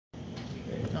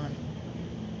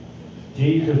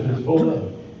Jesus is full of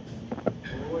it.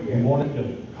 We wanted to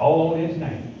call on His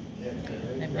name.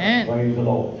 Amen. Praise the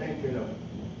Lord. Thank you, Lord.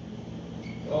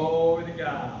 Glory to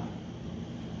God.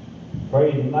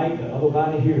 Praise tonight that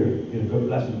everybody here get a good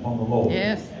blessing from the Lord.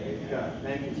 Yes. Praise God.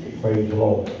 Thank you, Jesus. Praise the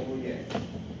Lord. Oh, yes.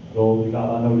 Glory to God.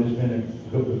 I know this has been a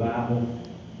good revival.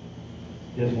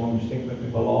 This one will stick with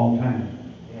me for a long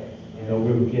time. Yes. You know,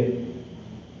 we'll get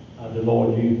the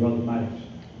Lord use Brother Maddox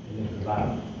in this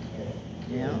revival.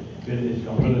 Yeah. It's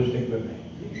going to really stick with me.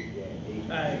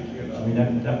 Thank you, I Lord.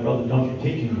 mean, that brother done some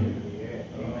teaching here.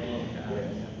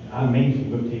 I mean some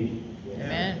good teaching.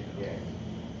 Amen.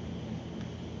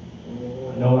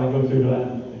 I know I go through that,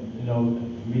 you know,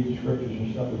 read the scriptures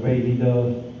and stuff, the way he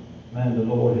does. Man, the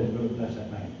Lord has really blessed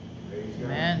that man.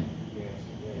 Amen.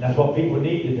 And that's what people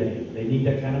need today. They need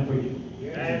that kind of preaching.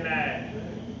 Amen.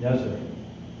 Yes, sir.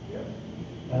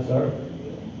 Yes, sir.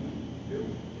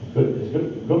 It's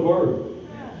good word.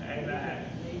 Amen.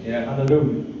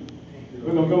 Hallelujah.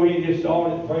 We're going to go in and get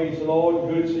started. Praise the Lord.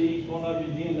 Good to see each one of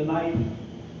you again tonight.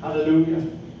 Hallelujah.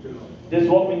 This is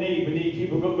what we need. We need to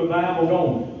keep a good revival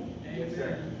going. Yes,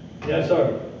 sir. Yes,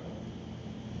 sir.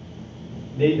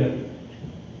 Need to,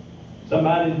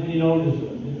 somebody, you know,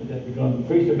 that's going to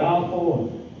preach the gospel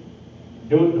and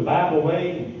do it the Bible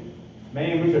way.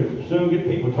 Man, we could soon get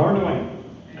people turned away.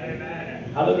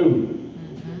 Amen. Hallelujah.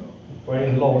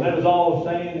 Praise the Lord. Let us all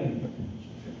stand. And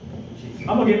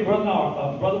I'm going to get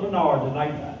Brother Bernard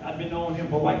tonight. I've been knowing him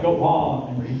for White Goat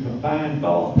Pond, and he's a fine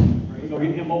fellow. We're going to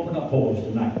get him opened up for us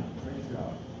tonight. Praise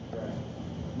God.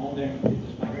 Come on down. Get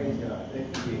this mic. Praise God. Thank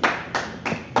you, Jesus.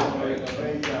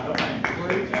 Praise God.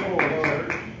 Praise the Lord.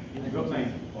 Good man.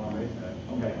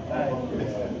 Okay.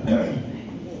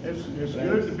 It's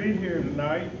good to be here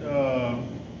tonight. I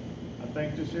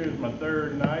think this here is my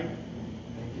third night.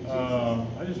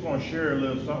 I just want to share a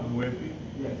little something with you.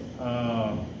 Yes.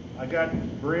 I got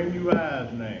brand new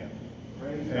eyes now,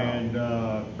 Praise God. and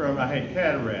I had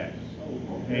cataracts,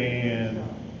 and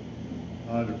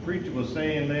the preacher was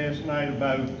saying last night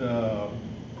about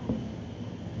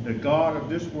the God of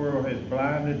this world has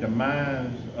blinded the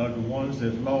minds of the ones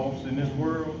that's lost in this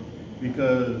world,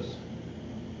 because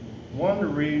one of the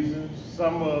reasons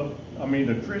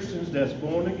the Christians that's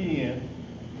born again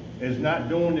is not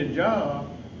doing their job,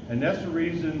 and that's the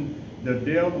reason the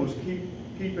devil's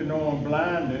keeping on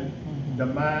blinding the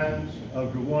minds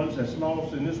of the ones that's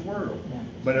lost in this world.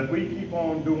 But if we keep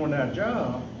on doing our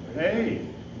job, hey,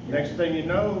 next thing you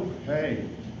know, hey,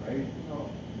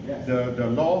 the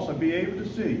lost will be able to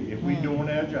see if we doing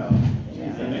our job.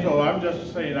 So I'm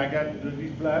just saying, I got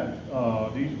these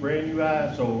brand new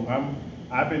eyes, so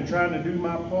I've been trying to do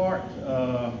my part,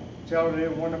 telling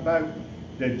everyone about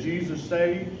that Jesus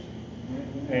saves,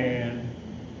 and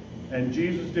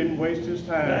Jesus didn't waste his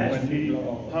time when he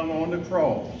hung on the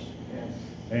cross,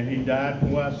 and he died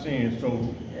for our sins, so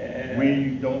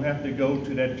we don't have to go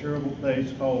to that terrible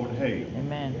place called hell.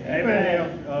 Amen.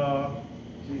 Amen.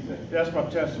 That's my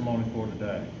testimony for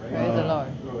today. Praise the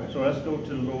Lord. So let's go to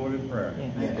the Lord in prayer.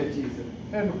 Thank you, Jesus.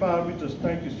 Heavenly Father, we just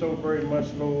thank you so very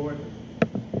much, Lord,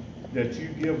 that you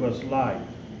give us life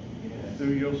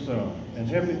through your Son. And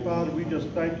Heavenly Father, we just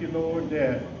thank you, Lord,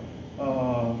 that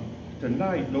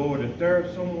tonight, Lord, if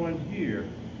there's someone here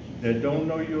that don't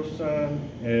know your Son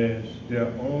as their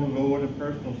own Lord and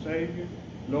personal Savior,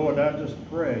 Lord, I just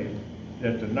pray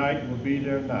that tonight will be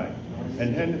their night.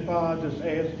 And Heavenly Father, I just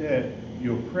ask that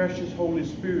your precious Holy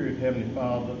Spirit, Heavenly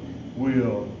Father,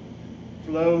 will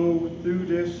flow through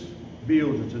this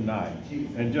building tonight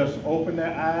and just open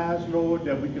their eyes, Lord,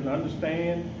 that we can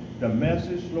understand the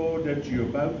message, Lord, that you're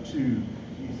about to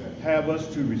have us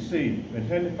to receive. And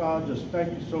Heavenly Father, just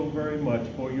thank you so very much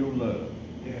for your love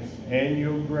and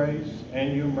your grace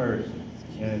and your mercy.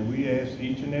 And we ask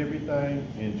each and everything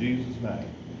in Jesus' name.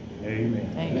 Amen.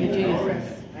 Thank you,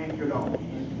 Jesus. Thank you, Lord.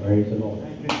 Praise the Lord.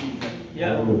 Thank you, Jesus. Yeah.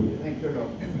 Hallelujah. Thank you, Lord.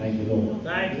 Thank you, Lord.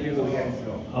 Thank you, Lord. Yes,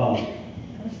 Lord.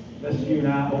 Let's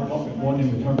unite. We'll one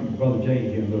in return to Brother Jay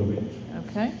here a little bit.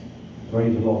 Okay.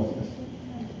 Praise the Lord.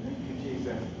 Thank you,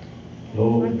 Jesus.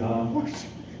 Lord God.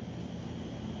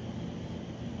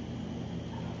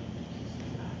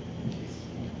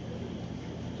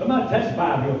 Somebody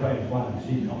testify real fast while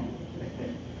she's on.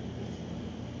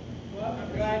 Well,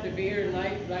 I'm glad to be here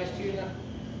tonight. Last year,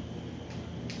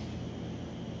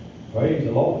 Praise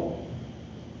the Lord.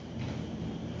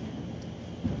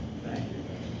 Thank you.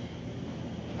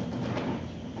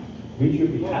 We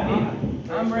should be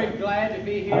happy. I'm really glad to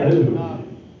be here. Hallelujah.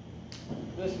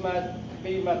 This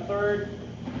be my third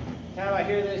time I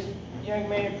hear this young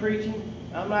man preaching.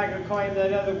 I'm not going to claim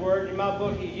that other word. In my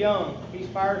book, he's young. He's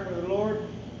fired for the Lord.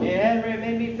 And it hasn't really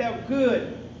made me feel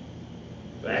good.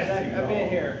 I've been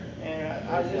here, and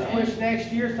I just wish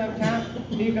next year sometime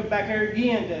he'd come back here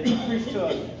again to preach to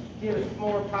us, give us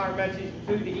more power message and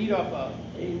food to eat off of.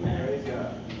 Amen. Praise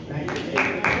God. Thank you.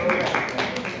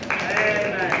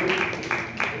 Amen.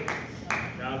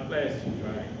 God bless you,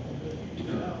 Frank.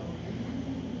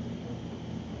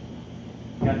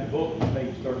 Got the book on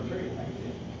page 33, I think it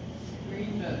is.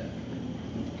 Green book.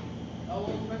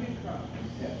 Old rugged cross.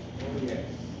 Yes. Oh, yes.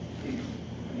 I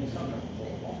mean, something for a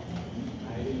while.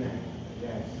 Amen.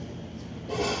 Yes.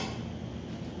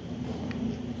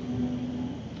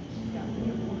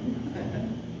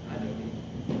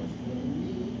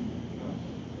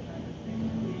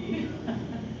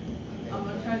 I'm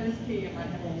gonna try this key, I might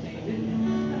have to change it.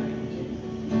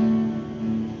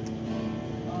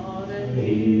 All that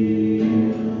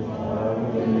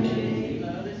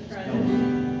love is present.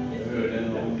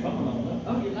 Come on. Oh,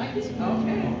 you like this?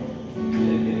 Okay.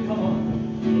 Come on.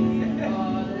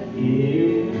 All that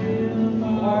Here,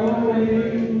 far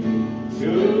away,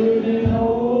 good and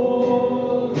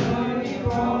old rugged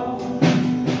cross,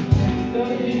 the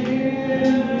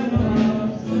hymn of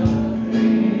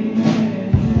suffering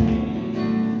and pain.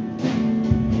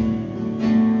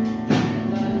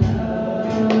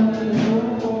 Love is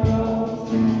for us,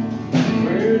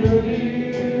 where the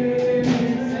living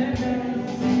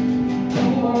sentence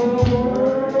for the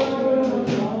world.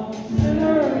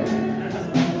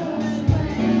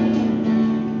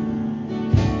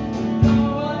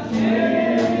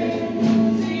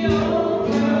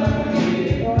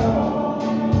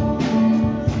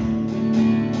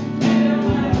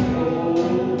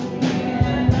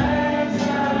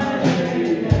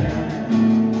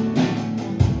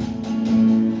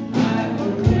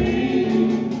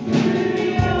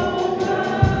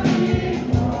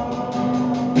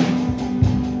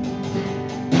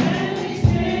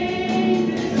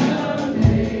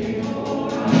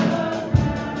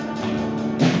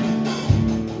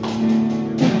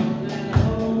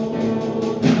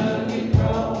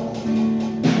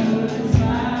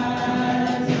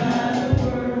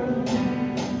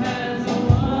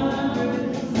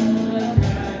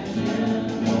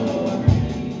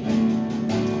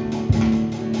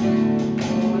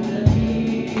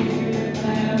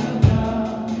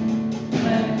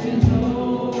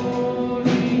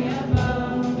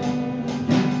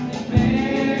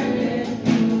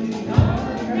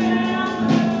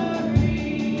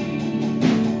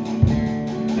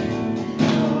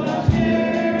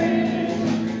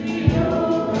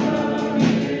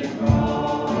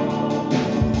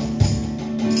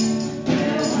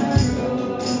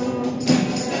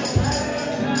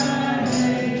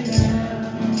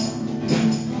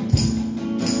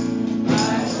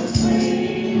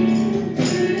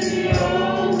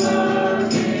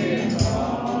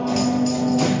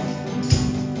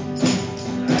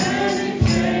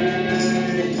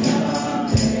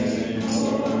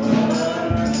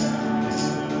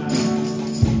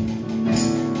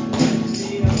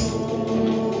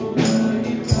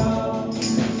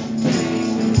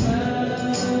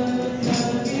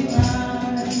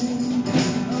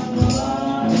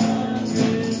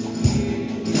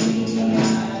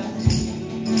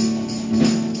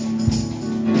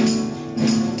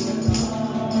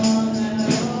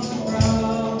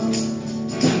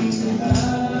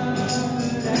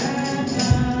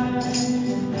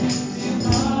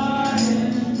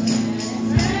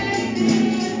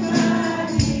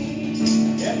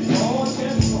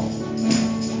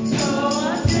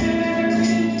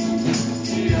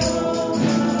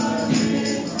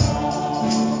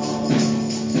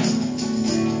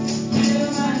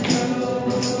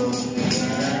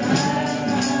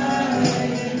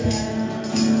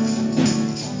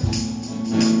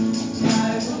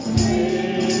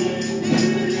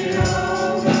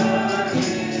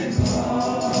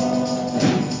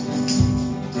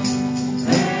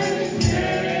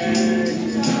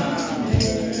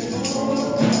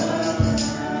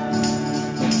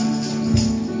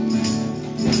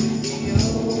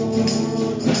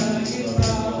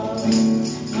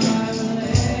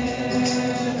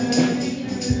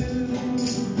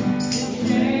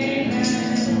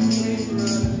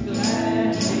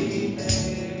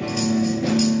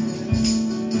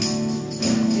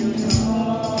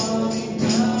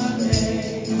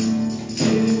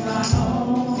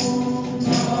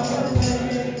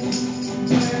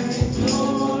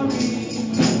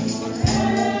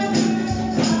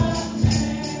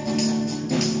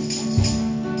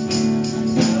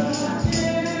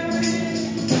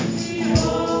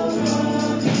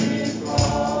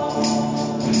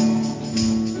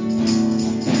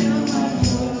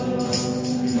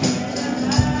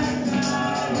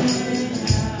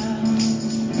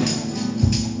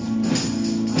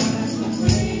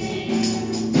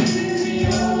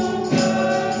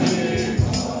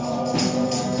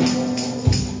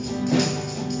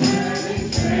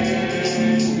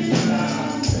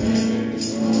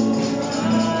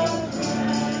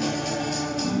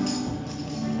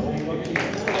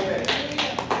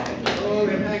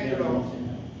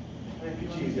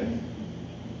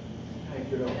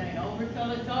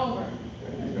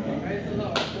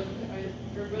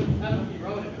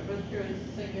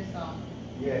 sing this song.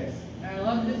 Yes. And I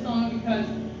love this song because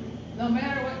no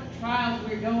matter what trials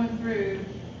we're going through,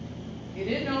 it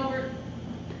isn't over.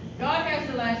 God has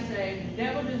the last say. The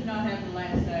devil does not have the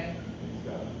last say.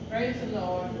 Praise the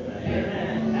Lord.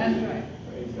 Amen. That's right.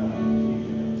 Praise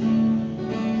God.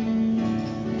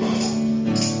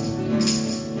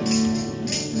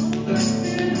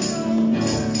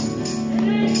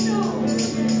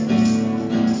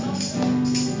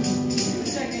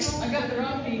 I got the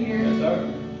wrong key here. Yes,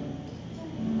 sir.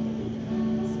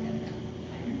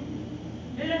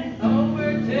 It ain't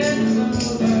over till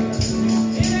it's over.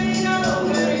 It ain't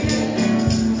over yet.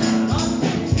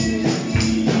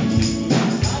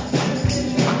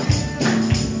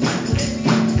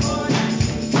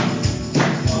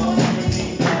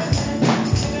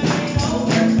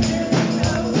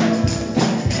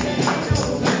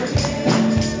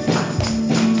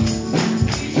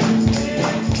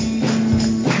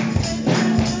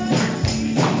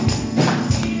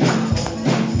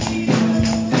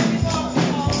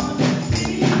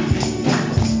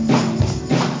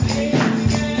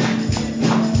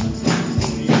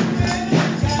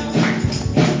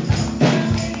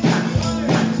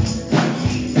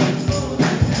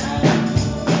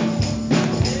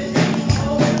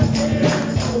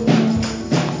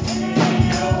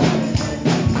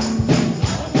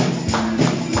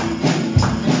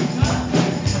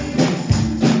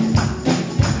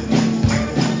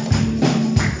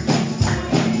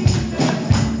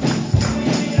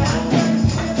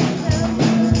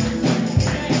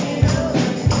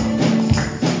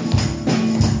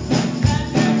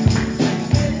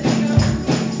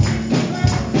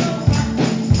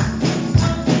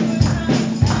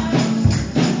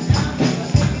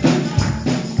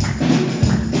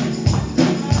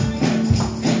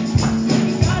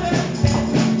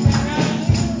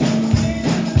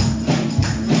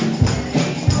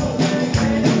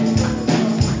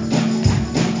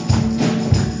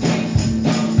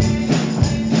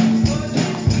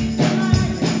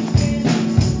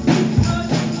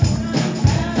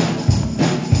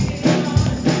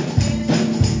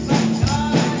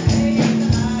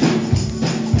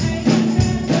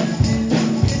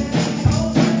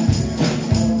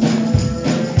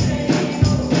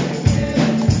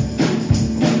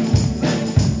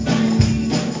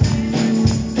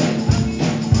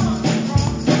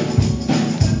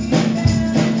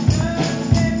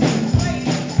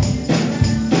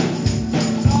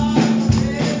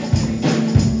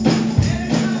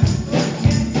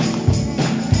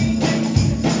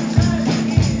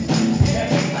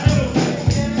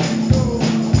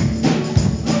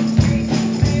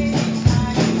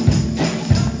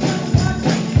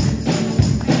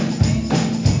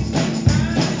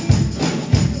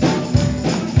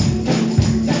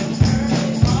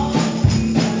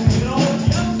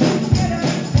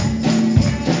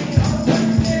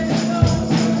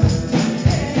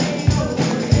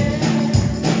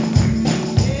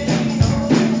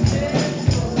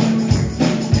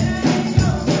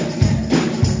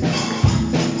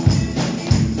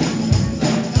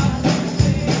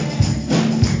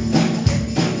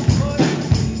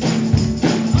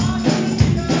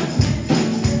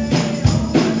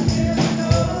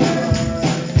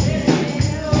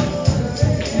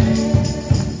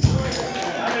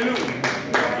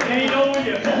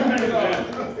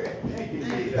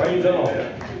 Praise the Lord.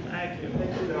 Thank you.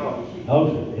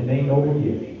 Oh, it ain't over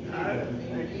yet.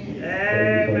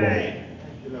 Amen.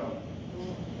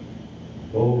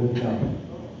 Glory to God.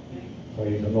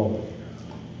 Praise the Lord.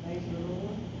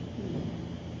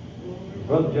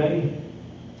 Brother Jay,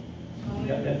 you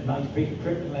got that nice piece of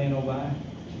cricket laying over by.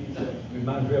 We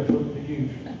might as well put it to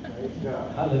use. Praise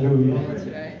God. Hallelujah. That's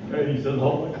right. Praise the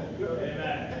Lord.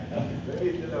 Amen.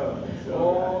 Praise the Lord.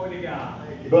 Glory to God.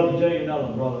 Thank you. Brother Jay,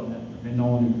 another brother that's been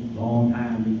knowing him a long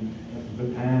time. We had some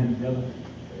good times together.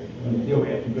 We still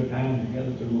have some good times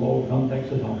together till the Lord come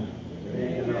takes us home.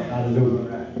 Praise the Lord. Hallelujah.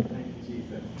 All right. Thank you,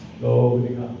 Jesus. Glory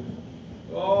to God.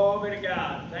 Glory to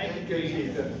God. Thank you, Thank you,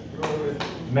 Jesus. Jesus. Glory.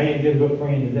 Man, get a good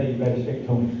friend today, you better stick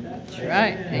to him. That's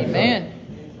right. Amen.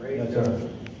 Praise Yes, God. sir.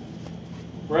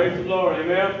 Praise the Lord.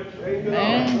 Amen. Praise the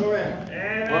Amen. Lord. Glory.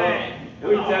 Amen.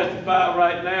 We testify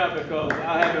right now because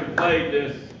I haven't played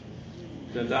this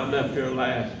since I left here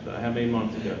last, how many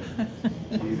months ago?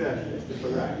 Jesus. That's the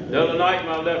right. The other night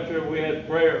when I left here, we had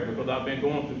prayer because I've been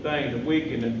going through things and weak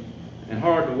and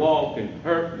hard to walk and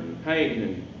hurt and pain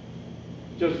and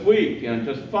just weak and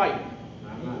just fighting.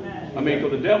 I mean,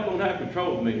 because the devil don't have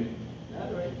control of me.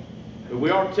 But we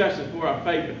are tested for our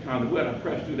faith at times. We have to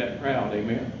press through that crowd,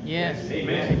 amen? Yes. And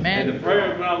the Amen.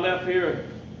 prayers when I left here,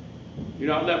 you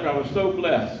know, I was so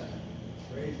blessed.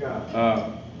 Praise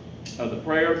God. the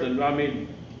prayers. And I mean,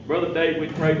 Brother Dave, we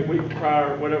prayed the week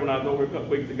prior, whatever, when I was over a couple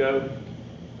weeks ago.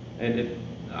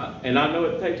 And I know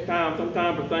it takes time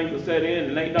sometimes for things to set in,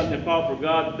 and ain't nothing impossible for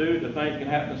God to do. The things can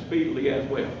happen speedily as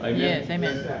well. Amen. Yes,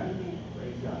 amen.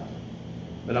 Praise God.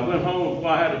 But I went home before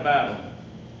I had a battle.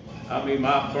 I mean,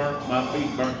 my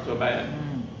feet burnt so bad.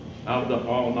 I was up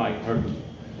all night hurting.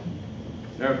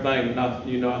 Everything, and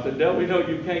I said, devil,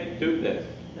 you can't do this.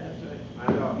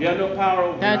 I know. You have no power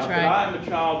over me. That's I said, right. I am the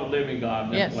child of the living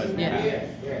God. Yes, That's what yes. Yes,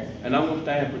 yes. And I'm going to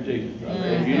stand for Jesus.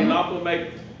 Mhm. You're not going to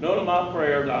make none of my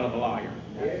prayers out of a liar.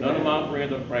 None of my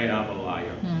prayers are praying out of a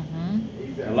liar.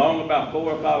 Mm-hmm. Along about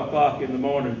 4 or 5 o'clock in the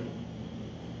morning,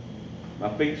 my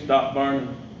feet stopped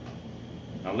burning.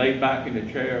 I laid back in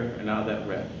the chair and I let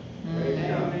rest. Praise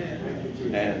God. Thank you,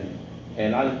 Jesus.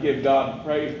 And I just give God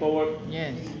praise for it.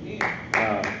 Yes.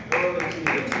 Because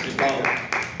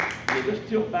you just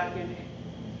tilt back in here.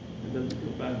 It doesn't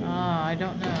tilt back in. I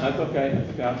don't know. That's okay.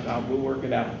 That's okay. We'll work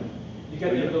it out. You got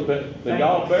to get a little bit. But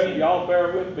y'all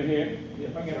bear with me here. Yeah,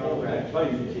 bring it over that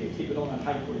place. Keep it on that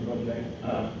height for you, Brother Dave.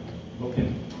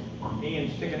 Looking,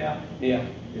 ends sticking out. Yeah.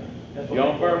 Yeah. That's what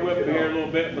Y'all bear with me here a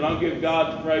little bit, but I'll give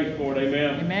God the praise for it.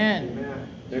 Amen. Amen. Amen.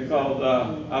 Because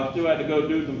I still had to go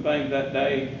do some things that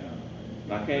day.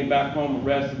 I came back home and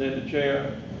rested in the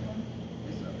chair.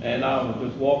 And I was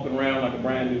just walking around like a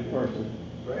brand new person.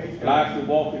 Praise And I God. actually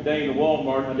walked a day to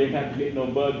Walmart and I didn't have to get no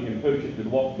buggy and push it to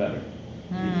walk better.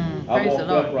 I Praise the walked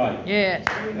Lord. upright. Yes.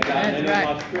 And That's in right.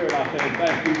 my spirit I said,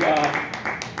 thank you, God.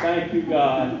 Thank you,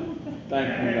 God.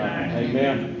 Thank you, God.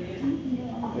 Amen.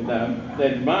 And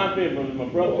that reminds me of when my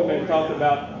brother come in and talked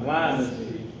about blindness,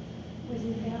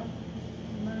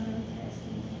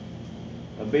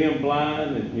 of being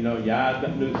blind and, your eyes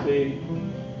nothing to see.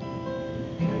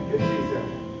 Thank you, Jesus.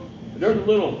 There's a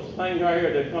little thing right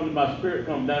here that comes to my spirit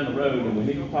comes down the road, and we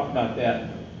need to talk about that.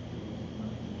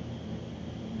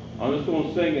 I'm just going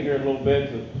to sing it here a little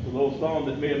bit. It's a little song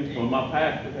that me and my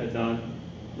pastor had done.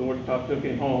 Lord took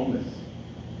him home,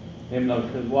 and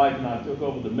his wife and I took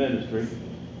over the ministry.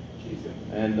 Jesus.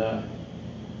 And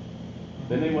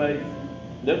but anyway,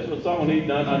 this is a song he'd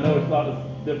done. I know it's a lot of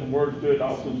different words to it,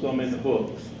 also some in the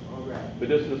book. All right. But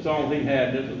this is the song he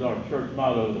had. This is our church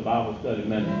motto, the Bible study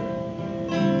ministry.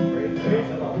 Praise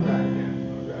the Lord. All right now.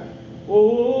 All right.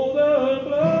 Oh, the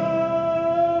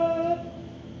blood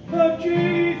of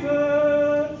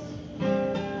Jesus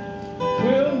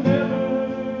will never,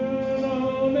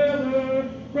 no, never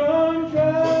run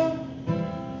dry.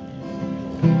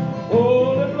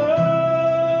 Oh, the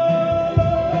blood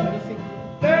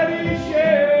that He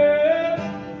shed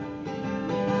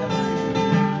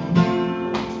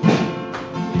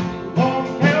on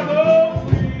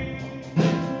Calvary.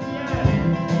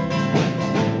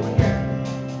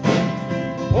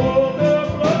 Oh, the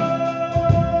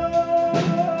blood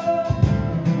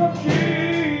of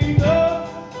Jesus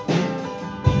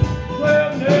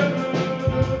will never,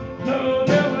 no,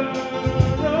 never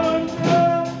run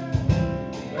dry.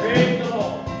 Praise the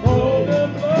Lord. Oh, the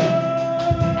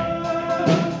blood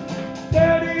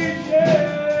that He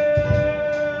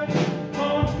shed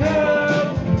on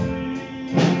Calvary.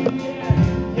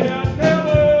 Yeah,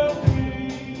 Calvary.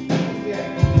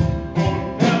 On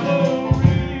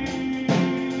Calvary.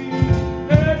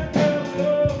 At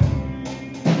Calvary.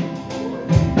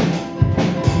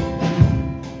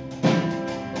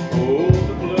 Oh,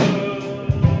 the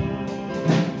blood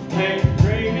came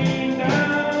raining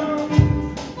down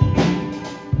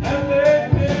as they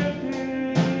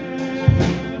lifted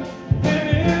in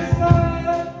His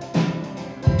side,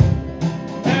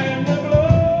 and the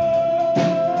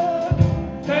blood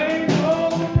came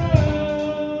all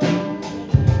around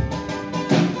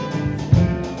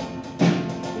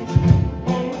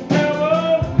on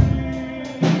Calvary.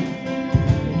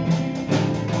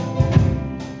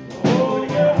 Oh,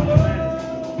 the blood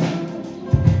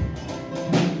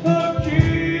of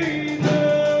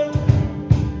Jesus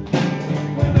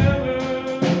will never,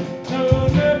 no,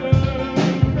 never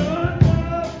run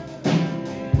dry.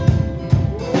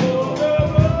 Oh, the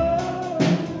blood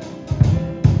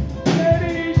that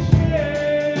He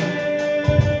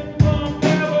shed on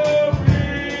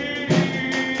Calvary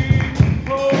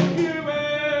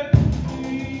forgiveth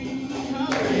me.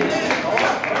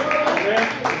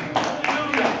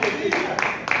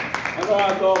 I know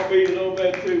I was off beat a little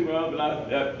bit too, bro,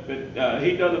 but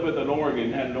he does it with an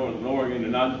organ, had an organ,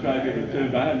 and I'm just trying to get it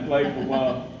tuned. I hadn't played for a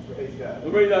while. Praise God.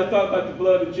 The reason I talk about the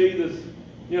blood of Jesus,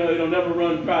 it'll never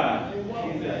run dry.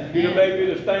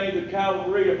 Maybe the stains of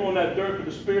Calvary upon that dirt with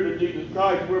the Spirit of Jesus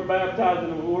Christ. We're baptized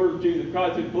in the Word of Jesus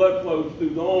Christ. His blood flows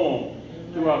through the arm,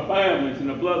 through our families, and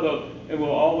the blood of, and we'll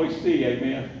always see,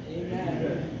 amen.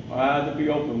 our eyes will be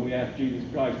open. We ask Jesus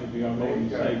Christ to be our Lord and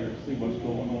Savior, to see what's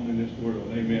going on in this world.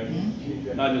 Amen.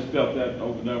 And I just felt that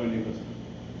over there when he was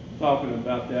talking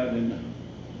about that. And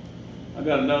I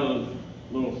got another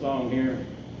little song here.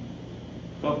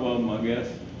 A couple of them, I guess.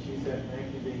 She said,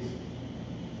 thank you, Jesus.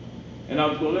 And I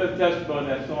was going to let testify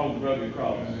that song, The Rugged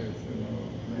Cross,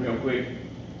 real quick.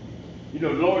 You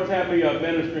know, the Lord's had me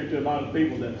ministering to a lot of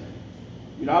people that,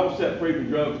 you know, I was set free from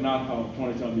drugs and alcohol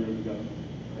 20-some years ago.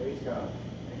 Praise God.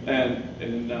 And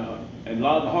a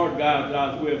lot of the hard guys that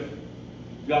I was with,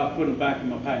 God put them back in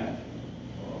my path.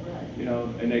 All right. You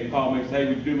know, and they called me and said,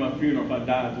 hey, would you do my funeral if I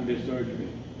died through this surgery?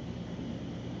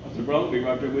 I said, brother, I'll be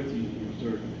right there with you in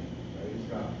your surgery. Praise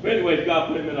God. But anyways, God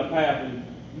put him in a path, and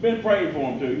I've been praying for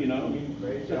him too, you know. I mean,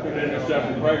 sit there in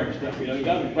separate prayer and stuff, you know. You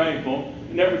got to be praying for him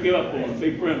and never give up on him.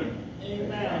 Be friendly.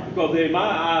 Amen. Because in my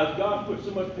eyes, God put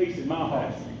so much peace in my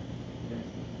heart.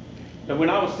 That when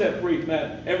I was set free from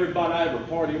that, everybody I ever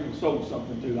partied and sold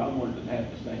something to, I wanted to have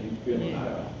the same feeling.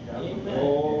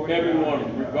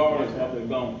 Everyone, regardless of what they've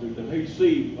gone through, that they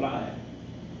see what I have.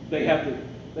 They have to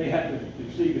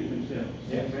receive it themselves.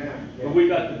 Yes, ma'am. But we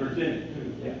got to present it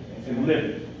too. Yes. And live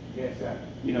it. Yes, sir.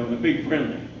 You know, and be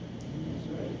friendly.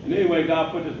 And anyway,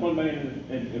 God put this one man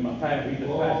in my path. He just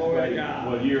passed away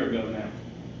a year ago now.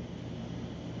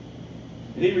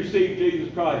 And he received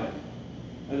Jesus Christ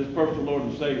as his personal Lord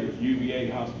and Savior at UVA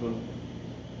Hospital.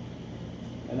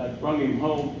 And I brought him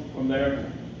home from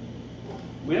there.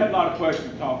 We had a lot of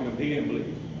questions talking to him. He didn't believe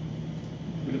it.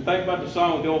 But the thing about the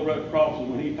song of the Old Rugged Cross is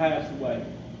when he passed away,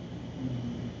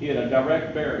 he had a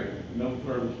direct burial. No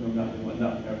service, no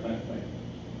nothing, everything paid.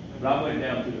 But I went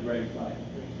down to the grave site.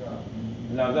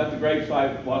 And I was at the grave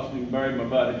site watching him bury my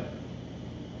buddy.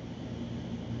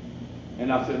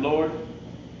 And I said, Lord,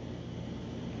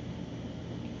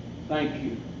 thank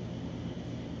you.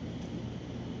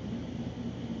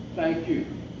 Thank you.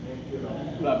 Thank you,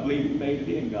 Lord. But I believe you made it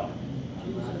in, God.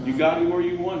 You got him where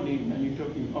you wanted him, and you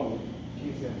took him home.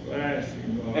 Jesus.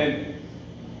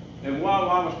 And while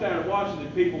I was standing watching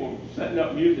it, people were setting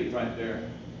up music right there.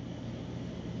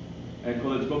 And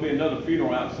because there's going to be another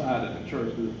funeral outside at the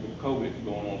church with COVID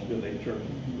going on still, they church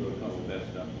will come with that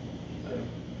stuff.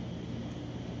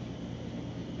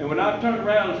 And when I turned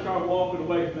around and started walking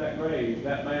away from that grave,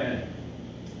 that man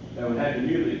that had the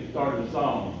music started a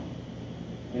song.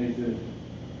 And he said,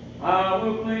 I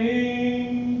will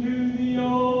cling to the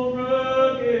old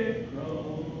rugged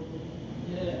cross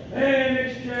and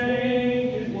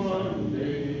exchange it one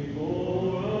day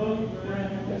for a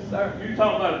friend. Yes, sir. You're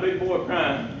talking about a big boy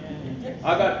crying.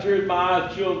 I got tears in my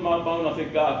eyes, chills in my bones. I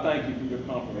think, God, thank you for your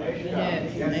confirmation.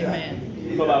 Yes, amen.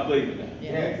 Because I believe in that.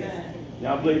 Yes.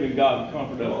 Yeah, I believe in God to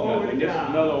comfort us. And this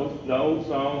is the old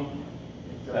song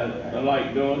that I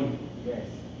like doing. Yes.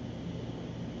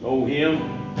 Old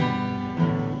hymn.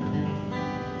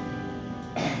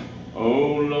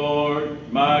 Oh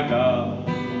Lord, my God,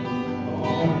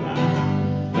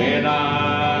 when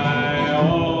I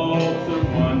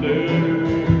often wonder,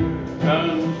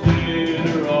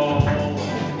 consider all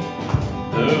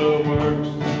the works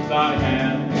thy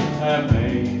hands have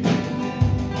made.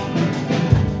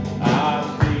 I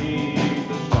see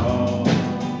the stars,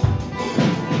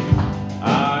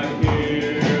 I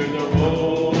hear the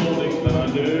rolling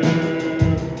thunder,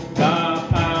 thy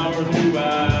power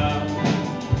throughout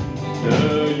the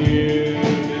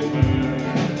universe.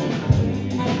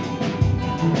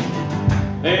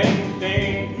 Then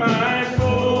think my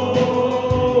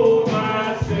soul,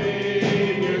 my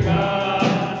Savior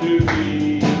God to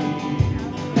be.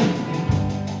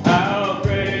 How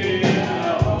great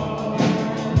thou art,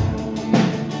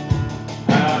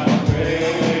 how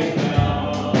great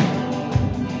thou art.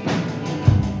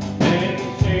 Then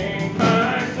sing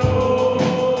my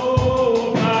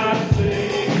soul, my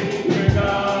Savior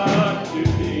God to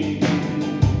thee.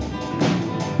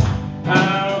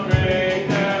 How great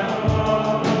thou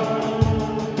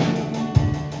art,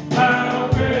 how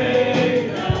great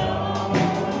thou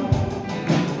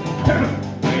art.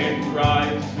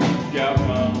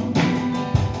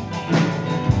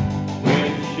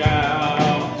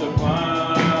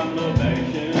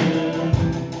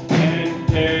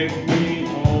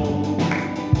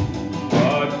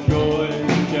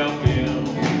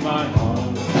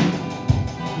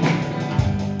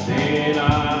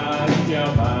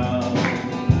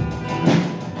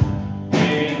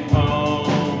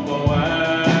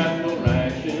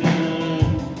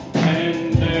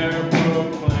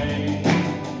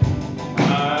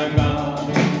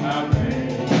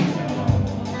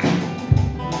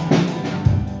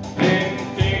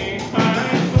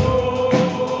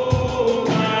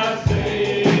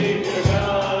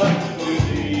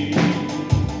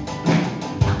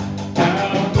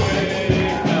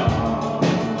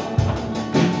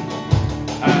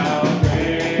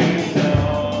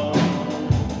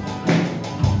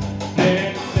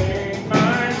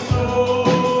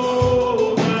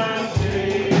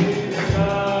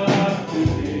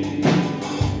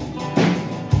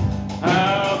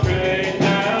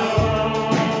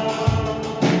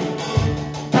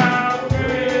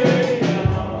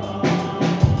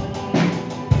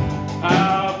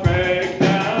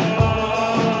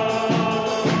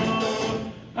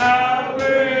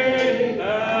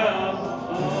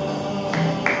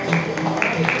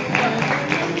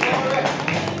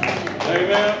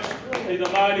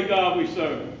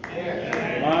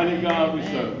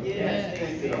 Yes.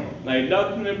 Thank you, Lord. There ain't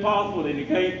nothing impossible that he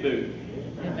can't do.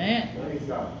 Amen. Praise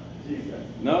God. Jesus.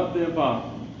 Nothing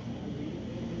impossible.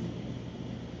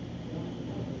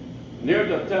 And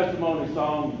here's a testimony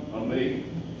song of me.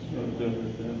 I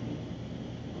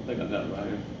think I got it right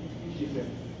here. Jesus.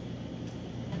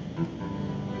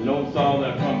 An old song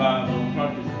that come by, an old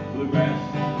country bluegrass.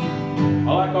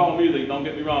 I like all music, don't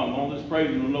get me wrong. I'm just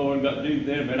praising the Lord and got Jesus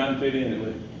in it, but I can fit in it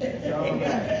with it. It's all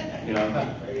right. You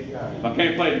know, Praise God. if I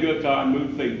can't play the guitar, I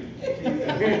move feet.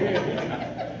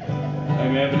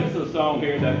 Amen. But this is a song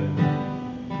here that,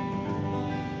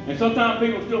 and sometimes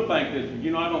people still think this, but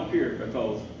you know, I don't care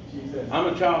because Jesus. I'm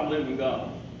a child of the living God.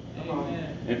 Come on.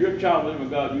 And if you're a child of the living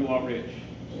God, you are rich.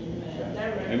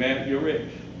 Amen. You're rich.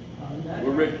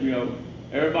 We're rich, you know.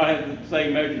 Everybody has the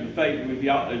same measure of faith if you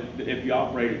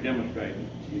operate it, demonstrate it.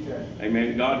 Jesus.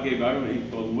 Amen. God gave everything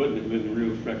because we wouldn't have been a real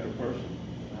respected person.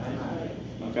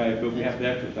 Okay, but we have to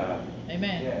exercise it.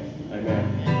 Amen. Yes. Amen.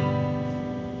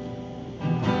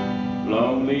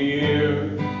 Lonely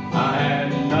years, I had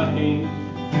nothing.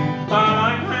 My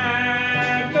life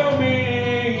had no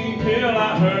meaning till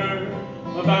I heard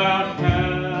about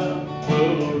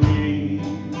Calvary.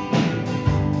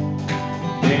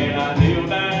 Then I kneeled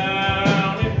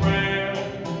down in prayer.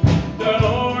 The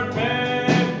Lord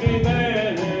met me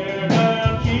there.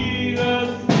 Now Jesus,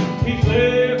 He's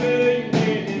living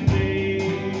in me.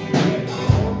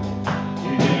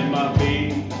 He's in my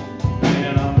feet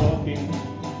and I'm walking,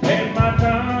 in my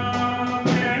tongue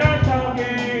and I'm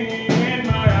talking, in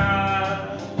my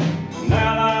eyes.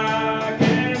 Now I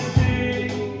can see.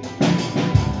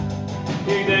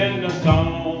 He's in the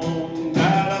song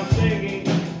that I'm singing.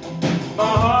 My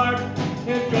heart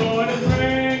is joy is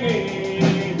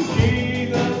ringing.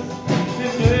 Jesus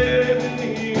is living in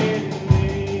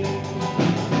me.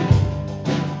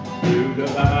 Through the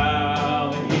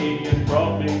valley He has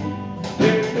brought me, to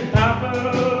the top of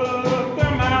the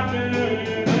mountain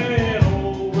and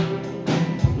over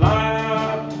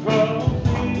life's troubled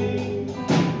sea.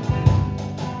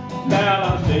 Now I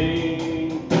sing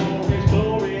for His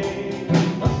glory,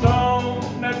 a song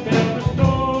that tells the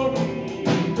story.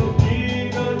 So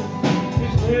Jesus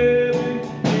is living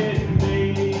in me.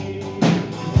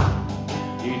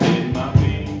 He's in my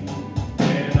feet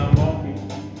and I'm walking,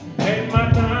 in my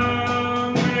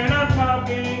tongue and I'm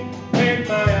talking, in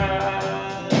my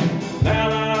eyes. Now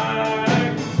I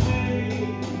can see.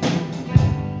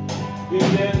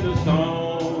 He's in the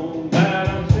song that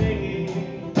I'm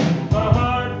singing. My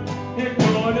heart is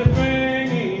joy is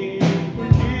ringing, for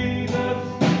Jesus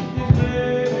is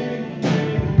living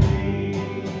in me.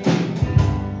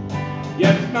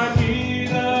 Yes, my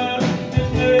Jesus is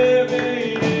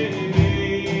living in me.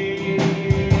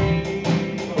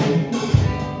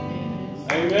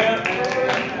 Amen.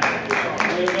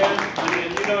 Amen.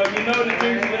 And you know that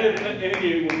Jesus lives in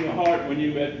you when your heart, when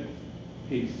you at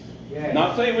peace. Yes.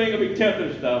 Not saying we ain't gonna be tempted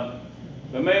and stuff,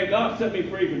 but man, God set me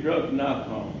free from drugs and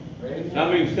alcohol. Praise I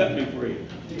God. mean, set me free.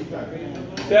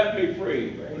 Jesus. Set me free.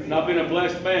 And I've been a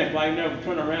blessed man, but I ain't never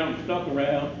turned around and stuck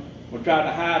around or tried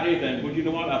to hide anything. But you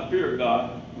know what? I fear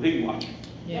God. He watch.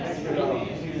 Yes. Thank you, Lord.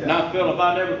 Jesus. And I feel if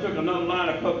I never took another line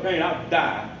of cocaine, I'd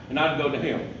die and I'd go to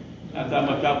hell. That's how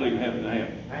much I believe in heaven and hell.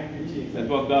 Thank you, Jesus. That's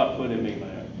what God put in me,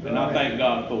 man. And I thank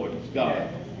God for it. It's God.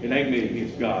 It ain't me,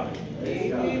 it's God.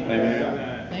 Praise God.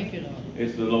 Amen. Thank you, Lord.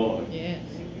 It's the Lord. Yes.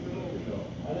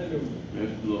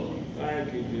 It's the Lord.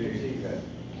 Thank you, Jesus. Jesus.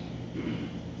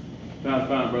 Trying to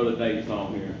find Brother Dave's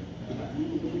song here.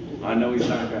 I know he's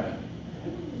our guy.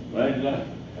 Right, Eli?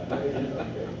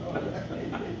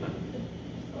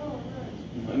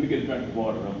 Let me get a drink of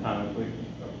water real time, please.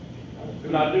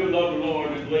 But I do love the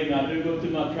Lord and believe me, I do go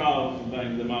through my trials and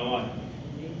things in my life.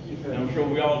 And I'm sure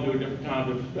we all do at different times,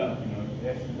 different stuff, you know.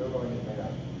 Yes, Lord.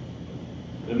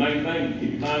 The main thing is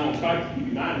keep your mind on Christ, keep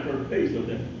your mind in perfect peace, don't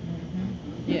it?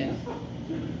 Yes.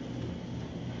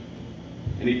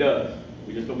 And He does.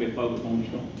 We just don't get focused on the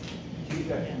storm.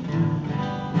 Jesus.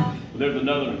 But there's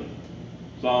another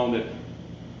song that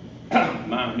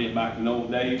reminds me back in those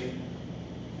days,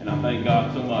 and I thank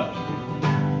God so much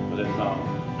for that song.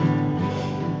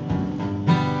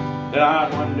 That I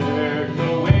wonder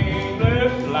so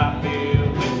wingless life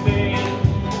filled with sin,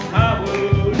 I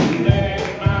would let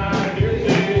my dear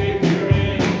Savior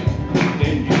in.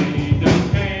 Then Jesus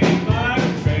came like a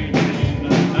stranger in the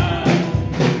night.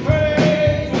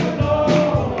 Praise the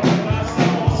Lord, I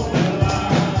saw the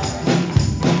light.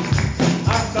 I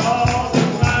saw the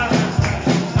light,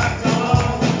 I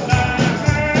saw the light,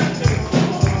 and the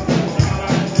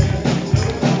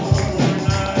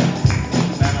night.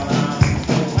 Now I'm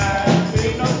so happy,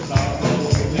 no sorrow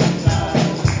inside.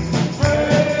 Praise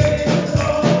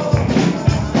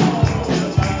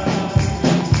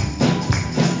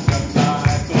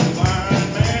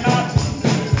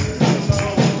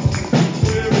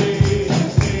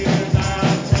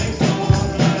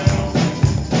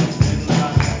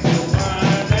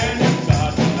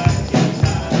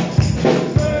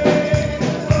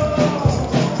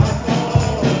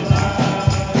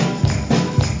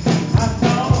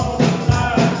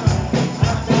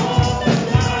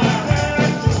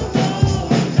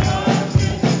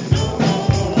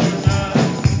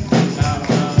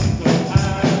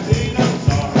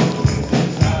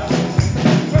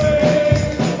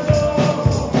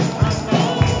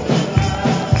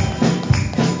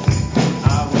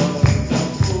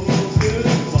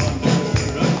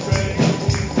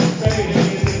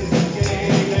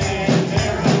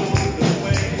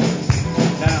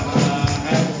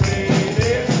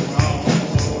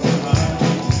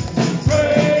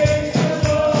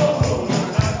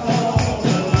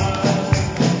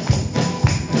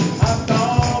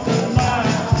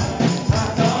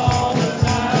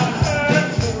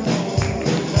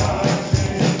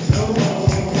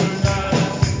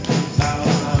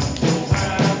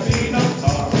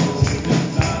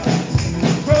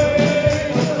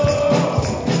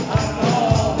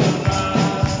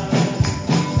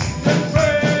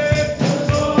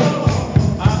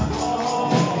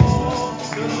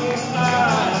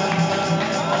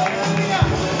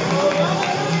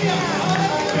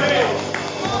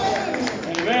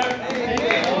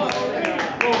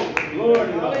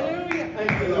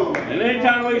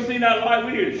seen that light,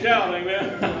 we need to shout,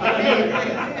 amen.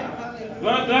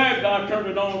 Well, I'm glad God turned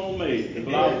it on me,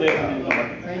 because I was living in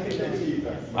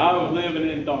darkness. I was living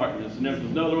in darkness, and there's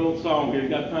another old song here. You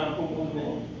got time for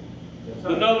one? There's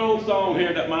another old song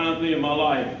here that reminds me of my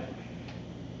life.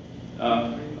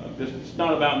 It's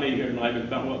not about me here tonight, it's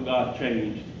about what God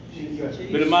changed. But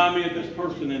it reminds me of this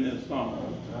person in this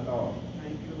song. I know.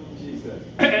 Jesus.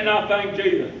 And I thank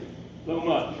Jesus so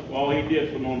much for all he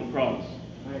did for me on the cross.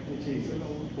 Thank you, Jesus.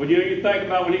 When you think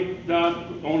about when he died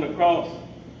on the cross,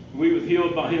 we was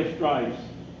healed by his stripes.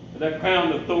 That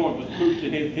crown of thorns was pushed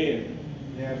in his head.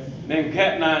 Yes. Then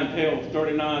cat 9 tails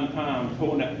 39 times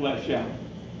pulling that flesh out.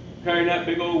 Carrying that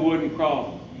big old wooden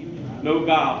cross. No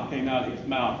guile came out of his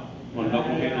mouth on a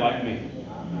knucklehead like me.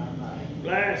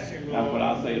 Bless him, That's Lord. what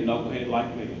I say, a knucklehead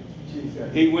like me.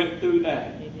 Jesus. He went through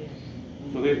that.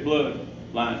 So his blood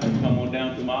line can come on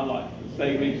down to my life and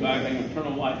save me so I can have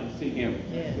eternal life and see him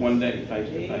one day face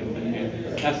to face.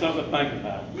 Amen. That's something to think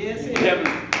about. Yes, In heaven,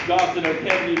 God said in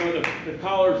heaven, you know, the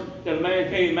colors that a man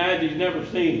can't imagine he's never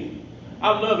seen.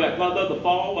 I love that because I love the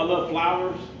fall. I love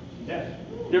flowers. Yes.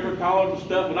 Different colors and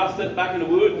stuff. When I sit back in the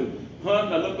woods and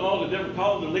hunt, I look at all the different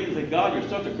colors and leaves and say, God, you're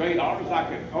such a great artist. I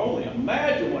can only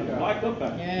imagine what it's like up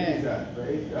there. Jesus.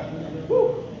 Praise God.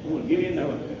 Woo. I want to get in there.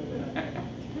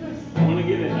 I want to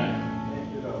get in there. Thank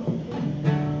you, Lord.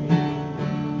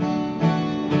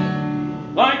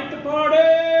 Like the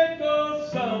prodigal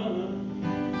son,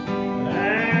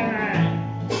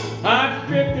 I've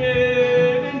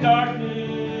drifted in darkness,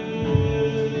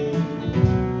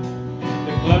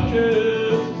 the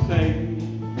clutches of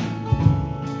Satan,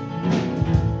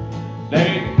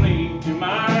 they cling to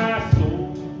my soul.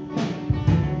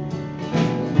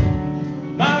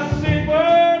 My sin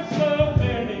was so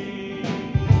many,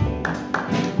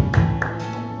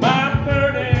 my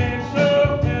burden so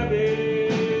heavy,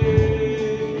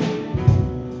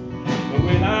 but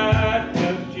when I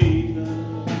touch Jesus,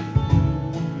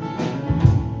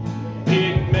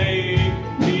 it makes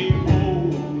me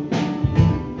whole.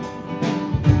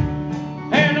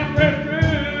 And I press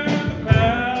through the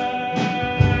crowd,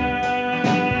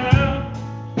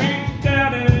 reach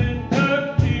down and touch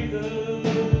Jesus,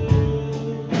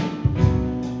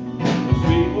 the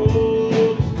sweet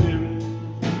Holy Spirit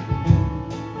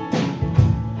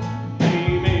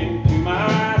came into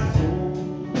my soul,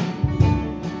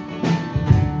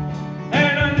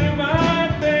 and I knew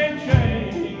I'd been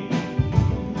changed.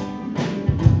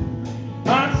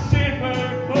 My sin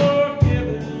were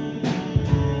forgiven.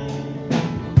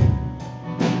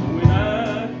 When I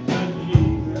touch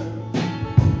Jesus,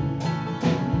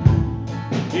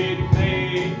 it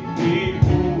made me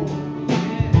whole.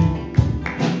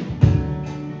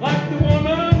 Like the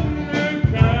woman who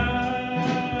cried,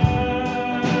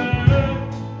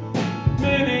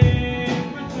 many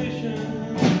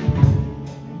physicians,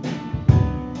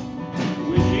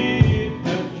 when she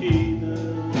touched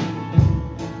Jesus,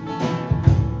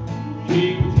 she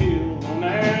was healed on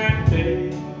that day.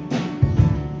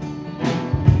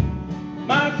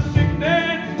 My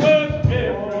sickness was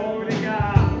Glory different. to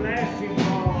God. Bless him,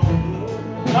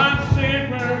 Lord. My sin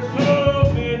were so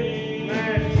many.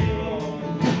 Bless him, Lord.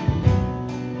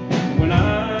 When I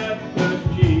touched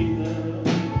Jesus,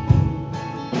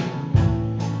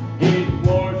 it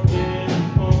washed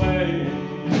him away.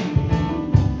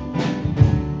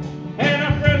 And I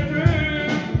pressed through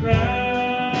the crowd,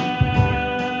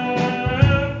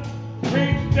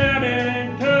 reached down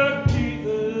and touched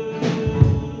Jesus,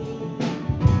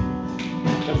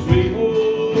 the sweet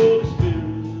Holy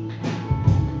Spirit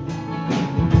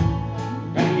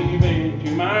came into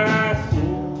my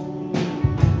soul,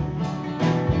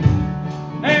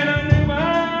 and I knew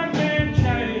I'd been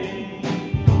changed.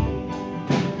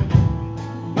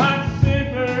 My sin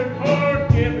were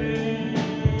forgiven.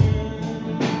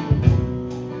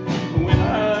 When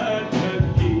I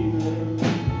touched Jesus,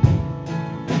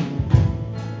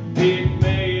 it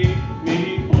made me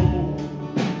whole.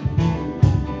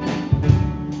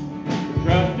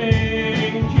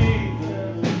 Trusting in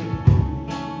Jesus,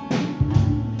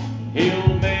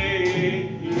 He'll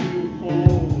make you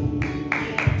whole.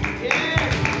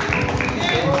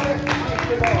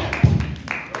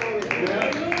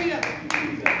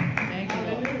 Thank you,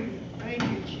 Lord. Thank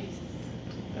you, Jesus.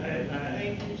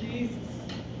 Thank you, Jesus.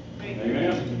 Thank you.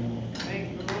 Amen. Thank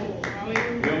you, Lord.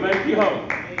 Hallelujah. He'll make you whole.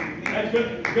 Amen. That's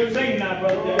good singing now,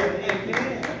 brother. There.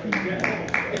 Amen.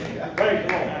 Praise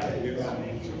the Lord.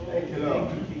 Thank you, Lord.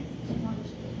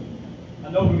 I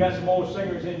know we got some more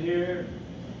singers in here.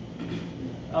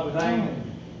 Everything.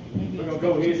 We're gonna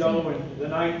go here though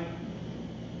tonight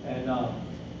and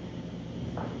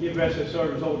give the rest of the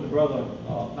service over to Brother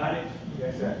Maddox.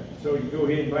 Yes, sir. So you go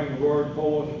ahead and bring the word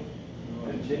forth,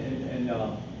 and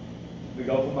we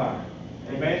go from there.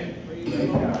 Amen? Praise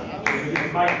God. Get the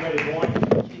mic ready, boy.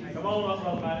 Come on up,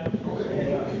 brother Maddox.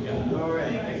 All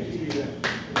right. Thank you, Jesus.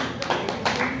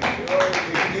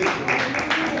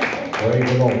 Praise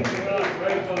the Lord.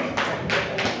 Praise the Lord.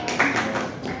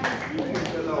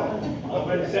 Praise the Lord. I'm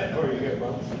ready to set for you here,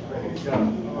 brother. Praise God.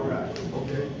 All right.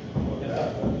 Okay.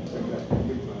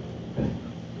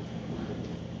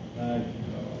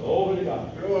 Over to God.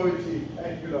 Glory to you.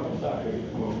 Thank you, Lord.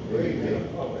 Praise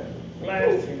God.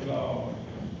 Blessing, Lord.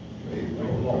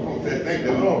 Come on, say thank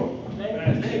the Lord.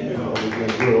 Thank you, Lord.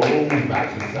 It's a good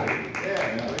old-fashioned sight.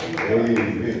 Yeah.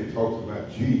 Amen. Talks about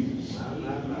Jesus.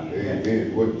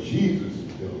 Amen. What Jesus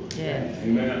is doing. Yes.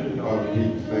 Amen. A lot of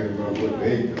people think about what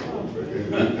they do, but they're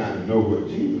trying to know what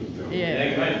Jesus is doing. Yeah.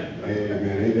 Amen.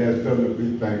 Amen. Ain't that something to be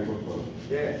thankful for?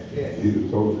 Yes, yes.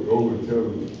 Jesus told us to go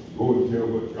and tell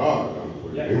what God done for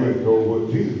you. They went and told what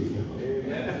Jesus is doing.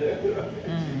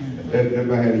 Let's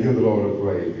go ahead and give the Lord a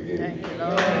praise again. Thank you,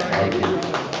 Lord. Thank you, Lord.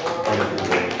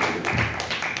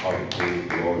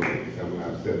 Thank you, Lord. Some of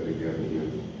us set together here.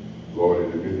 Lord, in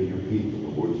the midst of your people, to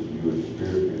worship you in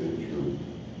spirit and in truth.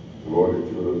 Lord, that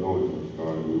you will anoint us,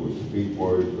 God, and we will speak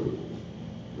words of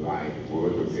life,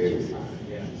 words of edifying,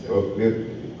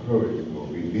 uplifting, encouragement, Lord.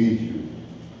 We need you,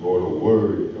 Lord, a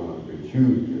word, God, that you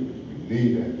give. We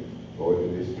need that, Lord,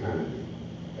 in this time.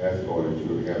 Ask, Lord, that you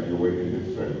will have your way in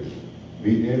this service.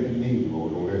 Meet every need,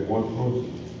 Lord. Don't let one person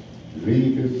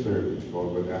leave this service,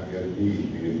 Lord, without their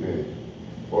need being met.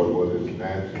 Lord, whether it's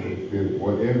natural, physical,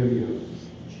 whatever it is,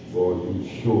 Lord,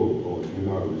 you sure, Lord, you're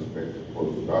not a respected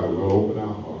person. God, will open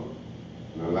our heart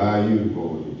and allow you,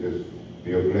 Lord, to just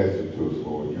be a blessing to us,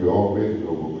 Lord. You already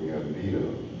know what we have need of.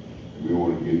 And we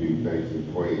want to give you thanks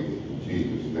and praise in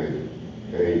Jesus' name.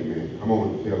 Amen. Come on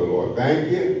and tell the Lord,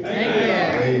 thank you. Thank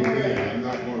you. Amen. I'm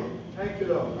not going to, Thank you,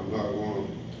 Lord. I'm not going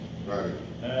to try to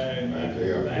Amen. I tell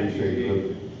you, I appreciate you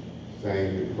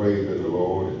saying the praise of the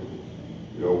Lord. And,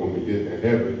 you know, when we get to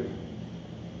heaven,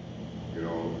 you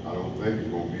know, I don't think it's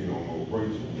going to be no more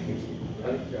preaching.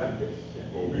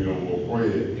 It's going to be no more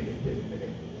praying.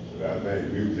 But I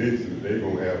think musicians, they're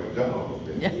going to have a job.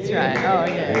 That's right. Oh,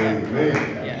 yeah. Amen.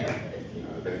 Yeah.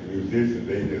 I think musicians,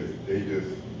 they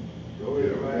just, you know,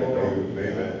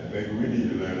 maybe we need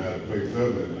to learn how to play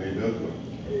something. Ain't nothing.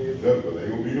 There ain't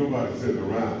gonna be nobody sitting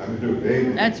around. I mean,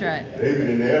 David. That's right. David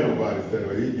didn't have nobody sitting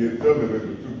around. He get something with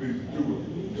the 2 pieces of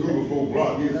two before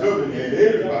block. He had something and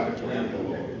everybody praying the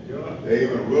Lord.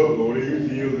 David rub bowls. They used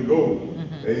to years ago.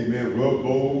 Amen. Rub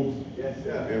bowls. Yes,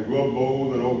 sir. And rub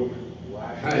bowls and open.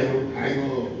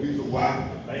 Hang on a piece of wire.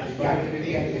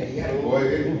 Boy,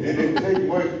 it didn't take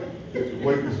much to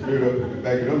wake the spirit up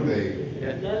back in them days.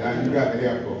 Now you got to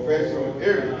have professional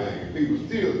everything. People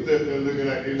still sit there looking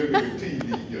like they look at the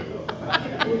TV, you know.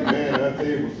 But man, I tell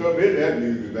you, something in that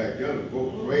music back there, the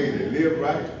folks pray, they live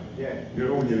right. Yeah. You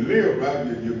know, when you live right,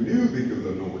 your music is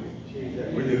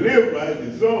anointed. When you live right,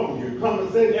 your song, your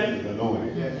conversation is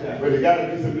anointed. Yes, But there got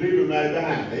to be some living right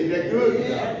behind. Ain't that good?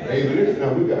 Hey, but listen,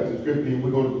 now we got some scripture and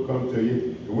we're going to come to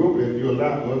you. And we'll, if you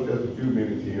allow us just a few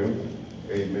minutes here.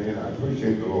 Amen. I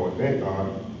appreciate the Lord. Thank God.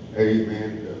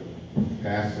 Amen. The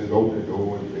pastors open the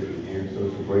door and they begin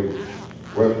such a great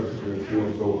reference. We're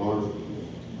feeling so honored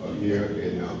here. And,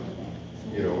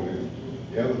 you know, and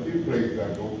there are a few places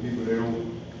I go, people,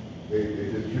 they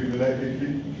just treat me like they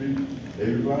treat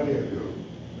everybody else. You know.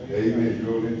 Amen. You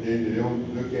know, they don't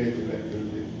look at you like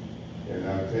this. And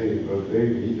I tell you, Brother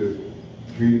David, he just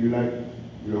treated me like,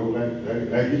 you know,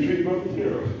 like he treated Brother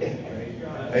Carol.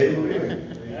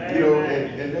 Amen. You know,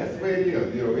 and that's the way it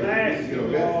is. You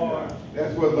know,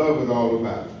 that's what love is all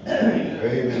about.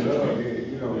 Amen. Love,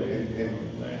 you know,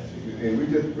 and we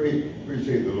just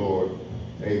appreciate the Lord.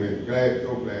 Amen.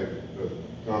 So glad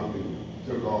Thompson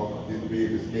took off his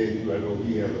business schedule. I know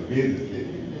he has a business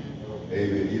schedule.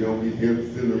 Amen. He don't be here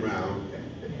sitting around.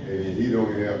 Amen. He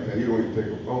don't even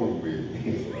take a phone with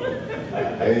him.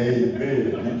 Amen.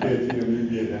 You catch him, he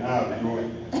be in the house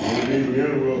going, you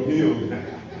interrupt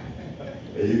him.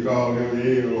 And you call him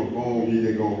in on the phone, he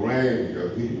ain't gonna ring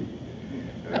because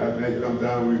and I think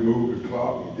sometimes we move the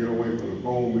clock and get away from the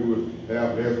phone, we would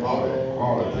have less heart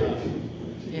attacks.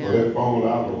 Yeah. So that phone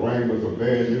out the ring was some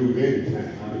bad news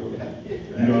anytime.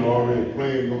 You done already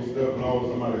playing your stuff and all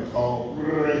somebody call,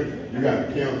 you got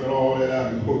to cancel all that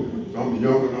out and go. Some of the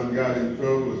younger done got in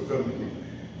trouble or something.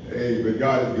 Hey, but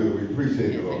God is good. We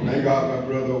appreciate the Lord. Thank God my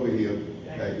brother over here.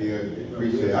 Back here.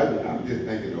 Appreciate it. I'm just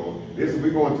thanking the Lord. Listen,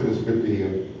 we're going to the scripture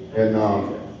here. And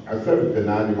I said it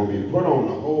tonight, you're going to be put on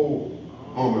the whole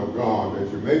armor of God that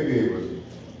you may be able to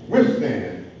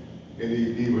withstand in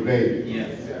these evil days.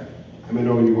 Yes, sir. I mean,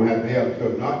 you're going to have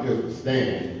something, not just to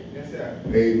stand. Yes, sir.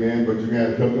 Amen. But you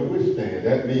have something to withstand.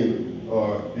 That means,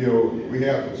 you know, we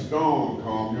have some storm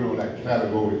come, you know, like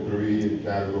category 3 and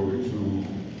category 2.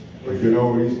 But you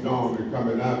know, these storms are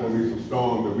coming out, going to be some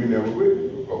storms that we never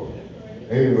witnessed before.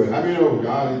 Amen. I mean,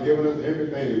 God has given us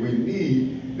everything that we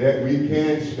need that we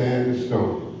can stand the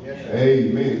storm. Yes, sir.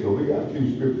 Amen. So we got a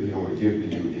few scriptures I want to give to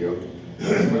you here.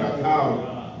 But I thought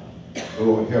the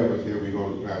Lord help us here. We're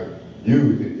going to try to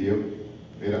use it here.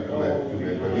 But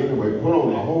anyway, put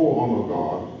on the whole armor of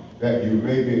God that you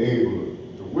may be able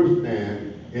to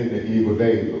withstand in the evil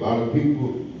days. A lot of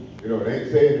people, you know, they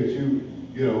ain't saying that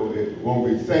you know, it won't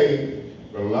be saved,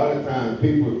 but a lot of times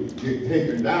people get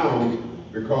taken down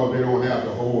because they don't have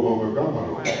the whole armor of God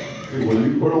on. See, when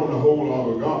you put on the whole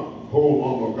armor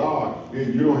of God,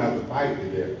 then you don't have to fight to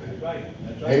death. That's right.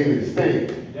 That's right. Amen.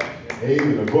 Stand.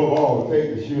 Amen. Above all,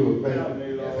 take the shield of faith.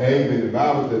 Amen. The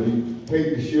Bible says you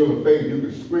take the shield of faith, you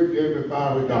can squeak every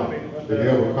fiery dart the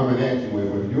devil coming at you with.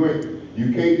 But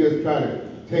you can't just try to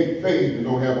take faith and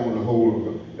don't have on the whole of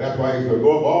God. That's why he said,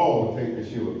 above all, take the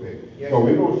shield of faith. So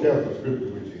we're going to share some scripture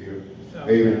with you here.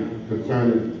 Amen.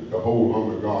 Concerning the whole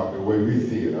armor of God, the way we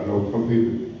see it. I know some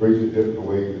people preach it different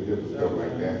ways and different stuff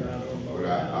like that. But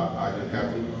I just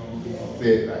have to say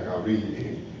it like I read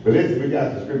it. But listen, we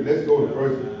got some scripture. Let's go to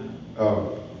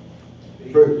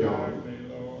First John.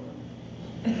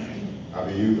 I've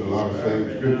been using a lot of same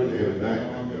scripture every night,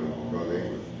 because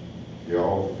they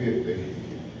all fit.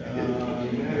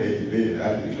 Amen. I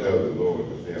just love the Lord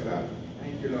myself.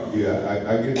 Thank you, Lord. Yeah,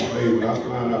 I get to say when I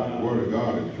find out the word of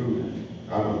God is true.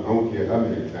 I don't care how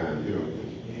many times, you know.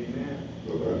 Amen.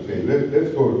 So I'm saying,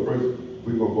 let's go to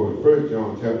we're going to go to 1 John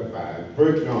chapter 5.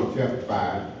 1 John chapter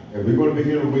 5, and we're going to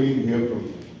begin to read here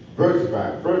from verse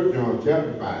 5. 1 John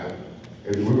chapter 5,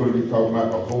 and we're going to be talking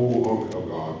about the whole armor of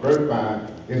God. Verse 5,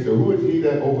 it says, who is he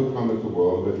that overcometh the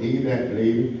world, but he that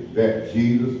believeth that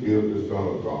Jesus is the Son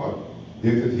of God?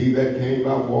 This is he that came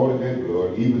by water and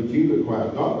blood, even Jesus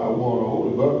Christ, not by water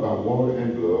only, but by water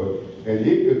and blood. And it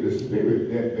is the Spirit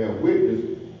that bear witness,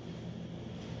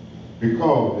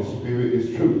 because the Spirit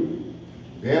is true.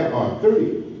 There are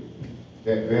 3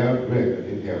 that bear witness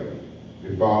in heaven: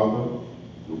 the Father,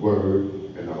 the Word,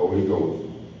 and the Holy Ghost.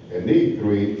 And these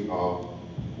 3 are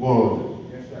one.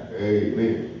 Yes, sir.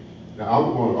 Amen. Now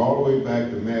I'm going all the way back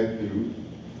to Matthew.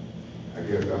 I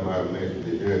guess I might have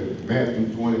mentioned it. Matthew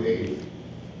 28.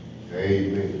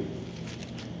 Amen.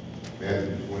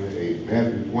 Matthew 28.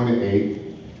 Matthew 28.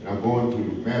 And I'm going to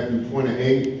Matthew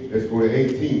 28. Let's go to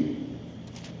 18.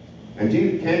 And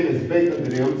Jesus came and spake unto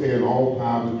them, saying, all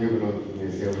power is given unto me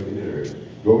in heaven and in earth.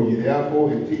 Go ye therefore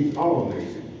and teach all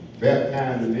nations,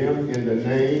 baptizing them in the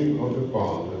name of the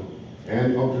Father,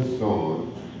 and of the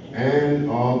Son, and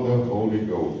of the Holy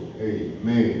Ghost.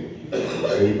 Amen.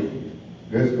 Amen.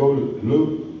 Let's go to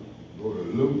Luke. Go to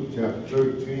Luke chapter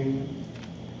 13.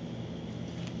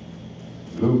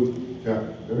 Luke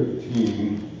chapter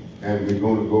 13. And we're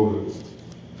going to go to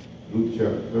Luke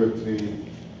chapter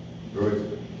 13, verse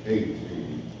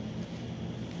 18.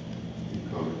 Keep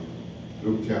coming.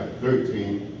 Luke chapter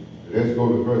 13. Let's go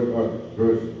to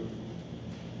verse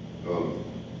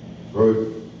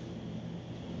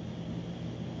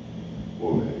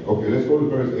 1. Okay, let's go to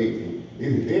verse 18.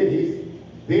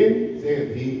 Then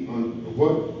said he,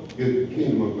 what is the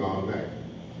kingdom of God like?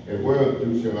 And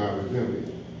whereunto shall I resemble it?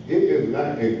 It is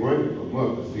like a grain of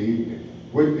mustard seed,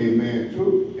 which a man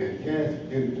took and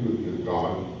cast into his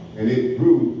garden, and it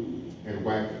grew and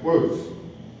waxed worse.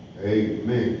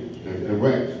 Amen. And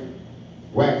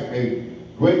waxed a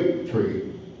great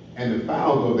tree, and the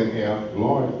fowls of the air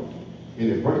lodged in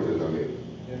the branches of it.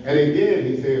 And again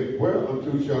he said,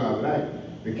 whereunto shall I lack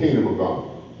the kingdom of God?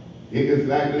 It is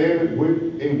like leaven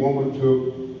which a woman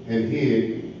took and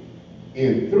hid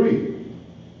in 3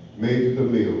 measures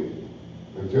of meal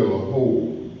until the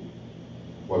whole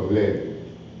was leavened.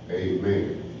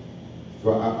 Amen.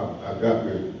 So I got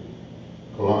me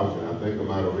Colossians. I think I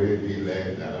might have read these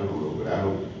last night. I don't know, but I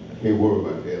can't worry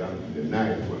about that. I'm the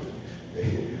nice one.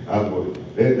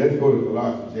 Let's go to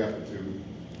Colossians chapter 2.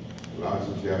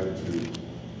 Colossians chapter 2.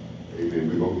 Amen.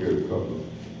 We're going to get a couple of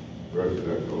verses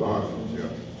of Colossians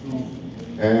chapter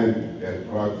 2. And that's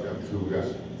Colossians chapter 2.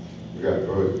 We got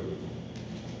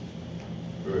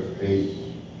verse 8.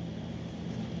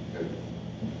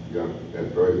 Yeah,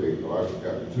 that's verse 8, Colossians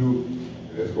chapter 2.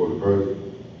 And let's go to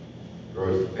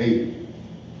verse 8.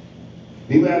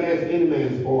 Beware lest any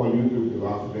man spoil you through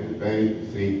philosophy and vain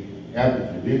deceit, after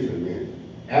tradition of men,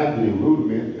 after the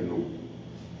rudiment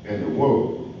and the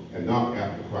world, and not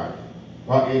after Christ.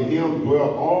 For in him dwell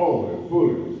all the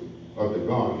fullness of the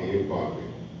Godhead bodily,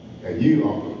 and ye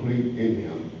are complete in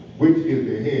him, which is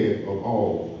the head of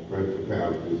all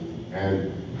principalities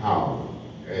and power.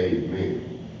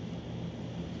 Amen.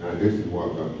 Now this is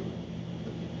what the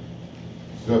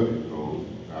subject on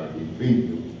out of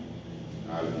Ephesians.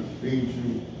 Out of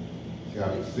Ephesians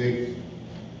chapter 6.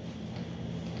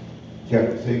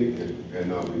 Chapter 6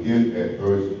 and begin at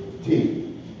verse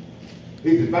 10.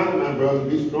 He said, finally, my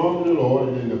brothers, be strong in the Lord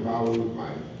and in the power of his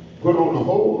might. Put on the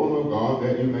whole armor of God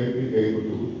that you may be able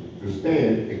to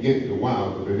stand against the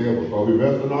wiles of the devil. For we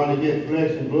wrestle not against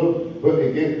flesh and blood, but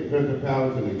against the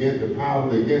principalities and against the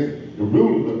powers, against the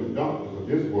rulers of the darkness of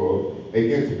this world,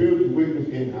 against spiritual wickedness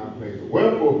in high places.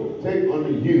 Wherefore, take unto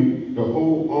you the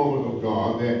whole armor of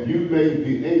God, that you may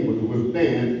be able to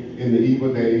withstand in the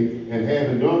evil day, and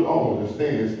having done all to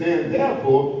stand. Stand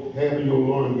therefore, having your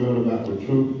loins girded about with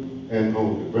truth, and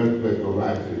on the breastplate of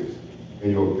righteousness,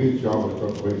 and your feet shod with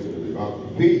preparation of the gospel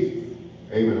of peace.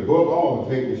 Amen. Above all,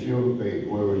 take the shield of faith,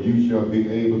 wherever you shall be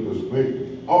able to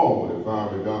quench all the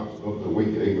fiery darts of the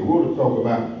wicked. Amen. We're going to talk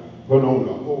about putting on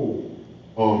the whole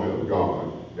armor of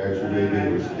God, that you may be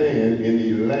able to stand in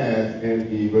the last and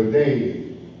evil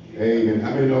days. Amen.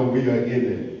 How many know we are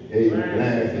in the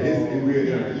last, and we're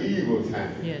in an evil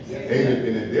time? Yes. Amen.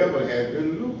 And the devil has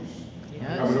been loose.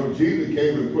 Yes. I mean, Jesus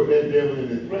came and put that devil in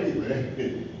his place, but that's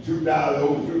been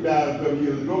 2,000 some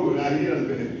years ago. Now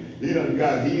he done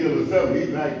got healed or something.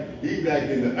 He's back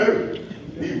in the earth.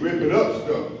 He's ripping up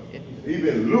stuff. He's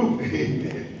been loose.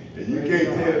 And you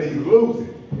can't tell he's losing.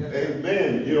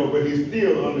 Amen. You know, but he's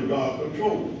still under God's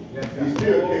control. He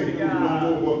still can't do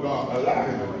no more what God allowed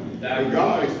him. But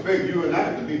God expects you and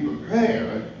I to be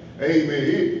prepared.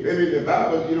 Amen. The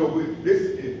Bible, you know,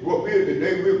 what we're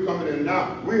today, we're coming in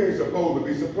now. We ain't supposed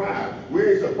to be surprised. We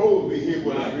ain't supposed to be hit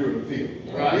with a spirit of fear.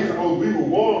 We were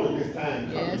warned at this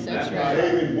time coming. Yes, that's right.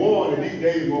 They've been warned that these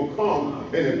days will come,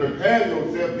 and to prepare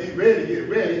yourself, be ready, get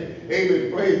ready.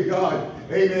 Amen. Praise God.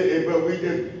 Amen. But we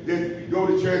just go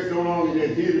to church so long and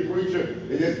just hear the preacher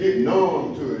and just get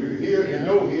numb to it. You hear and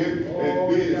know him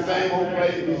and be in the same old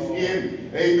place in his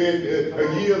skin. Amen.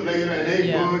 A year later and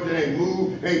ain't budged and ain't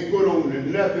moved, ain't put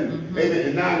on nothing. Amen.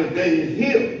 And now the day is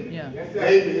healed.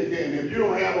 Amen. And if you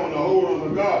don't have on the whole armor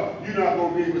of God, you're not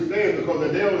going to be able to stand, because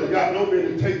the devil has got no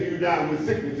business to take you down with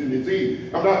sickness and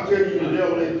disease. I'm not telling you the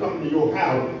devil ain't coming to your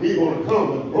house. He's going to come.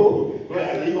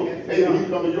 He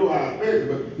come to your house especially,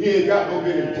 but he ain't got no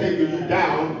business taking you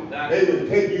down. They will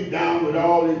take you down with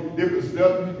all this different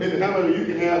stuff. And how many of you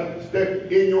can have stuff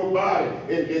in your body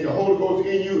and the Holy Ghost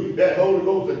in you? That Holy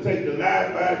Ghost will take the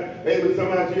life out. Amen.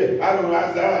 Somebody said, I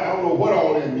don't know what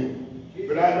all that means.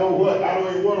 But I know what, I don't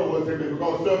even want to what's in me,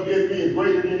 because something in me is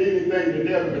greater than anything the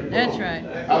devil can do. That's right.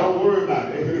 I don't worry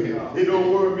about it. It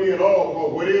don't worry me at all,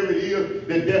 because whatever it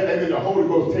is, the Holy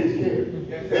Ghost takes care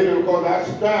of it. Amen. Because I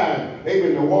strive,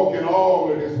 amen, to walk in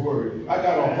all of this word. I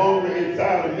got a hunger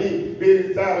inside of me, been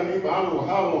inside of me for I don't know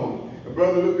how long. A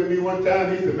brother looked at me one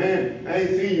time, he said, man, I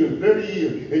ain't seen you in 30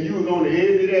 years, and you was on the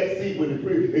edge of that seat when the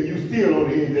preacher, and you still on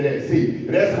the edge of that seat. And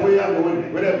that's the way I'm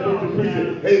going. When that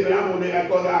preacher, hey, but I'm on there,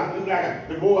 because I feel like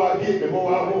the more I get, the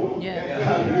more I want.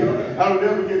 I don't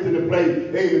ever get to the place,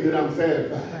 amen, that I'm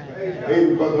satisfied. Amen,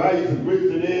 because if I eat some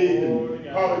grits and eggs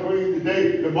and collard greens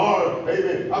today, tomorrow,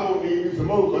 amen, I'm going to need you some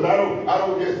more, because I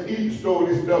don't just store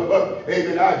this stuff up.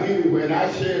 Amen, I eat it and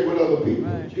I share it with other people.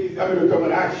 I mean, come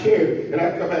and I share it, and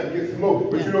I come back and get some more.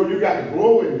 But you know, you got to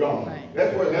grow in God.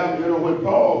 That's what happened, you know, when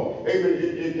Paul, amen,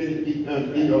 in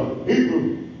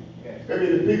Hebrew,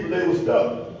 amen, the people, they were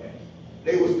stuck.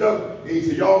 They were stuck. He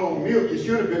said, y'all on milk, you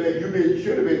should have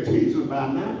been teachers by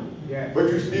now. But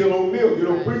you're still on milk. You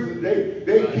know, preachers,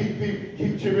 they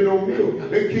keep chewing on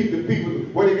milk. They keep the people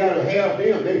where they got to have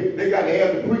them. They got to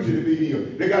have the preacher to be here.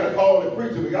 They got to call the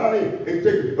preacher. But y'all ain't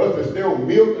take us to stay on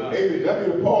milk. Amen. I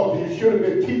mean, Paul said, you should have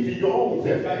been teaching your own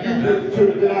self. You should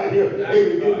have been out here.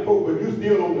 Amen. Getting folk, but you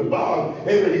still on the bar.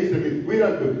 Amen. He said, we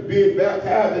done been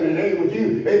baptized in the name of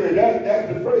Jesus. Amen.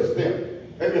 That's the first step.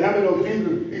 Amen. How many know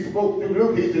Jesus, he spoke through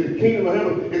Luke, he said the kingdom of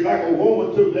heaven is like a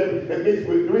woman took them and mixed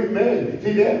with 3 men.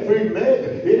 See, that 3 men,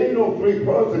 it ain't no 3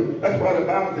 persons. That's why the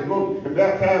Bible says, go and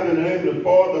baptize in the name of the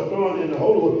Father, the Son, and the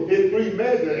Holy Ghost. It's 3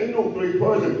 measures. Ain't no 3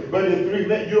 persons, but in 3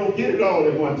 men, you don't get it all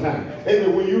at one time.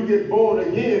 Amen. When you get born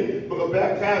again,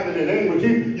 baptized in the name of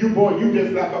Jesus, you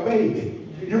just like a baby.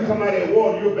 You come out of that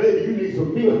water, you're a baby, you need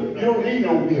some milk. You don't need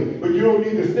no milk, but you don't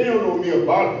need to stay on no milk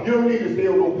bottle. You don't need to stay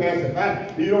on no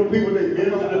pacifier. You know, people that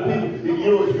minister to people,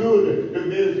 you know, it's good to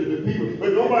minister to people,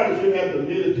 but nobody should have to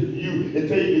minister to you and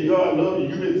tell you that God loves you.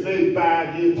 You've been saved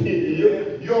 5 years, 10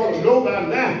 years. You ought to know by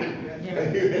now.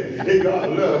 They God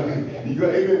love you. You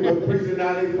got even when preaching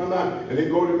now, they come out and they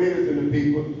go to minister to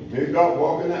people. They start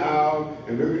walking the aisle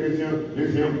and look at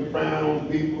this him frown on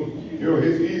people. You know,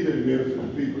 it's easy to minister to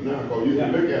people now because you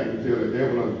can look at them and tell the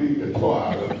devil will beat the toy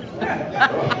out of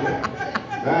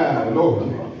them. Lord.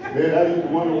 Man, I used to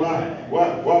wonder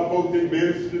why folks didn't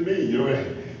minister to me,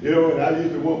 and I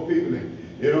used to want people, and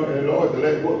the Lord said,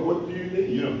 like, what do you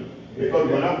need, because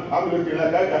when I'm looking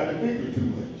like I got to think too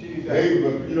much. Hey,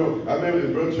 but, I remember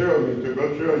the Brother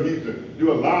Cheryl, he used to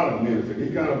do a lot of ministry.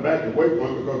 He kind of backed away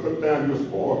from it because sometimes you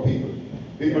spoil people.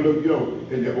 People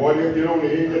look, and the boy, they'll get on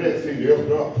the end of that seat, they'll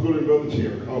start pulling Brother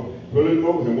Cheryl, pulling him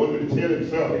over and wanting to tell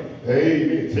himself, hey,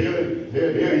 man, tell him,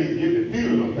 there, he get the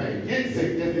feeling of pain, get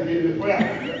sick, just to get in the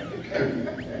crowd.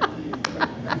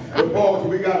 But boys,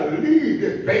 we gotta leave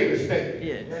this baby state.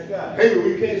 Yes. Hey,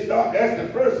 we can't stop. That's the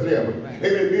first level.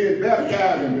 Amen. Being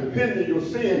baptized and repenting of your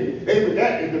sin. Amen.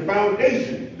 That is the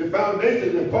foundation. The foundation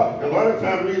is important. A lot of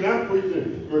times, reason I'm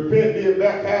preaching, repent, being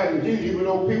baptized in Jesus, even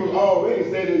though people already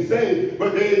say they saved,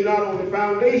 but they are not on the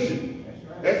foundation.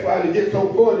 That's why they get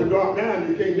so far to drop down,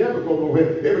 you can't never go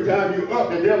nowhere. Every time you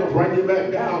up, the devil bring you back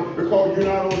down because you're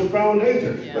not on the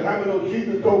foundation. Yeah. But I know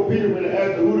Jesus told Peter when he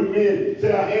asked who the men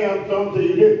said, I am, some say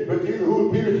you did. But Jesus,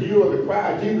 who Peter, you are the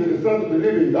Christ, Jesus, the Son of the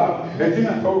living God. And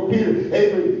Jesus told Peter,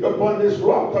 amen, upon this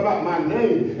rock, talk about my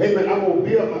name, amen, I'm going to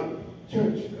build my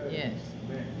church. Yes.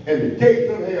 And the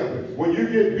gates of hell, when you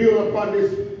get built upon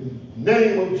this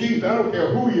name of Jesus, I don't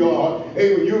care who you are,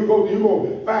 amen, you're going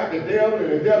to fight the devil,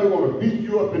 and the devil going to beat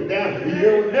you up and down, and you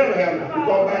will never have it.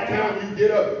 Because by the time you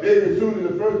get up, as soon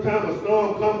as the first time a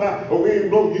storm come by, a wind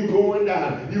blow, you going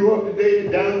down. You up today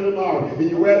and down tomorrow, and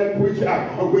you rather preach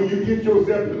out. But when you get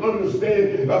yourself to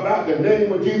understand about the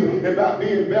name of Jesus, about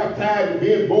being baptized and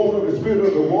being born of the Spirit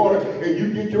of the water, and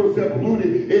you get yourself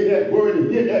rooted in that word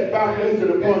and get that foundation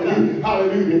upon you,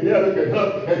 hallelujah, the devil can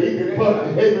huff and he can puff,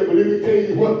 amen, but let me tell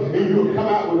you what, and you'll come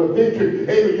out with a victory,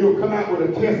 amen, you'll come out with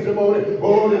a testimony.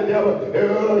 Oh, the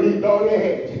devil, he thought he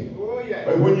had you. Oh, yeah.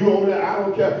 But when you on there, I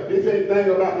don't care. This ain't thing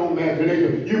about no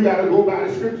imagination. You got to go by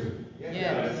the scripture.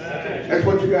 Yes. That's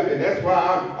what you got. And that's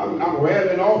why I'm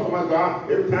rattling off to myself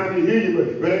every time they hear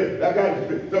you. But I got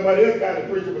somebody else got to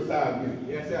preach beside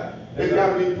me. Yes, sir. It's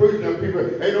got to be preaching.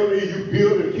 People ain't no need you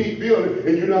build and keep building,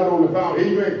 and you're not on the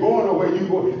foundation. You ain't going nowhere. You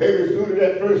go. As soon as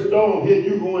that first storm hit,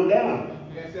 you going down.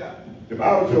 Yes, sir. The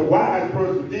Bible says a wise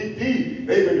person dig deep.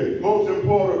 Amen. The most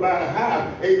important about a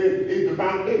house, amen, is the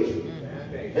foundation.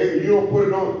 Amen. You don't put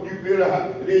it on, you build a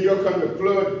house, and then you'll come to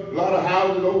flood a lot of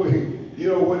houses over here.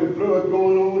 When the flood's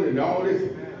going on and all this,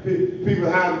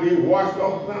 people's houses being washed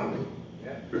off the foundation.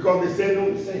 Because they sitting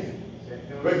on the sand.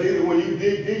 But then when you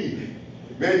dig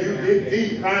deep, man, you dig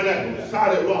deep, find that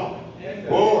solid rock.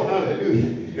 Oh,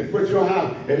 hallelujah. And put your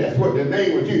house, and that's what the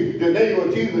name of Jesus. The name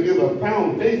of Jesus is a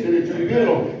foundation that you build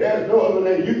on. There's no other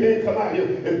name. You can't come out here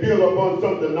and build upon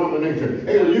some denomination.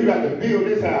 Hey, you got to build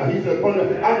this house. He said, I'm going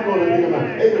to build my.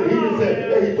 Hey, he just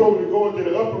said, he told me to go into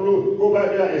the upper room, go back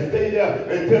there and stay there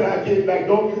until I get back.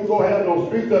 Don't you go have no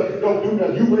streets up. Don't do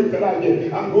that. You wait till I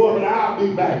get. I'm going, and I'll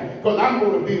be back because I'm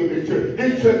going to build this church.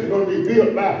 This church is going to be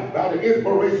built by the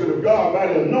inspiration of God, by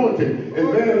the anointing,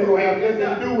 and man ain't going to have nothing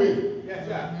to do with it. Yes,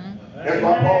 sir. That's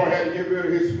why Paul had to get rid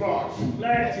of his smarts.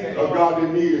 Because God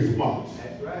didn't need his smarts.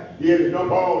 That's right. He had to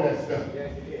dump all that stuff.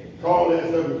 Yes, he did. Call that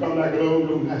stuff and come like a little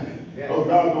new man. Oh,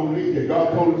 God don't need it.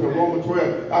 God told us in Romans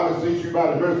 12, I beseech you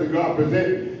by the mercy of God,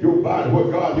 present your body.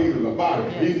 What God needs is a body.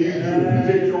 He needs you to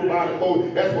present your body. Oh,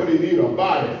 that's what he needs, a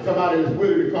body. Somebody that's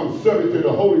willing to come subject to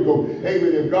the Holy Ghost.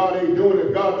 Amen. If God ain't doing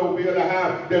it, God don't be able to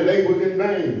have their labors in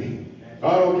vain.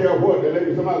 I don't care what.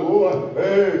 Somebody go,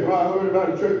 hey, I heard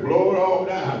about the church, blow it all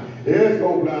down. It's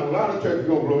going to blow down. A lot of churches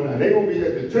going to blow down. They're going to be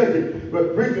at the churches,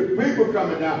 but people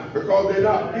coming down because they're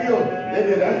not filled.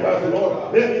 And that's why I said,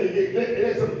 Lord, let me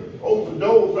get some open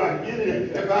doors so I can get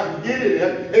it. If I can get it,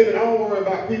 amen, I don't worry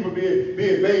about people being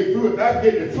made through it. If I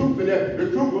get the truth in there, the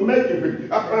truth will make you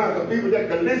free. I find some people that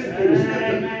can listen to the scripture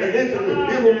and listen to it.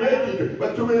 It will make you free.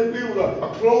 But too many people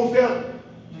are closed up.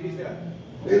 Jesus.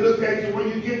 They look at you when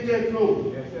you get that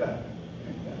floor. Yes, sir.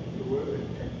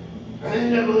 I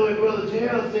ain't never heard Brother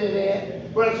Terrell say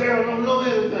that. Brother Terrell don't know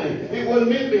everything. It wasn't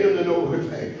meant for him to know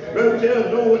everything. Brother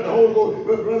Terrell know what the Holy Ghost,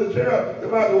 but Brother Terrell,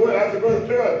 about the word, I said, Brother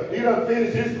Terrell, he done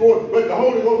finished his course, but the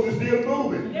Holy Ghost is still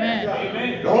moving.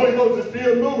 Amen. The Holy Ghost is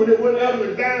still moving. It wasn't ever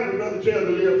designed for Brother Terrell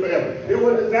to live forever. It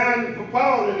wasn't designed for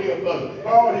Paul to live forever.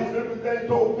 Paul, he simply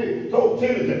told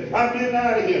Timothy, I'm getting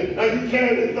out of here. Now you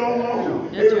carry this on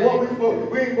long. We ain't supposed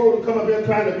to come up here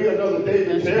trying to be another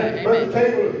David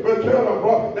Terrell. Brother Terrell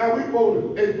brought, now we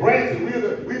supposed to, as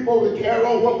branches, we supposed to carry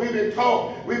on what we've been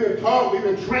taught. We've been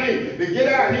trained to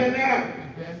get out here now.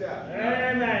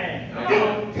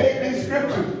 Amen. Take these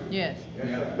scriptures. Yes.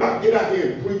 Not get out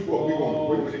here and preach what we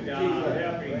want to preach.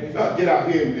 Not get out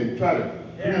here and try to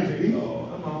preach people.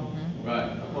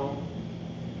 Right.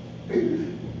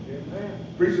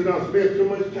 Preachers don't spend so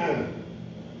much time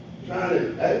trying to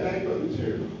act like Brother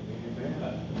Cheryl.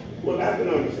 Well, I can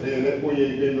understand that when you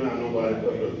ain't been around nobody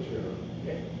but Brother Cheryl.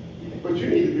 But you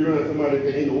need to be around somebody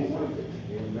that ain't no prophet.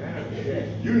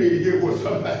 You need to get with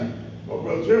somebody. Well,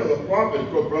 Brother Cheryl, a prophet,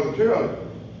 because Brother Cheryl,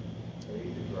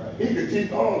 he could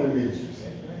teach all the ministries.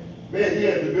 Man, he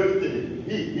had the ability.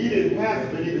 He didn't pass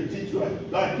it, but he could teach you.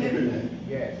 God given that.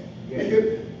 Yes. He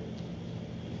could.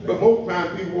 But most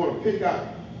times people want to pick out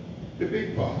the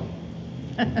big part.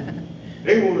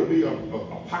 They want to be a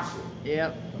apostle.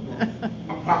 Yep.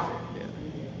 A prophet.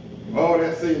 Oh,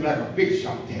 that seems like a big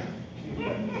shot there.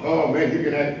 Oh man, you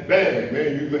can act bad,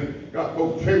 man. You got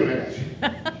folks trembling at you.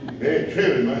 They ain't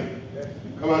trembling, man.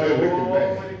 Come out there looking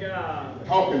bad.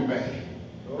 Talking bad.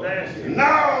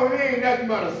 No, it ain't nothing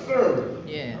but a servant.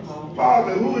 Yes. Paul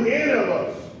said, who is any of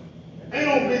us? Ain't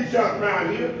no big shots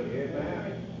around here.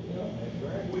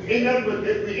 We ain't nothing but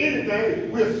if we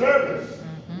anything, we're servants.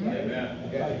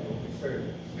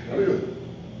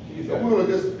 So we want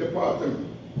to just depart and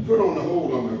put on the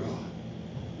whole armor of God.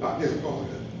 Not just part of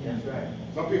it. That's right.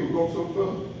 Some people go so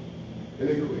far and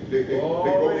they quit. They go so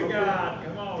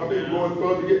far. Some people go so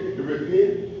far to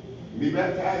repent, be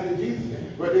baptized in Jesus'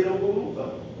 name, but they don't go no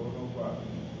further.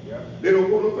 They don't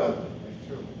go no further.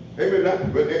 Amen.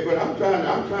 But I'm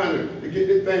trying to get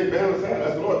this thing balanced out. I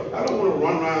said, Lord, I don't want to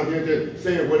run around here just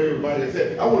saying what everybody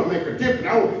said. I want to make a difference.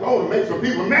 I want to make some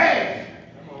people mad.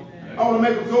 I want to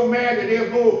make them so mad that they'll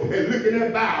go and look in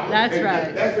their Bible. That's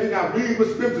right. That's when I read the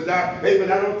scriptures out. Amen.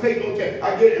 I don't take no chance.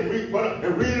 I get it and read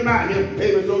them out here.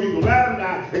 Amen. So you can write them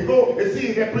down and go and see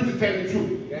if that preacher telling the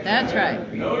truth. That's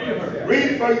right. No, you heard.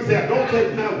 Read it for yourself. Don't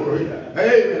take my word.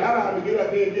 Amen. I don't have to get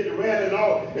up here and get the rally and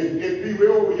all and be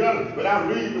real over yonder. But I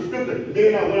read the scripture.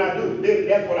 Then when I do, then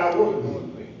that's what I work on.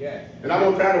 And I'm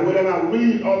going to try to, whatever I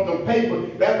read off the paper,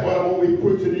 that's what I'm going to be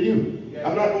preaching to you.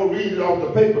 I'm not going to read it off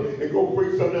the paper and go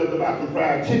preach something else about some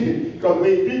fried chicken, because we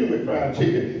ain't dealing with fried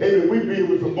chicken. Amen. We deal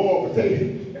with some boiled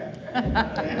potatoes.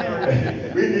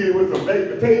 We deal with some baked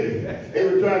potatoes. They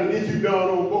were trying to get you done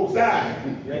on both sides.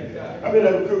 I've been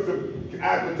able to cook some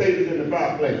hot potatoes in the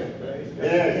fireplace.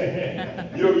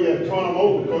 Yeah. You have to turn them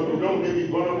over, because you don't, they be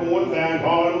burnt up on one side and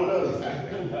hard on the other side.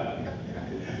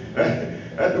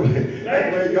 That's the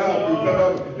way God do. Some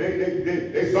of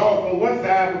them, they soft on one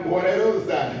side, but boy, that other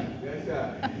side.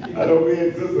 I know me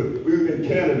and sister, we was in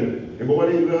Canada, and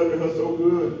boy, they loved her so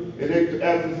good. And they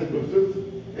asked us, said, sister,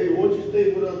 hey, won't you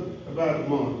stay with us about a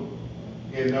month?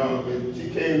 And she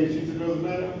came and she said, Brother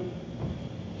Maddox,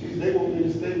 she said, they want me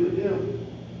to stay with them.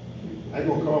 I ain't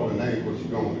gonna call her name, but she's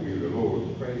going to be the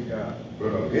Lord. Praise God.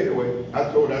 But anyway, I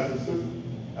told her, I said, sister,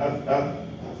 I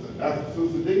said,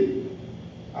 Sister D,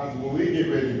 I said, when we get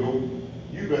ready to go,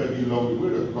 you better be loaded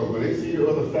with us, because when they see the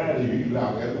other side of you, you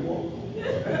allow them to walk. I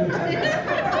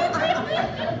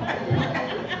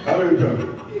mean,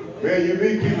 man, you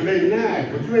meet people, they nice,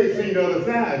 but you ain't seen the other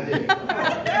side yet.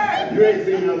 You ain't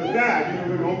seen the other side.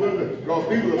 You know, because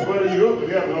people are putting you up and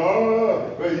they're like,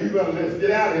 oh, but you better let's get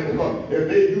out of here, because if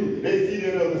they see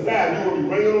the other side, you're going to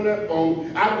be ringing on that phone,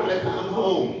 I want to come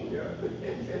home.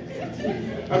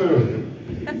 I mean,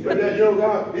 but that young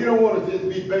God, he don't want us to just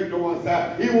be baked on one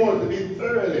side. He wants us to be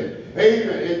thoroughly. Amen.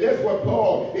 And that's what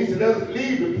Paul, he said, let's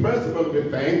leave the principle of the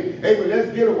thing. Amen.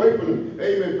 Let's get away from the,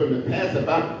 amen, from the past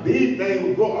about these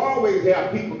things. We'll always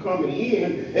have people coming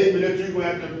in, amen, that you're going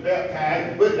to have to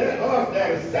baptize. But let us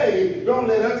that are saved, don't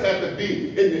let us have to be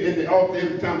in the altar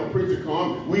every time a preacher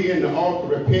comes. We in the altar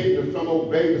repenting of some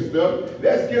old baby stuff.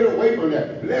 Let's get away from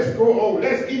that. Let's go over.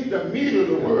 Let's eat the meat of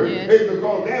the word. Yes. Amen,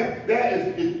 because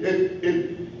that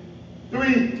is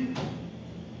three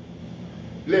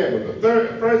levels,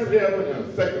 the first level and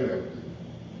the second level.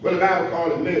 Well, the Bible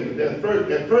calls it measure. That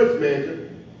first measure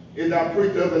is our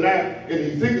preached the other night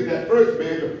in Ezekiel. That first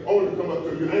measure only come up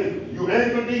to your ankle. You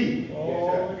ankle deep.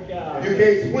 Oh, God. You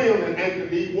can't swim in ankle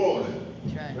deep water.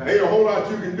 That's right. Ain't a whole lot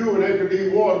you can do in ankle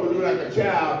deep water, but do like a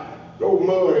child, throw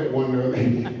mud at one another.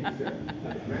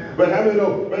 But how many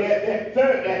know? But that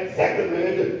second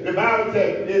measure, the Bible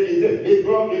says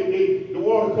the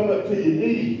water come up to your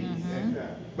knees.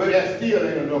 But that still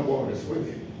ain't enough water to swim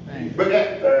in. Right. But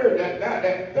that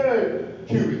third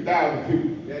cubit, 1,000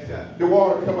 cubits, yes, sir, the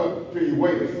water come up to your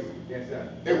waist. Yes, sir.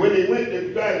 And when they went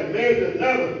to try to measure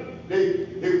another,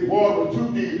 the water was too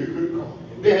deep, they couldn't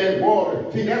come. They had water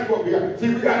See, that's what we got. See,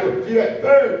 we got to see that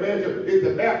third measure is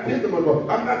the baptism of God.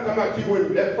 I'm not talking about you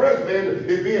when that first measure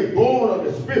is being born of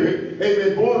the Spirit,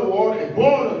 amen, born of water and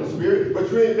born of the Spirit,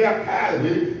 but you ain't baptized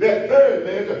with it. That third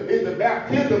measure is the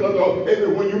baptism of God.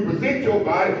 Amen. When you present your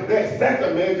body, that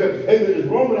second measure, amen, is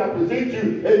Roman, I present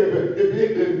you, amen,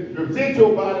 to present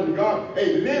your body to God,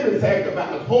 a living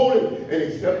sacrifice, holy and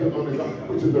acceptable unto God,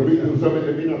 which is the reason of something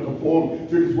to be not conformed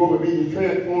to this world, being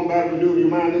transformed by the renewing of your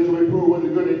mind, that you may prove what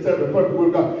is good and acceptable, perfect will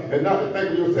of God, and not to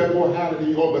think of yourself more highly than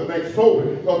you are, but think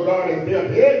soberly, because God has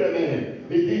dealt every man.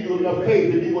 He gives you enough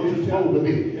faith to be what you're supposed to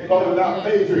be. Because without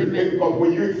faith, because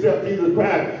when you accept Jesus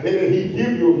Christ, and then He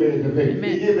gives you a measure of faith.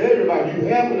 He gives everybody. You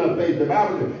have enough faith. The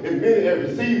Bible says, and many have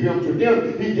received Him. To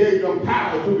them, He gave them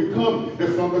power to become the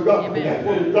sons of God. And that's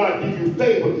when God gives you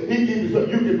favor. He gives you so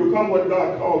you can become what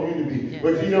God called you to be.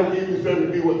 But He don't give you something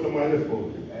to be what somebody else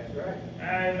supposed to be. That's right.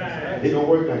 Amen. It don't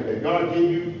work like that. God gives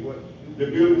you the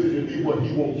ability to be what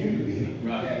He wants you to be.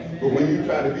 Right. But when you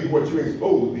try to be what you ain't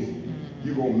supposed to be,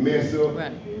 you're going to mess up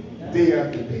day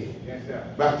after day. Yes,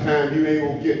 sir. By the time you ain't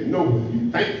going to get nowhere,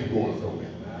 you think you're going somewhere,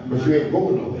 but you ain't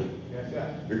going nowhere. Yes,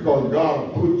 sir. Because God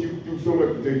will put you through so much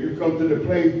until you come to the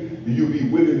place that you'll be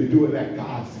willing to do it like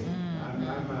God said.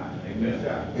 Amen. Yes,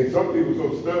 sir. And some people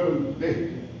so stubborn,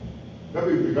 some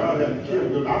people, God has to kill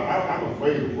them. I'm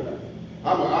afraid of it. I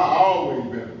always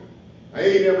been. I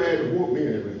ain't never had to whoop me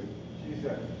anyway.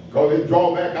 Jesus. Because they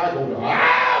draw back, I go,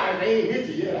 ah, they ain't hit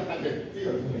you yet. I just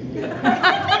feel it.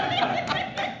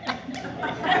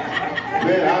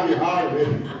 Man, I be hard with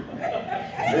it.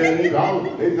 Man, they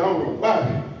don't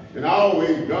about it. And I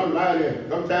always done right there.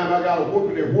 Sometimes I got a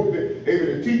whooping, they whoop it, even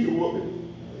the teacher whooping.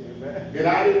 And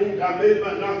I made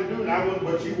my not to do it, I wasn't,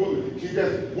 but she whooped me. She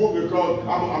just whooped me because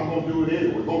I'm going to do it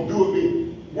anyway. Going to do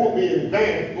it, whoop me in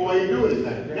advance before I ain't do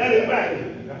anything. That ain't right.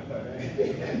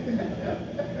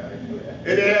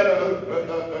 And they had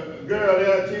a girl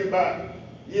there, she was about a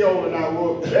year older than I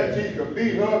was. That she could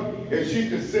beat her, and she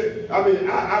could sit. I mean,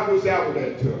 I wish I was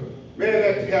that tough. Man,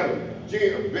 that together. She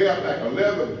had a belt, like a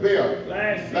leather belt,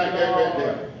 like that right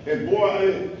there. And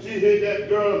boy, she hit that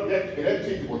girl, that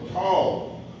teacher was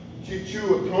tall. She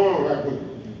chewed a tongue right with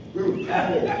it. I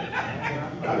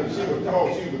mean, she was tall.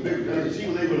 She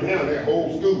was able to handle that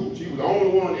whole school. She was the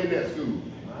only one in that school.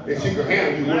 And she could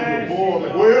handle you when you were born,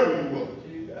 like wherever you were.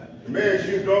 Man,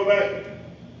 she drove back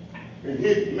and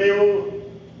hit me on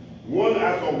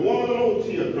I saw one little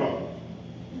tear drop.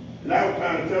 And I was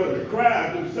trying to tell her to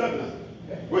cry, do something.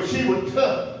 But she was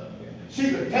tough.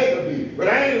 She could take a beat. But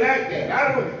I ain't like that.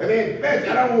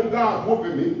 I don't want God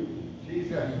whooping me.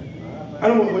 Jesus. I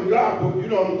don't want when God whooping, you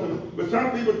know what I'm talking about. But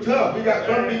some people tough. You got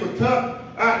some people tough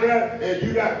out there, and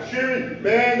you got children,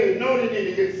 man, they know they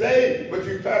need to get saved, but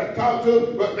you try to talk to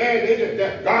them, but man,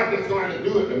 God just going to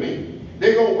do it to me.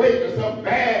 They're going to wait for something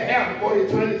bad happen before they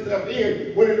turn themselves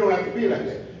in when it don't have to be like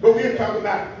that. But we're talking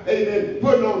about, amen,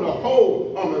 putting on the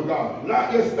whole armor of God.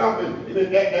 Not just stopping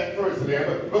at first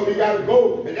level, but we got to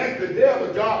go, and that's the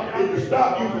devil's job, is to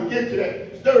stop you from getting to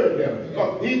that third level.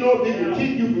 Because he knows if he can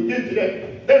keep you from getting to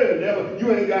that third level,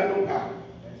 you ain't got no power.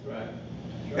 That's right.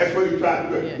 That's what he's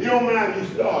trying to do. He don't mind you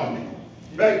starting.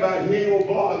 Back about he ain't going to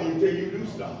bother you until you do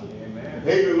start.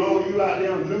 Maybe long you out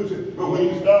there and lose it, but when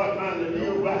you start trying to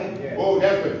live right, oh,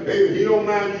 that's what, maybe he don't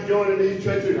mind you joining these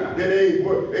churches that ain't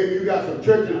work. Maybe you got some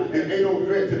churches that ain't no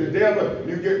threat to the devil.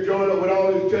 You get joined up with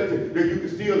all these churches that you can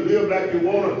still live like you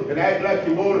want to and act like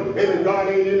you want to. Maybe God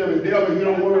ain't in them and devil, he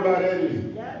don't worry about that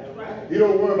either. He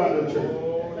don't worry about the church.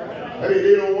 I mean,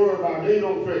 they don't worry about it. They ain't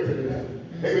no threat to the devil.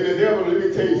 Amen. The devil, let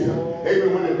me tell you something.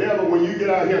 Amen. When you get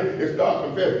out here and start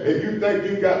confessing, if you think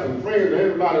you got some friends and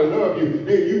everybody love you,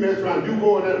 then you mess around, you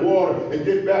go in that water and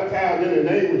get baptized in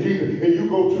the name of Jesus, and you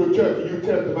go to a church and you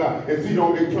testify, and see,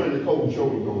 don't they turn the cold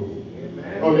shoulders on you.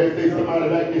 Oh, let's say somebody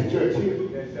like this church here.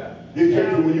 This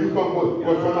church, when you come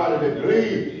with somebody that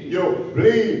believe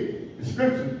the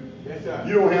scriptures,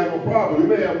 you don't have no problem. You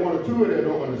may have one or two that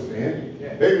don't understand.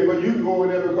 Amen. But you can go in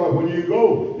there because when you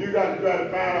go, you got to try to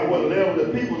find out what level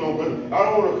the people don't. I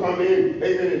don't want to come in,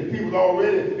 amen, and people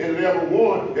already in level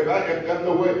 1.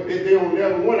 If they on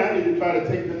level 1, I need to try to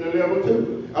take them to level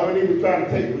 2. I don't need to try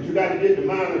to take them, but you got to get the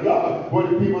mind of God where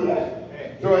the people at.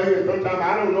 So amen, sometimes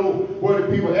I don't know where the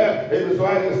people at. Amen, so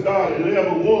I just start at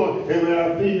level 1, and when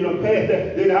I see you past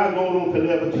that, then I go on to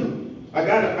level 2. I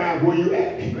got to find where you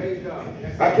at. Praise God.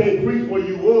 I can't preach where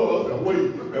you was or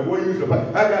where you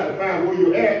supposed. I got to find where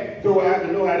you at so I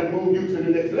can know how to move you to the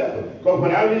next level. Because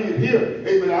when I leave here,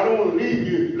 amen, I don't want to leave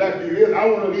you like you is. I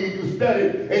want to leave you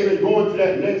studying, amen, going to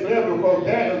that next level, because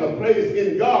that is a place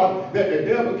in God that the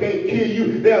devil can't kill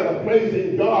you. There's a place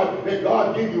in God that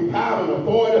God gives you power and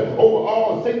authority over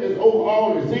all sickness, over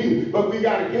all disease. But we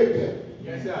got to get there.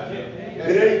 Yes, sir.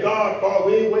 It ain't God's fault.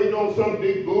 We ain't waiting on some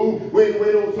big boom. We ain't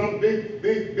waiting on some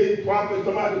big prophet,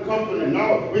 somebody to come from the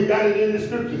north. We got it in the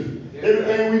scriptures.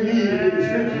 Everything we need is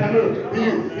in the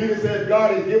scriptures. Peter said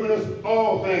God has given us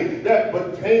all things that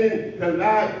pertain to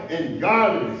life and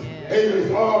godliness. Amen.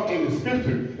 It's all in the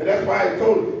scripture. And that's why he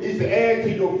told him, he said, add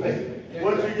to your faith.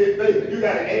 Once you get faith, you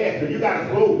got to add to it. You got to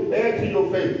grow. Add to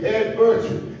your faith. Add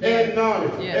virtue. Add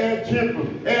knowledge. Add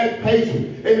temperance. Add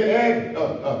patience. Amen.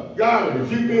 Add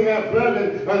godliness. You can't have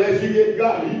brotherly unless you get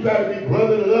godly. You try to be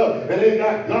brotherly love and they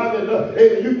got godly love.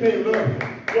 Amen. You can't love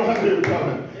God every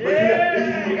time. But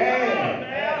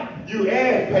you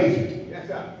add patience. Yes,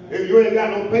 sir. If you ain't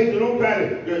got no patience, don't try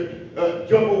to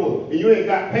jump over. And you ain't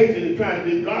got patience and trying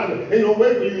to be godly. Ain't no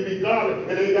way for you to be godly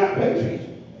and ain't got patience.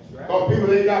 Because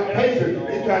people ain't got patience,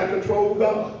 they try to control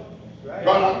God.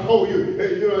 God, I told you,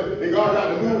 and God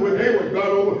got to move when they was God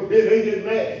over, they get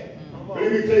mad. But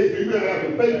let me tell you, you better have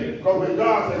some patience, because when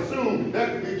God says soon,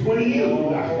 that could be 20 years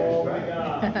from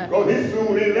now. Because his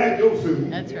soon ain't like your soon.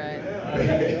 That's right.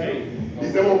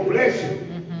 He said, I'm going to bless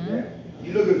you.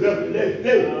 You look at the next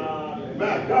day.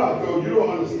 My God, so you don't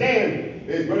understand.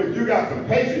 But if you got some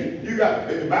patience,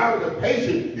 if the Bible is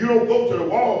patient, you don't go to the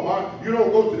Walmart, you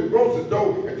don't go to the grocery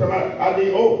store and tell me,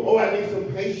 I need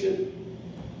some patience.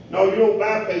 No, you don't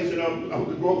buy patience on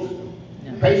the grocery store.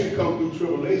 No. Patience comes through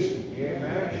tribulation. Yeah.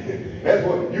 That's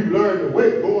what you learn the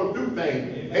way going through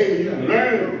things. Hey, you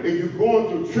learn, if you're going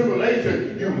through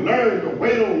tribulation, you learn to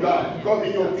wait on God. Because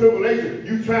in your tribulation,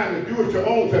 you trying to do it your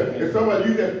own time. And somebody,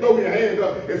 you just throw your hands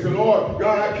up and say, Lord,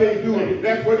 God, I can't do it.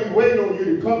 That's what he's waiting on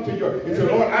you to come to you. And say,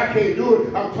 Lord, I can't do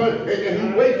it. I'm turning. And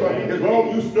he waits for you. As long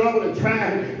as you struggle and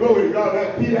trying, glory to God,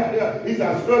 like Peter out there, he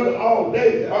said, I struggled all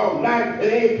day, all night, and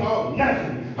it ain't called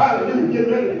nothing. Hallelujah.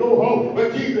 Get ready to go home.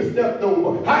 But Jesus stepped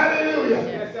over. Hallelujah.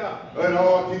 Yes, sir. And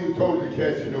all Jesus told him to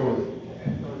catch it on.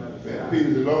 Man,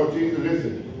 Peter said, Lord Jesus,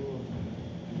 listen.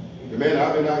 The man,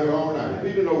 I've been out here all night.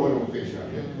 Peter know what no fish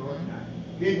out there.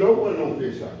 He know what no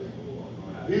fish out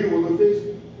there. Peter was a fish.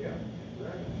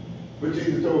 But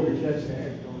Jesus told him to catch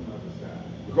it.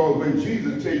 Because when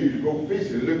Jesus tell you to go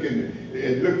fishing, look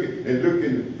in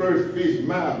the first fish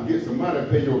mouth and get some money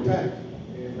and pay your tax.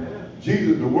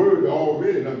 Jesus, the word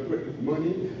already done put the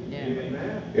money in.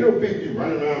 Yeah. It don't think you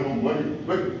running around on money.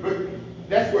 But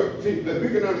that's what, see, that we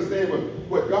can understand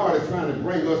what God is trying to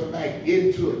bring us back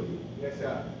into it. Yes,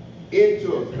 sir.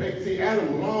 Into a place. See,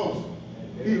 Adam lost.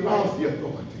 He lost the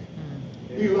authority.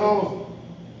 He lost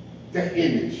that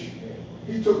image.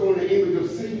 He took on the image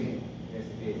of Satan. Yes,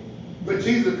 he did. But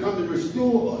Jesus come to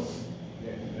restore us.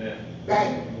 Yes.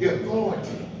 Back the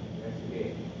authority. Yes, he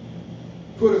did.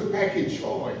 Put us back in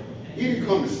charge. He didn't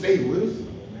come to stay with us.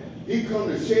 He come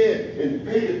to shed and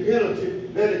pay the penalty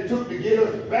that it took to get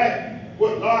us back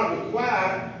what God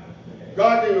required.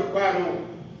 God didn't require no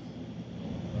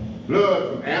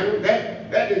blood from animals. That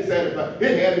didn't satisfy.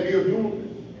 It had to be a human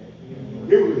being.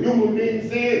 It was a human being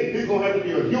sin. It's going to have to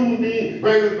be a human being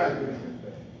bring us back to that.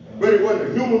 But it wasn't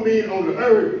a human being on the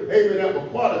earth, amen, that was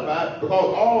qualified,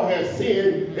 because all had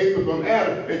sinned, amen, from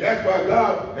Adam. And that's why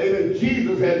God, amen,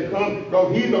 Jesus had to come,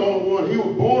 because he's the only one. He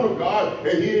was born of God,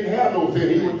 and he didn't have no sin.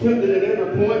 He was tempted at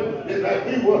every point, just like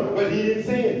we were, but he didn't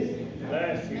sin.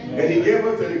 And he gave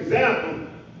us an example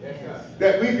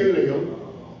that we can live,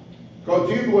 because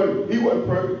Jesus wasn't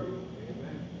perfect.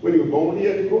 When he was born, he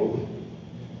had to grow.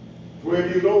 12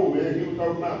 years old, man, he was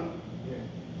talking about,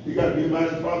 he got to be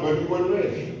about his father, but he wasn't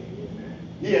ready.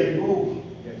 He had to grow.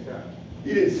 Yes, sir.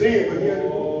 He didn't sin, but he had to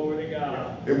grow.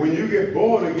 And when you get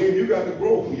born again, you got to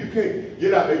grow. You can't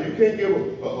get out there. You can't give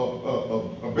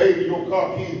a baby your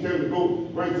car key and tell him to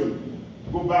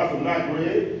go buy some light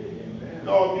bread.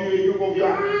 No, you're going to be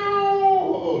like,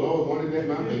 oh, Lord, wanted that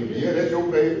my baby. Yeah, that's your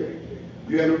baby.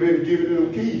 You haven't been giving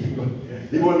him keys.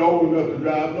 He wasn't old enough to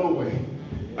drive no way.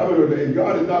 And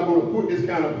God is not going to put this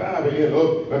kind of power in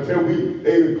us until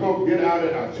we come get out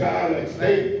of our childlike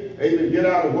state. Amen. Get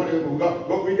out of whatever we got.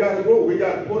 But we got to go. We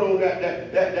got to put on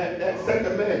that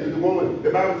second measure. The woman,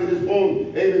 the Bible said this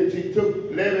woman, amen, she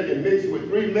took leaven and mixed it with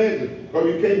 3 measures. Because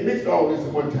you can't mix all this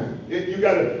at one time. You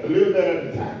got a little bit at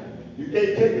a time. You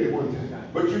can't take it at one time.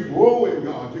 But you grow in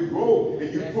God. You grow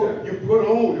and you put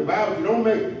on the Bible. You don't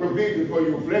make provision for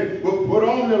your flesh, but put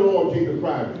on the Lord Jesus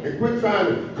Christ. And quit trying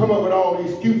to come up with all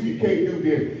these excuses. You can't do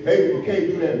this. Hey, you can't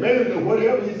do that. Maybe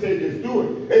whatever he said, just do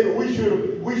it. Hey, but we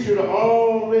should have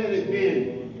already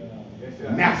been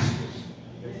masters.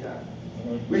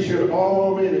 We should have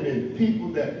already been people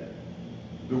that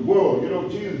the world, you know,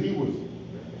 Jesus, he was,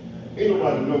 ain't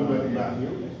nobody know nothing about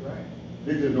him.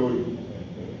 They just know him.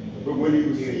 But when he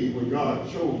was saved, when God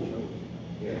chose him,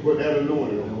 put that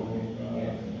anointing on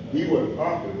him, he wasn't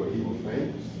popular, but he was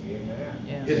famous.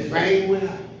 His fame went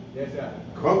out.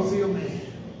 Come see a man.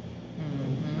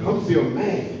 Come see a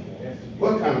man.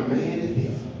 What kind of man is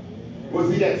this? Was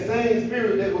he that same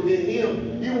spirit that was in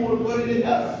him? He want to put it in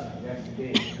us.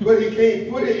 But he can't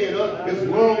put it in us as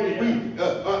long as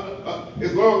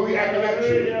we act like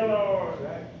children.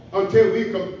 Until we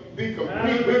be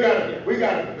complete, we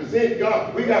gotta present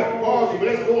God. We gotta pause him.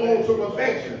 Let's go on to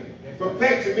perfection.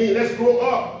 Perfection means let's grow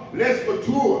up. Let's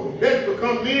mature. Let's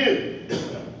become men.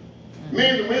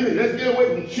 Men and women. Let's get away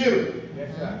from children.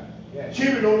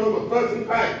 Children don't know but fuss and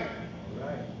fight.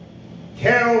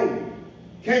 Carol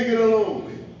can't get along.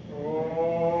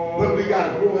 But we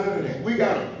got to grow out of that. We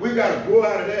got to grow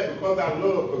out of that because of our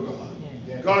love for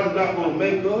God. God is not going to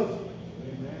make us.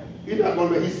 He's not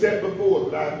going to make. He set before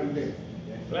us life and death.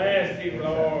 Bless him,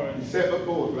 Lord. He set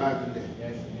before us life and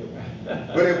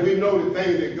death. But if we know the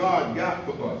things that God got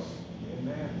for us,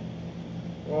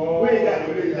 we ain't got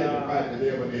no reason to fight the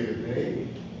devil every day.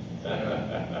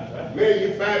 Man,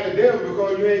 you fight the devil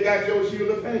because you ain't got your shield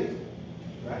of faith.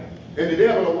 And the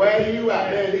devil will wear you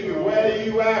out, man. He can wear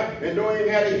you out and don't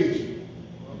even have to hit you.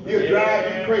 He'll drive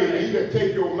you crazy. He just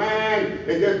take your mind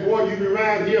and just, boy, you be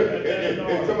around here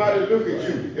and somebody look at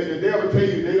you and the devil tell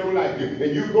you they don't like you.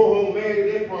 And you go home mad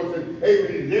at that person. Hey,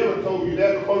 but the devil told you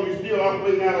that because you still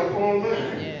operating out of a carnal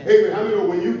mind. Hey, but how many know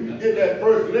when you get that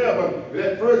first level,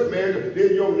 that first marriage,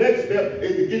 then your next step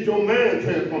is to get your mind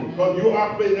transformed. Because you're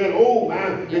operating that old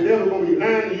mind, the devil going to be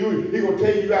lying to you. He's going to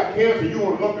tell you got cancer. You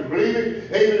want to up and believe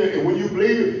it. Amen. And when you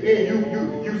believe it,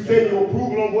 and you say your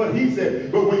approval on what he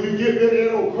said. But when you get rid of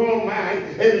that old carnal mind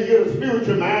and you get a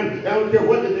spiritual mind, I don't care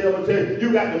what the devil says,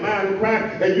 you got the mind of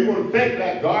Christ, and you're going to think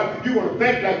like God. You're going to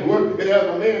think like word. And as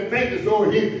a man thinks, so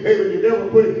he, the devil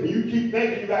put it, and you keep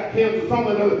thinking you got cancer, some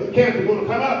of the cancer going to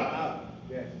come up.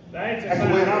 That's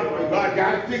the way it operates. God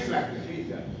got it fixed like that.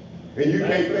 And you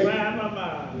can't think.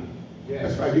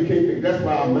 That's right, you can't think. That's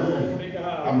why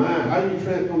our mind, how do you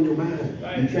transform your mind?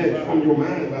 You transform your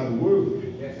mind by the word.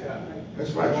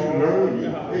 That's right, you learn.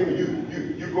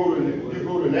 You go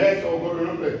to Nassau, go to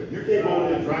another place. You can't go over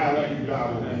there and drive like you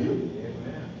drive over here.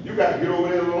 You got to get over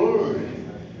there and learn.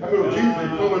 I mean, Jesus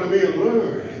is coming to me and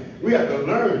learn. We have to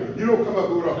learn. You don't come up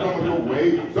with your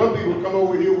way. Some people come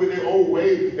over here with their old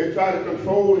way and try to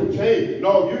control and change.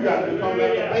 No, you got to become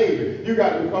like a baby. You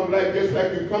got to become like just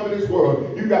like you come in this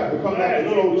world. You got to become like a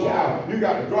little child. You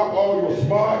got to drop all your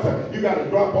smarts. You got to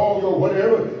drop all your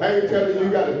whatever. I ain't telling you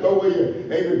got to throw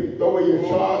away your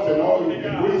charts and all your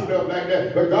degree stuff like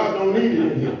that. But God don't need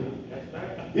it in here.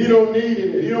 He don't need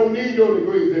it. He don't need your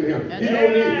degrees in him. He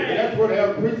don't need it. And that's what they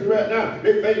have preachers right now.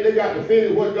 They think they got to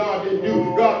finish what God didn't do.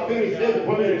 God finished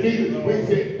everything in Jesus. When he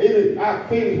said, hey, I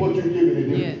finished what you're giving to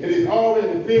do. Yes. And it's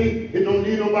already finished. It don't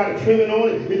need nobody trimming on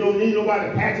it. It don't need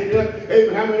nobody patching it up.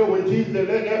 Hey, how many know when Jesus said,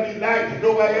 let there be light,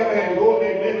 nobody ever had to go up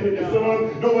there and mess with the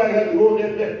sun. Nobody had to go up there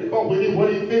and because when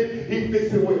what he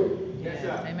fixed it well. Yes,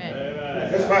 amen.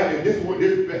 That's right.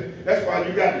 That's why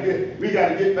we got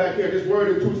to get back here. This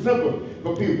word is too simple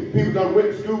for people. People done went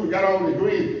to school, we got all the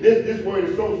degrees. This word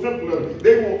is so simple.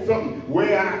 They want something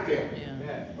way out there.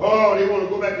 Yeah. Oh, they want to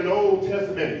go back to the Old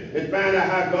Testament and find out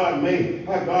how God made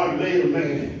a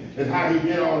man and how he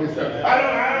did all this stuff. I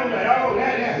don't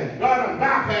that. God done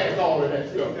bypassed all of that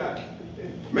stuff.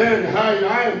 Man,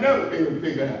 I ain't never been able to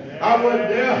figure it out. I wasn't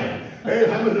there.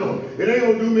 Hey, I don't know. It ain't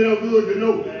gonna do me no good to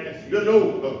know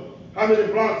how many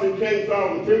blocks it came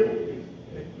from the temple.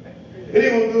 It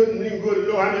ain't gonna do good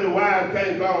to know how many wives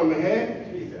came from the head.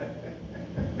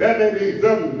 That may be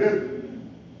something different.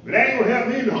 But that ain't gonna help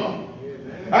me no.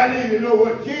 I need to know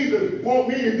what Jesus wants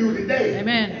me to do today.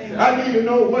 Amen. I need to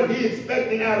know what he's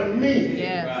expecting out of me.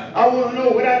 Yes. I want to know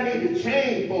what I need to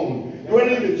change for him. Do I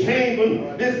need to change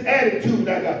from this attitude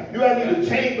I got? Do I need to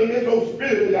change from this old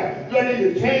spirit I got? Do I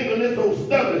need to change from this old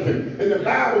stubbornness? And the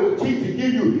Bible will teach and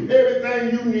give you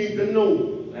everything you need to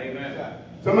know. Amen.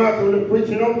 Somebody told the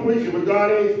preacher, don't preach it, but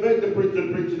God ain't expect the preacher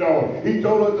to preach it all. He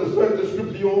told us to search the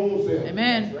scripture your own self.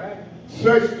 Amen.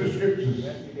 Search the scriptures.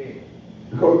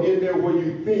 Because in there where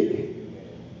you think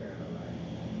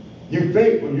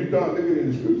when you start looking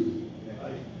in the scriptures.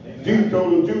 Jesus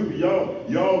told them Jews,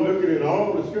 y'all looking at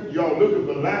all the scriptures, y'all looking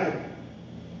for life.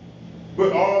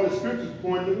 But all the scriptures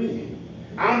point to me.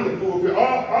 I'm the fulfillment.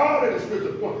 All of the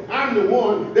scriptures point. I'm the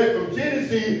one that from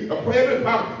Genesis, every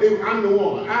prophet, I'm the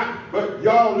one. But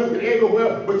y'all looking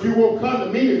everywhere, but you won't come to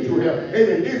me until here.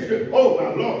 Amen. This scripture, oh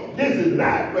my Lord, this is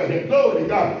life right here. Glory to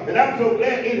God. And I'm so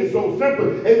glad it is so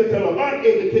simple. Amen. To an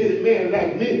uneducated man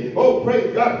like me. Oh,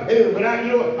 praise God. Amen. But I,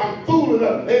 I'm fooling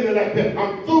up. Amen. Like that.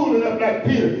 I'm fooling up like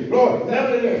Peter. Lord,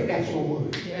 nevertheless, that's your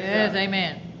word. Yes,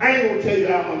 amen. I ain't gonna tell you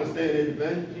I understand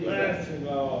everything. Bless him,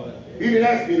 Lord. He didn't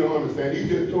ask me to understand. He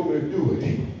just told me to do it.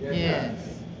 Yes.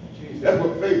 That's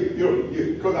what faith,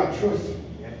 because I trust him.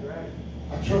 That's right.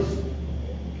 I trust him.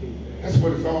 That's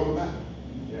what it's all about.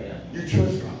 Yeah. You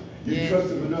trust God. You Yes.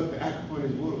 trust him enough to act upon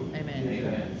his word. Amen.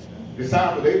 Amen.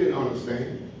 Disciples, they didn't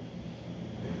understand.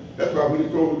 That's why when he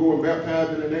told them to go and baptize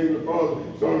in the name of the Father,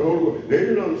 Son, and Holy Ghost, they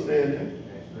didn't understand that.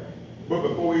 That's right. But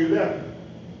before he left,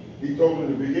 he told them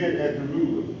to begin at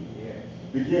Jerusalem. Yes.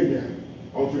 Begin there.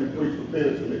 I want you to preach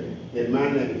repentance to me. In my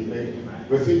name, amen.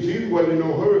 But see, Jesus wasn't in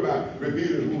no hurry about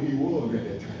revealing who he was at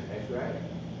that time. That's right.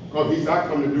 Because he said, I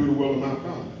come to do the will of my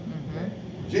Father.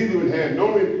 Jesus had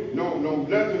no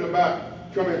nothing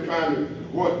about coming trying to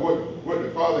what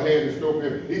the Father had in store for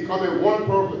him. He come in one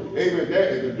purpose, amen,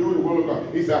 that is to do the will of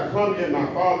God. He said, I come in my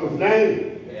Father's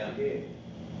name. Yeah.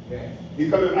 Yeah. He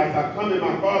come in, I come in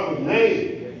my Father's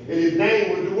name. And his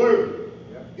name was the Word.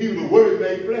 Yep. He was the Word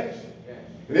made flesh. Yes.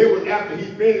 And it was after he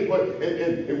finished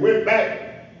and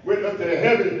went up to the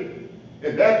heaven,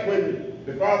 and that's when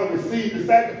the Father received the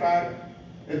sacrifice,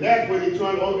 and that's when he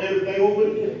turned everything over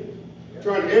again.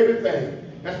 Turned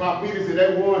everything. That's why Peter said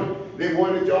that one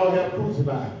that y'all have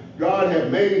crucified. God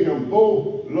had made him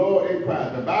both Lord and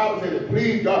Christ. The Bible said it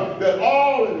pleased God that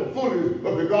all of the fullness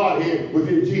of the Godhead was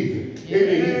in Jesus.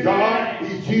 Amen. He's God,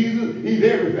 he's Jesus, he's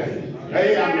everything.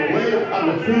 Hey, I'm the way, I'm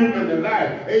the truth, and the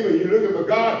life. Amen. You're looking for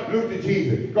God, look to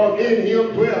Jesus. Because in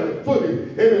him dwells the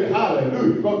fullness. Amen.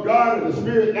 Hallelujah. Because God is the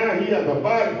Spirit, now he has a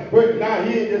body. But now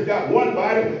he ain't just got one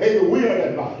body. Amen. We are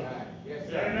that body. Yes,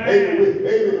 Amen.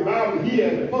 Amen. The Bible, he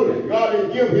has the fullness. God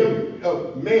didn't give him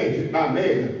a mansion by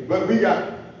mansion. But he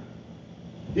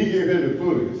gave him the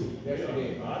fullness. Yes, he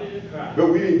did. But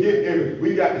we didn't get every,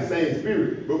 we got the same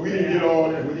spirit. But we didn't get all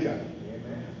that we got.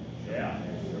 Amen. Yeah.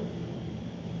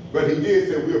 But he did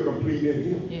say we are complete in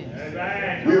him. Yes.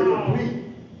 Amen. We Come are on. complete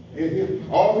in him.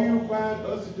 All he requires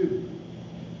us to do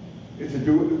is to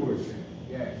do what the word says.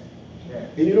 Yes. Yes.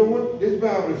 And you know what? This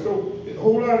Bible is so, a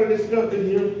whole lot of this stuff in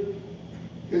here,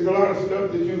 there's a lot of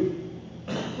stuff that you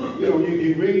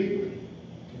read,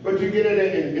 but you get in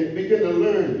there and begin to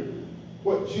learn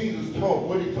what Jesus taught,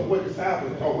 what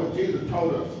disciples taught, what Jesus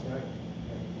taught us.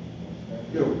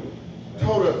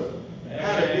 Taught us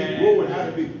how to be grow and how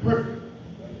to be perfect.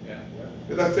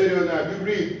 As I said the other night, you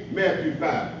read Matthew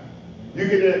 5. You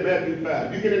get in Matthew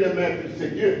 5. You get in Matthew 6.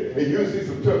 And you'll see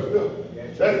some tough stuff.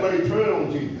 Yes, That's why they turn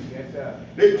on Jesus. Yes, sir.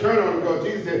 They turn on him because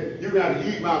Jesus said, you got to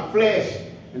eat my flesh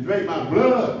and drink my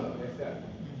blood. Yes, sir.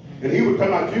 And he would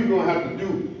tell out, you're going to have to do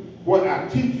what I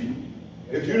teach you.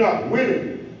 If you're not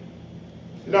willing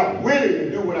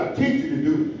to do what I teach you to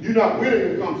do, you're not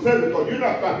willing to come serve because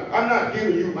I'm not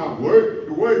giving you my word.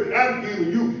 The word that I'm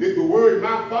giving you is the word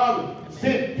my Father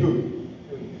sent to me.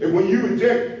 And when you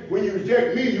reject me,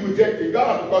 you rejected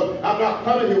God because I'm not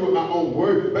coming here with my own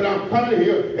word, but I'm coming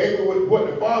here with what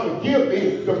the Father gives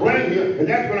me to bring here, and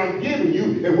that's what I'm giving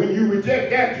you. And when you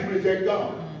reject that, you reject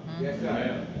God. Yes,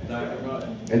 sir.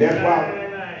 And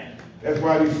that's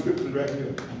why these scriptures right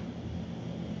here.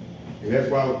 And that's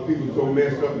why people are so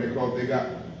messed up because they got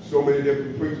so many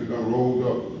different preachers done rolled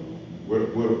up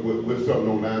with something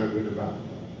don't line up with the Bible.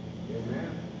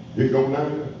 Amen. It don't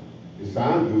line up. It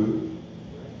sounds good.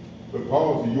 But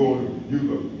Paul said, you on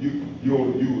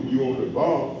the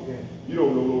bar, you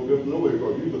don't know no different nowhere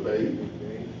because you the baby.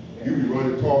 You be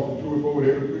running, tossing to and fro with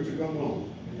every preacher come on.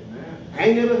 I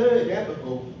ain't never heard that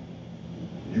before.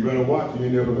 You better watch, you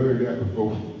ain't never heard that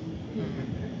before.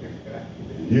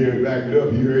 You didn't back it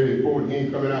up, you heard it before, it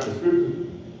ain't coming out the scripture.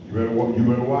 You better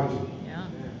watch it. Yeah.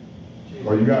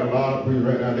 Because you got a lot of people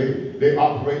right now, they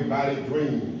operate by their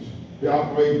dreams. They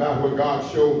operate by what God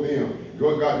showed them.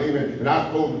 God, amen. And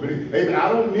I'm supposed to believe. Amen. I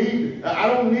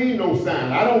don't need no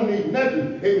sign. I don't need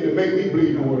nothing, amen, to make me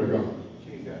believe the word of God.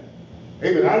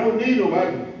 Amen. I don't need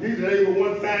nobody. Jesus ain't even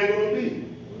one sign gonna be.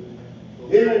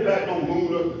 He ain't back on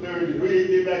moon up to 30 degrees.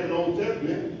 He back in the Old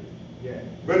Testament. Yeah.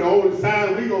 But the only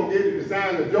sign we gonna get is the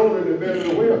sign of Jonah in the belly of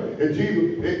the whale. And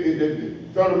Jesus,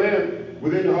 the Son of Man,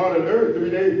 was in the heart of the earth 3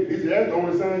 days. He said, that's the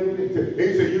only sign you get.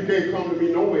 He said, you can't come to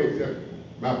me nowhere except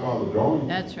my Father drawing you.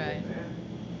 That's right.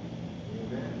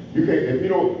 You can't,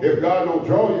 if God don't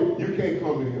draw you, you can't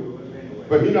come to him.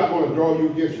 But he's not going to draw you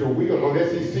against your will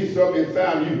unless he sees something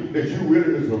inside you that you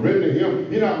willing to surrender to him.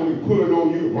 He's not going to be pulling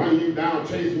on you, running you down,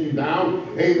 chasing you down.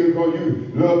 Amen. Because you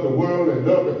love the world and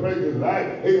love the present life.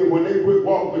 Amen. When they quit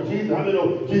walking with Jesus, how many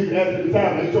know Jesus asked the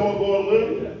time, ain't y'all going with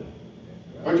him?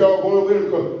 Aren't y'all going with him?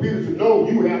 Because Peter said, no,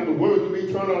 you have the words of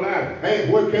eternal life. Hey,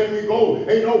 where can we go?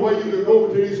 Ain't nowhere you can go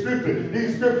to these scriptures.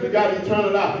 These scriptures got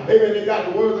eternal life. Amen. They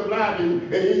got the words of life.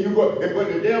 And here you go.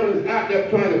 But the devil is out there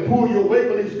trying to pull you away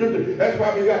from these scriptures. That's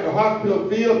why we got the hospital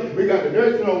field. We got the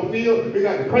nursing home field. We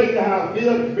got the crazy house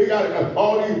field. We got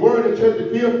all these words of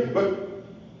church field. But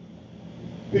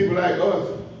people like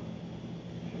us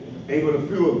ain't but a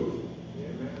few of us.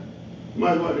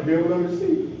 Might want the devil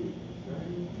undeceive.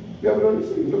 Devil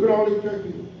undeceive. Look at all these church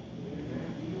people.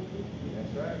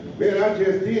 Man, I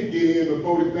just did get in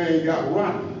before the thing got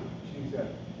rotten.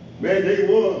 Man, they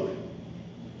was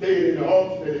staying in the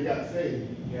altar till they got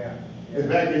saved. Yeah. And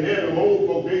back in there, the old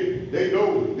folk, they know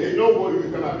where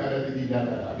you come out. That's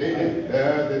up. They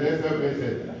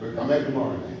said, we'll come back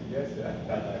tomorrow. Yes, sir.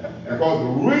 Because the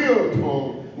real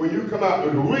tongue, when you come out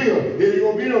with the real, it ain't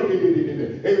gonna be no.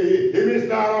 It may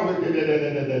start off with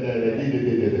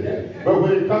but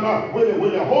when it come out, when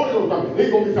the Holy Ghost comes,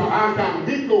 it's gonna be some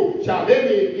Ankamiko,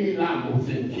 Shalemi, Ilamos,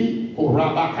 and Ki,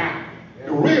 Rabaka.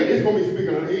 The real, it's gonna be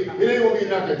speaking on it. It ain't gonna be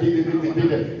nothing.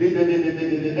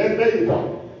 That's baby talk.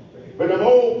 But them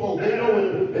old folks, they know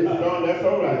when they done, that's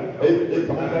all right. They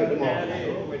come back tomorrow.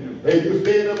 And you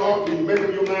stay in them altar, you make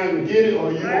up your mind to get it,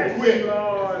 or you gonna quit.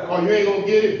 Or you ain't gonna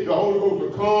get it. The Holy Ghost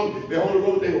will come. The Holy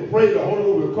Ghost, they will pray. The Holy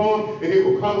Ghost will come, and it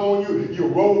will come on you. You'll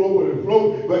roll over the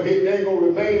float, but it ain't gonna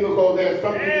remain because there's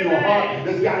something in your heart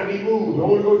that's got to be moved. The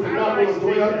Holy Ghost is not going to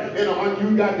dwell, and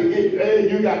you got to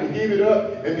you got to give it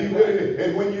up and be willing.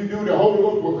 And when you do, the Holy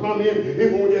Ghost will come in.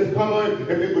 It won't just come on.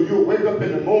 And you'll wake up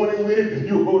in the morning with it.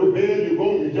 You'll go to bed. You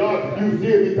go to your job. You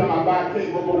see every time I buy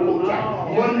cake, go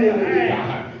one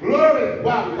minute. Glory,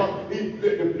 why?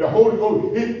 Because the Holy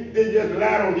Ghost, it just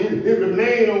lied on him. It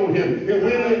remained on him. It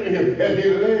went into him, and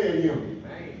it lay in him.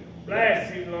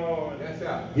 Bless you, Lord. That's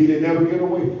up. He didn't never get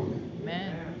away from it.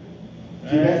 Amen.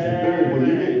 See, that's the third. When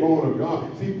you get born of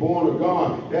God, see, born of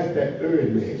God, that's that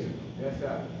third measure. That's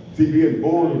up. See, being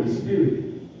born of the Spirit,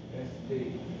 That's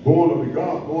deep. born of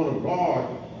God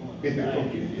is the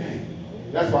complete thing.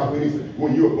 That's why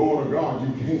when you're born of God,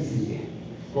 you can't see it.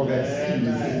 Because that seed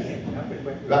is in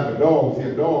it. Like a dog, see,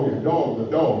 a dog is a dog.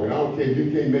 And I don't care if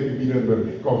you can't make it be nothing but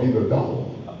because he's a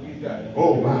dog.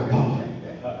 Oh my God.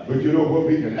 But you know what?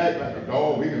 We can act like a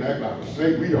dog. We can act like a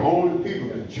snake. We the only people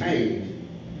that change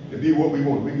to be what we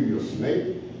want. We can be a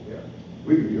snake.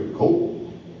 We can be a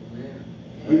goat.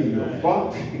 We can be a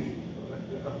fox.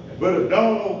 But a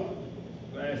dog,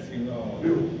 Bless you, Lord.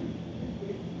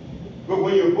 but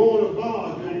when you're born of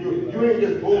God, you ain't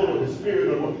just born of the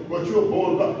Spirit, but you're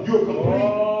born of God. You're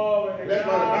complete. That's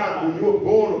why the Bible, when you're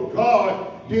born of God,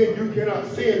 then you cannot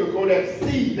sin because that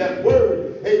seed, that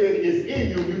word, amen, is in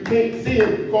you. You can't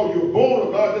sin because you're born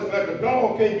of God, just like a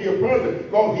dog can't be a person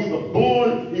because he was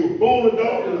born a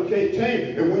dog and he can't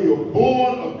change. And when you're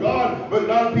born of God, but a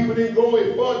lot of people didn't go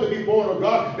as far to be born of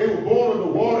God. They were born of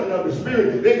the water and of the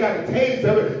Spirit. They got a taste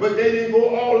of it, but they didn't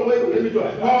go all the way with it.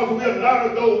 Also, we have a lot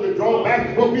of those that draw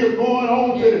back, but we are going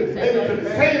on to the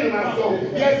saying to my soul,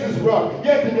 yes, it's rough.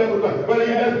 Yes, the devil's rough. But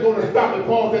ain't nothing going to stop me.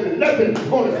 Paul said, nothing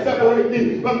going to separate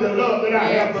me from the love that I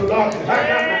have for God. I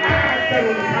got my eyes set on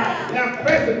the prize, and I'm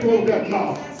pressing towards that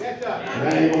mark. And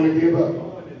I ain't going to give up.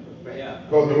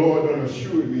 Because the Lord done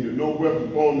assured me that no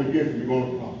weapon formed against me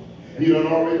going to prosper. He done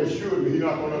already assured me he's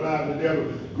not going to allow the devil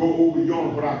go over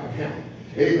yonder but I can handle.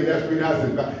 Amen. That's when I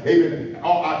said, amen,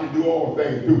 I can do all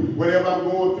things through. Whenever I'm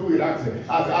going through it, I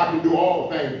can do all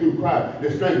things through Christ.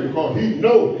 The strength, because he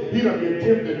knows he done been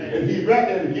tempted and he's right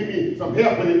there to give me some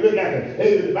help when he look like it.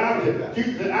 Amen. The Bible said,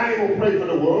 Jesus said, I ain't going to pray for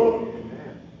the world.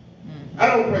 I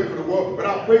don't pray for the world, but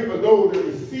I pray for those that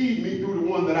receive me through the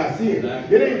one that I send.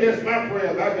 It ain't just my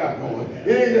prayers I got going. It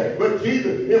ain't just, but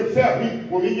Jesus himself,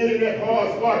 when he get in that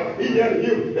hard spot, he got to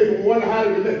give. They can wonder how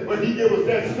to do that, but he give us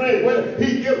that strength. Well,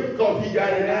 he give it because he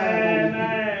got it out.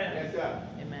 Yes, sir.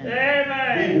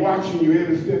 Amen. He's watching you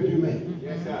every step you make.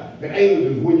 Yes, sir. The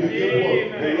angels, when you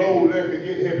get up, the load leg can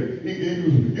get heavy. He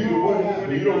gives you what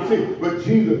happened. You don't see, but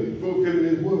Jesus fulfilling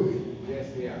his word. Yes,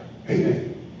 yeah.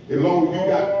 Amen. As long as you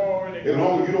got. As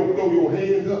long as you don't throw your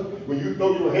hands up, when you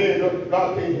throw your hands up,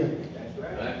 God can't help you. That's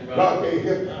right. God can't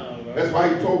help you. That's why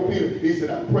he told Peter, he said,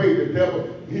 I pray the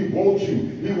devil, he wants you.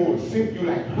 He wants to sift you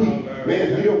like wheat.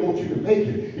 Man, he don't want you to make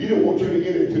it. He don't want you to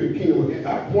get into the kingdom.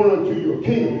 I point unto your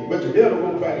kingdom, but the devil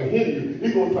going to try to hinder you.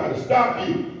 He's going to try to stop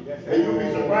you. And you'll be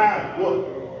surprised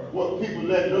what people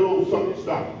let little something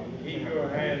stop. Keep your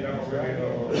hand already,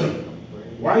 Lord.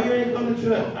 Why you ain't come to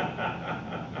church?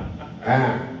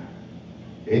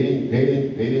 They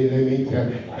didn't let me tell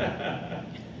you.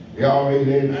 They already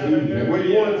let me see. And when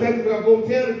you want to testify, go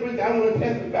tell the preacher, I want to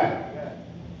testify.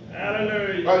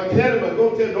 Hallelujah. Or tell him, go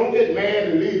tell him, don't get mad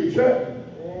and leave the church.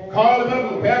 Call him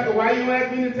up and say, Pastor, why you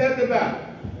ask me to testify?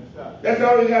 That's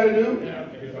all you got to do.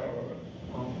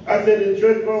 I said in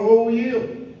church for a whole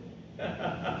year.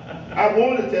 I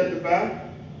want to testify.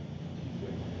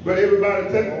 But everybody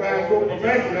testifies so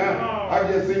professional, I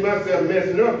just see myself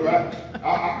messing up.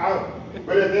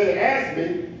 But if they ask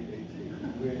me,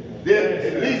 then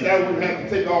at least I wouldn't have to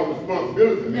take all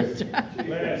responsibility for this.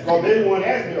 Because they won't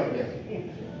ask me up there.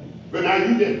 But now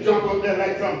you just jump up there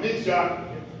like some big shot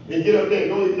and get up there and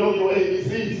don't even know your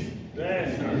ABCs.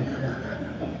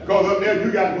 Because up there,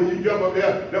 you got, when you jump up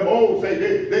there, them old say,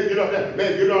 they get up there,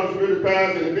 man, get on the spirit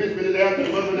pass, and the bishop is after the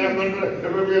mother,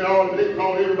 and all, they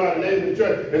call everybody name in the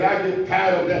church, and I get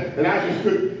tired of that, and I just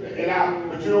couldn't,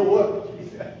 but you know what?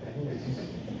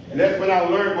 And that's when I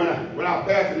learned, when I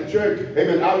pastored the church,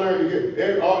 amen, I learned to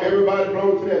get, everybody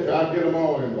belongs to that church, I get them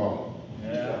all involved.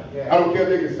 I don't care if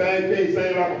they can sing, can't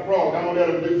sing like a frog, I don't let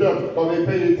them do something, because they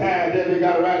pay their tithe, then they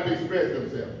got a right to express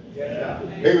themselves.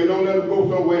 Amen. Don't let them go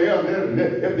somewhere else. If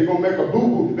they're going to make a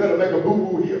boo-boo, let them make a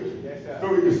boo-boo here. So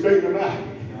we can straighten them out.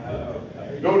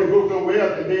 Don't they go somewhere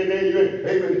else and then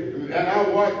amen. And I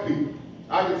watch people.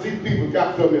 I can see people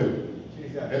got something in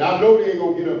them. And I know they ain't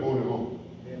going to get up on their own.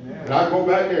 And I go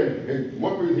back there and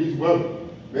one person, he's well,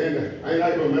 man, I ain't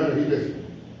like no man, he just,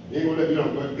 he ain't going to let me know.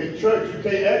 But in church, you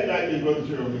can't act like me, Brother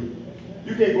Cheryl.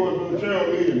 You can't go into the church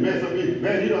meeting and mess up me.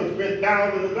 Man, you done spent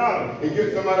thousands of dollars and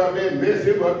get somebody out there and mess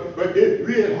him up. But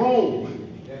we at home.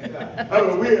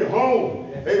 We at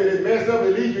home. Maybe they mess up,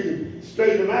 at least we can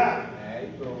straighten them out.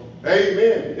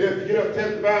 Amen. If you get up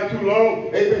testifying too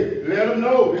long, amen, let them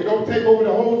know. They're going to take over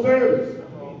the whole service.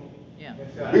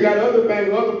 We got other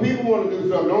things, other people want to do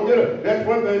something. Don't get it. That's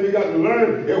one thing we got to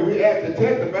learn. If we ask to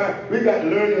testify, we got to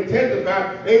learn to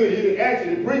testify. Amen. You didn't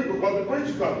actually preach because the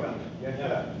preacher comes out.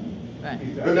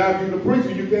 But now if you're the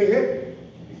preacher, you can't help it.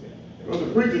 Because the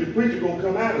preacher going to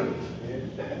come out of it.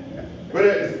 But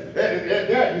at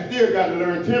that, you still got to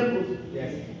learn tempers.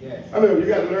 I mean, you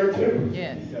got to learn tempers.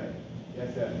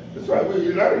 That's right. Well,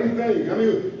 you learn these things. I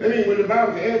mean, when the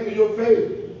Bible says, add to your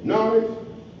faith, knowledge,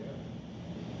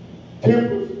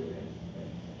 tempers.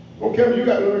 Okay, you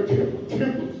got to learn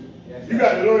tempers. You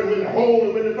got to learn when to hold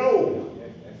and when to fold.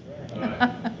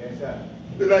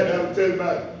 Just like I was telling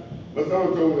about. My son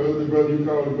told me the other brother, you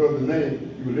called the brother's name,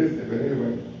 you were listening, but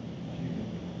anyway.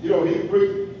 You know, he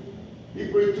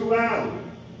preached 2 hours.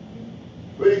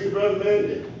 But he said, brother, man,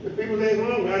 the people ain't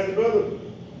hungry. I said, brother,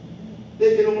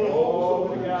 they get on the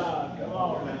whole. Oh, God, come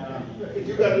on now.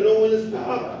 You got to know when to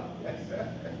stop.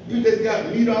 You just got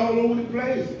meat all over the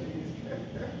place.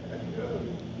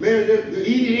 Man, just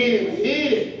eat it and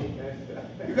eat it.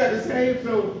 You got to save,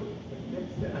 so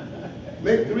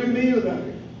make 3 meals out of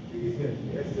it.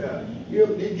 You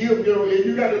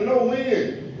got to know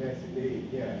when.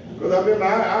 Because I remember I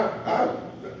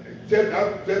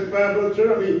testified Brother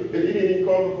Charlie, and he didn't even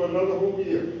call me for another whole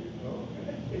year.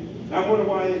 I wonder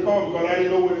why he didn't call me, because I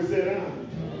didn't know where to sit down.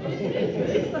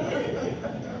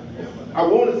 I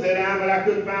wanted to sit down, but I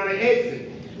couldn't find an exit.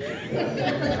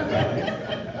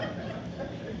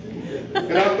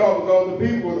 And I thought because the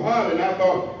people was hollering, I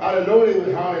didn't know they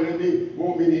was hollering and they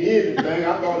want me to end the thing. I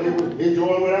thought they were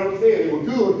enjoying what I was saying. They were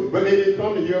good, but they didn't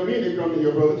come to hear me, they come to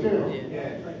hear Brother Terrell. You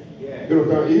know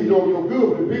what I'm saying? Even though you're good,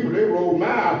 but the people, they roll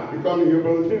miles to come to hear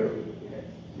Brother Terrell.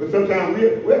 But sometimes we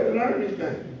have to learn these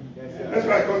things. That's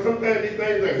right, because sometimes these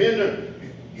things are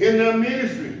hindering our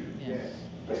ministry.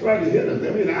 That's right, they hinder us. I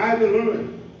mean, I have to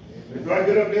learn. And so I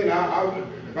get up there and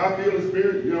if I feel the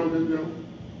spirit,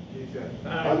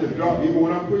 I just drop, even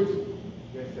when I'm preaching.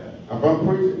 If I'm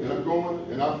preaching and I'm going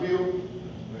and I feel,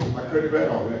 I cut it back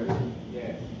off that.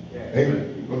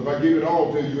 Amen. Because if I give it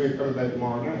all to you, you ain't coming back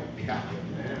tomorrow night. We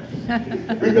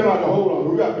talk about the whole armor.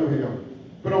 We got to do here.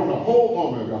 Put on the whole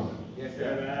armor of God.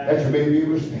 That you may be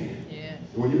able to stand.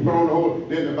 So when you put on the whole,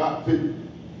 then the Bible,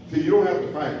 see, you don't have to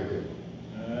fight with it.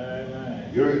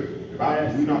 The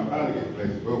Bible, we're not fighting against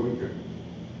places, but we can.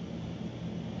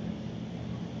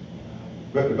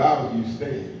 But the Bible, you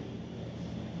stand.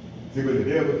 See, when the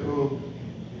devil comes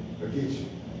against you.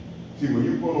 See, when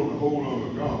you put on the whole armor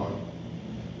of God,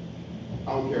 I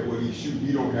don't care what he shoots,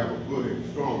 he don't have a bullet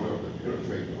strong enough to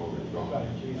penetrate the armor of God.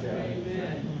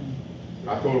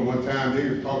 I told them one time they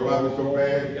was talking about me so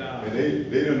bad, and they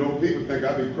didn't know people think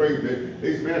I'd be crazy.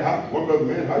 They said, man, one brother,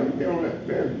 man, how you get on that?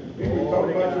 Man, people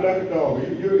talking about you like a dog.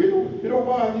 You don't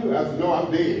bother you. I said, no,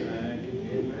 I'm dead.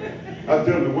 I tell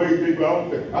them the way people out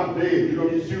there, I'm dead. You know,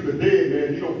 you shoot the dead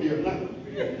man, you don't feel nothing.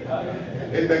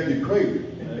 They think you're crazy.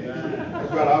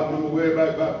 That's why I remember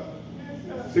about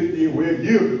 60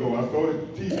 years ago, I saw the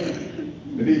TV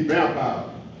and these vampires.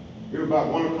 It was about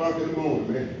 1 o'clock in the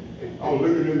morning, man. I was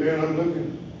looking in there and I'm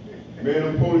looking. Man,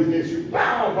 them police didn't shoot.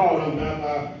 Pow! Ball them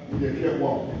vampires. They just kept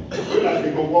walking. But I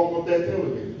didn't go walk up that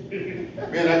television.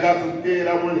 Man, I got so scared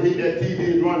I wanted to hit that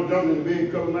TV and run jump in the bed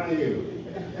and cover my head.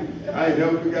 I ain't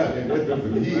never forgot that. That's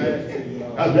for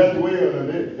years. That's the way of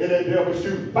it. And that devil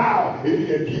shoot, pow, and he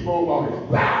can keep on walking.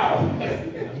 Pow!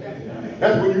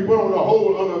 That's when you put on the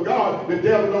whole armor of God. The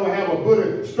devil don't have a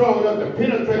bullet strong enough to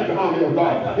penetrate the armor of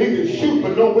God. He can shoot,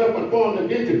 but no weapon formed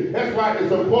against you. That's why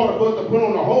it's important for us to put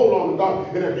on the whole armor of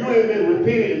God. And if you ain't been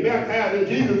repented and baptized in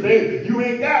Jesus' name, you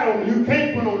ain't got on. You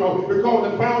can't put on those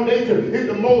because the foundation is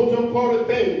the most important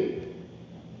thing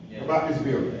about this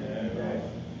building.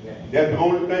 That's the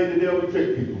only thing the devil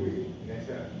trick people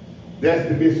with. That's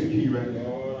the missing key right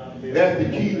there. That's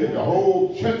the key that the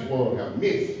whole church world have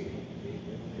missed.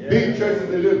 Big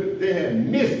churches, they have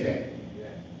missed that.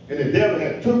 And the devil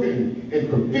had took it and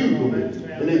confused them.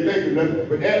 And they think nothing.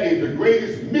 But that is the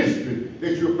greatest mystery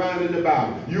that you'll find in the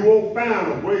Bible. You won't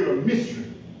find a greater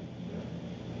mystery,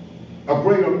 a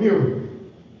greater miracle,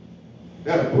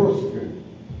 that a person can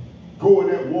go in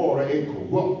that water and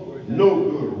corrupt, no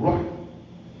good, right.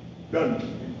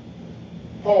 Done.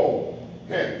 Paul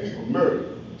had people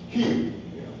murdered, killed.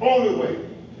 Only way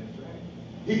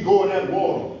he go in that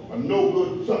water, a no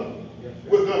good son,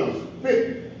 within a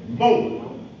split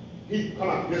moment, he come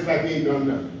out just like he ain't done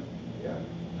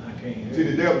nothing. See,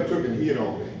 the devil took and hid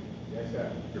all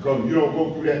that. Because if you don't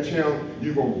go through that channel,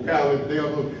 you're going to battle the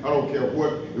devil. I don't care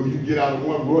what. If you get out of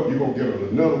one rut, you're going to get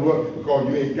another rut because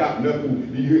you ain't got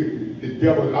nothing. The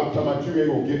devil, I'm talking about you ain't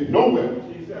going to get nowhere.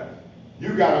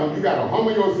 You gotta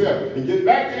humble yourself and get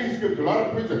back to these scriptures. A lot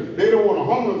of preachers, they don't want to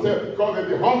humble themselves because if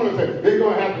they humble themselves, they're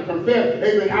going to have to confess.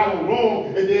 They've been out on wrong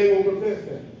and they ain't going to confess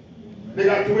that. They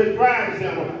got too many pride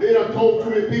examples. They done told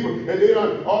too many people and they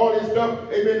done all this stuff.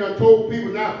 They done told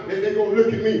people now that they're going to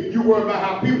look at me. You worry about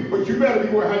how people, but you better be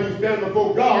worried how you stand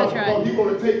before God. That's right. Because he's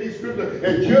going to take these scriptures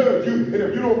and judge you. And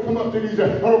if you don't come up to these,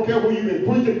 I don't care where you've been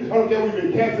preaching. I don't care where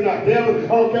you've been casting out devils. I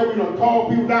don't care where you done called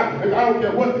people out. And I don't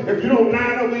care what. If you don't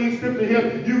line up with these scriptures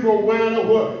here, you're going to wind up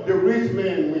what the rich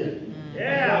man went.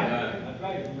 Yeah. That's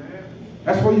right, man.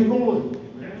 That's where you're going.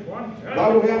 God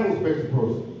don't have no special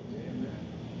person.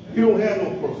 You don't have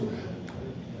no person.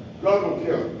 God don't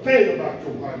care a thing about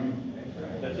your how you.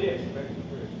 That's it.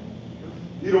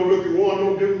 You don't look at one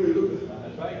no different than look at.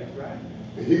 That's right. That's right.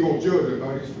 And he gonna judge it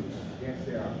by his fruits. Yes,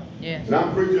 they are. Yes. And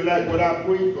I'm preaching like what I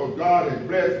preach because God has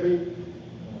blessed me.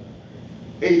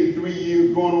 83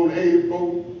 years going on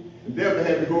 84. The devil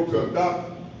had to go to a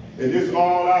doctor. And this is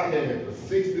all I had for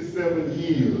 67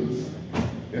 years.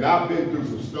 And I've been through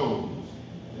some storms.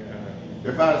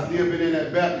 If I'd have still been in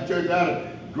that Baptist church, I'd have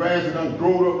grass had done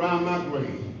grown up around my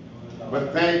grave.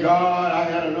 But thank God I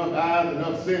had enough eyes,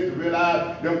 enough sense to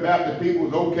realize them Baptist people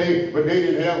was okay, but they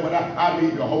didn't have what I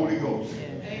need the Holy Ghost.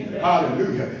 Amen.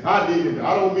 Hallelujah. I need it.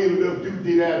 I don't mean a little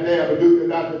do-dee-dab or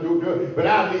do-dee-dab, but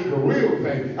I need the real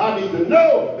thing. I need to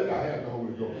know that I have the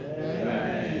Holy Ghost.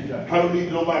 Amen. I don't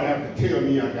need nobody to have to tell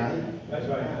me I got it. That's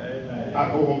right. Amen.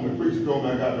 I go home and preach told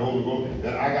me I got the Holy Ghost,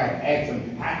 and I got to ask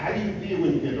him, how do you feel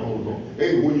when you get the Holy Ghost?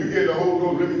 Hey, when you get the Holy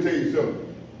Ghost, let me tell you something.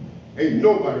 Ain't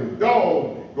nobody,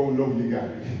 dog, gonna know you got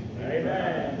it.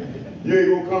 Amen. You ain't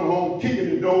gonna come home kicking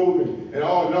the door and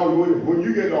all. No, when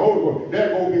you get the Holy Ghost,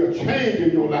 there's gonna be a change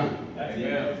in your life.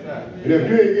 Amen. And if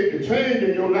you ain't get the change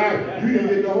in your life, you didn't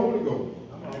get the Holy Ghost.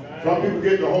 Some people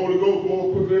get the Holy Ghost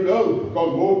more quicker than others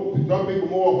because some people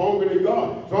more hungry than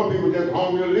God. Some people just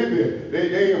hungry a little bit.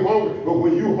 They ain't hungry. But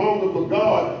when you hunger for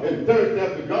God and thirst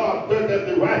after God, thirst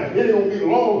after right, it ain't going to be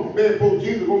long, man, before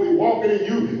Jesus going to be walking in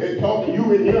you and talking you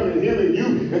and him and you.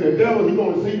 And the devil, he's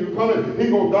going to see you coming.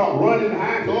 He's going to start running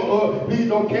high. Please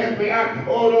don't cast me out.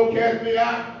 Oh, don't cast me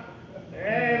out.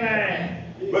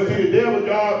 Amen. But see, the devil's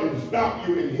job is to stop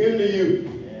you and hinder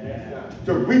you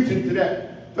to reach into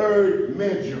that third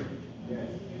measure.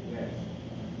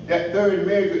 That third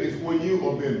measure is when you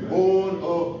have been born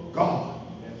of God.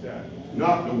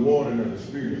 Not the water of the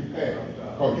Spirit you have.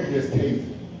 Because you just tasted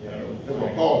it. That's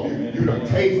what Paul did. You done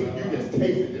tasted. You just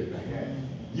tasted it.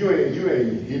 You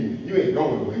ain't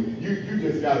going away. You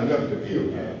just got enough to feel.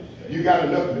 You got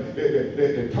enough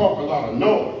to talk a lot of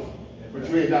noise. But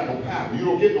you ain't got no power. You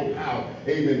don't get no power,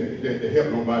 amen, to help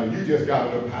nobody. You just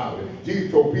got enough power.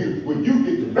 Jesus told Peter, when you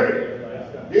get converted,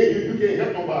 you can't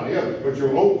help nobody else but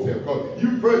your own self. Because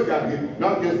you first got to get,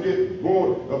 not just get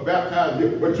going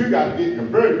baptized, but you got to get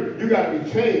converted. You got to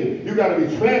be changed. You got to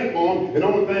be transformed. And the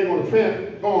only thing going to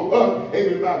transform us,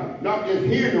 amen, about not just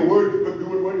hearing the word, but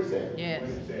doing what it says. Yes.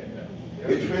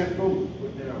 It transforms.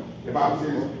 The Bible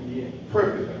says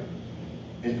perfect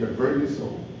and converting the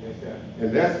soul.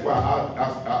 And that's why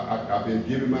I've been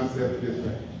giving myself to this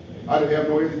fact. I didn't have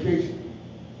no education.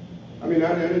 I mean,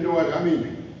 I didn't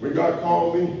know. When God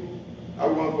called me, I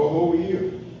went for a whole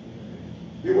year.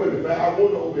 It wasn't the fact I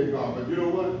wanted to obey God, but you know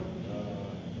what?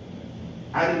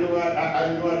 I didn't know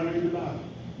how to read the Bible.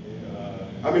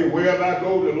 I mean, wherever I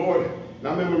go, the Lord. And I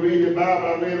remember reading the Bible.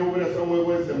 I read over there somewhere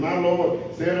where it said, "My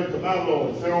Lord said unto my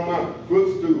Lord, sit on my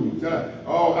footstool."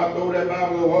 I throw that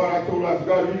Bible so hard. I told her,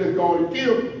 God, you just going to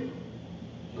kill me.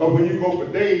 Because when you go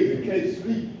for days and can't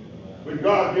sleep, when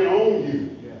God get on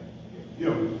you, you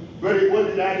know. But it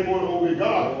wasn't that I didn't want to obey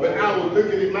God. But I was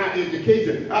looking at my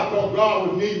education. I thought God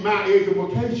would need my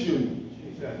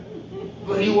education.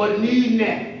 But he wasn't needing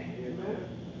that.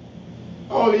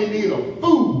 All he needed a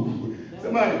fool.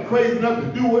 Somebody crazy enough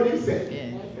to do what he said.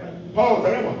 Yes. Paul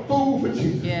said, I'm a fool for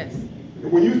Jesus. Yes.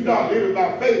 And when you start living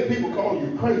by faith, people call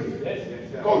you crazy.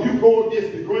 Because you go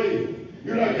against the grain.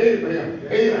 You're like Abraham.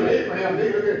 Abraham,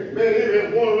 they look at, man,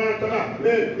 Abraham going around talking about,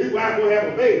 man, his wife going to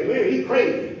have a baby. Man, he's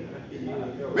crazy.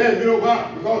 Man, you know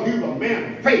why? Because he was a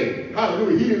man of faith.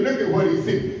 Hallelujah. He didn't look at what he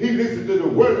said. He listened to the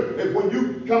word. And when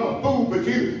you become a fool for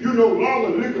Jesus, you no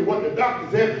longer look at what the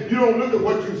doctor said. You don't look at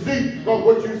what you see. Because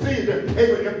what you see is that,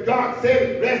 hey, if God said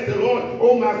it, bless the Lord,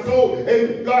 oh my soul.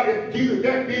 Hey, God, if Jesus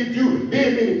that did you,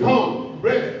 then me come.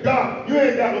 Bless God. You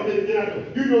ain't got no way to get out of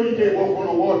it. You know you can't walk on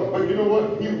the water. But you know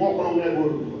what? He's walking on that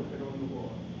word.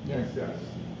 Yes.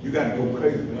 You got to go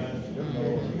crazy, man.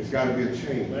 It's got to be a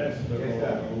change.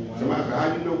 Somebody say,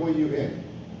 how you know where you're at?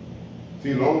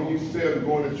 See, as long as you settle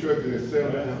going to church and it's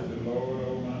settled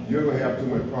down, you're going to have too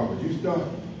much problems.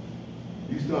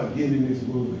 You start getting in this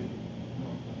word.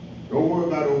 Don't worry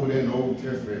about over there in the Old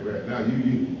Testament right now.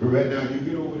 Right now, you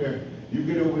get over there. You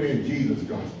get over there in Jesus'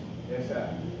 gospel. Yes, sir.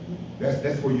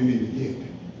 That's where you need to get.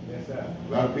 Yes, sir.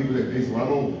 A lot of people that say, well, I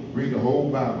don't read the whole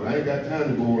Bible. I ain't got time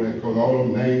to go over that because all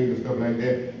them names and stuff like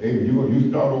that. Hey, you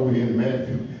start over here in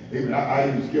Matthew. Hey, I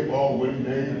even skip all what his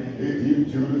name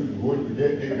is, Judas, and what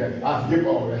forget. I skip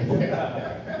all that.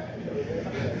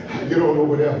 I get on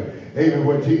over there. Amen.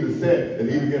 What Jesus said, and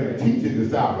he began to teach his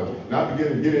disciples. Not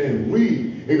begin to get in and read.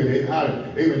 Amen.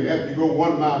 Amen. After you go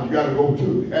 1 mile, you got to go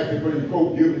 2. After you put your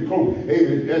coat, give the coat.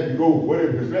 Amen. After you go,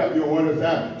 whatever the strap, you're on one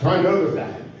side, turn the other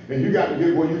side. And you got to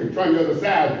get where you can turn the other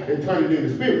side and turn it in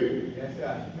the spirit. Yes,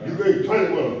 sir. You can turn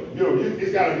it, well, you know,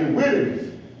 it's got to be willingness.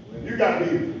 You got to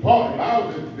be part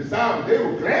of it. The disciples, they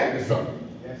were glad to suffer.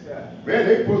 Yes, sir. Man,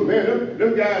 they put, man,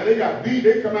 them guys, they got beat,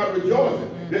 they come out rejoicing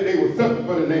that they were suffering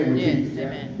for the name of Jesus.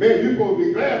 Amen. Man, you're supposed to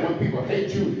be glad when people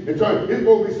hate you and try. It's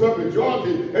supposed to be something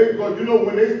rejoicing. Hey, because you know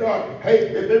when they start, hey,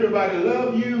 if everybody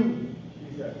love you,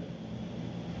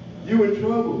 you in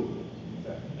trouble.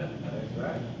 That's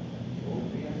right.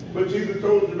 But Jesus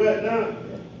told us right now,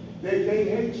 they can't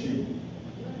hate you.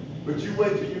 But you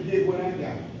wait till you get what I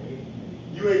got.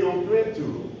 You ain't no threat to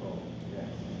them.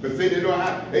 But see, they know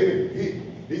how,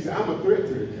 he said, I'm a threat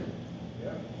to them.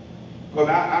 Because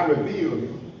I reveal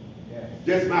him.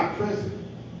 Just my presence.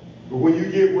 But when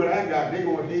you get what I got, they're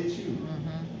going to hate you.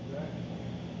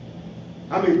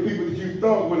 How many people that you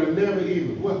thought would have never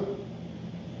even, what?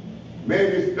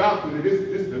 Man, this doctrine,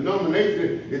 this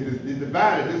denomination is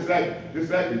divided. Just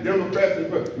like the Democrats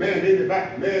and man, they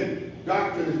divide, man,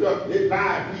 doctrine and stuff, they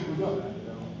divide people up.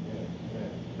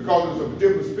 Because it's a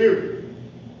different spirit.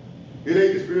 It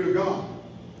ain't the spirit of God.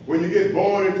 When you get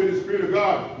born into the spirit of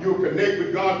God, you'll connect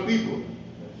with God's people.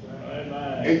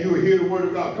 And you will hear the word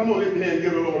of God. Come on, lift your hand and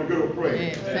give the Lord a good old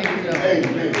praise. Thank you, Lord.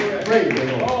 Amen. Praise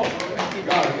the Lord.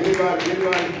 God, anybody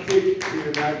sick?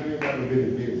 Anybody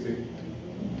been sick?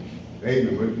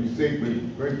 Amen. But if you're sick, we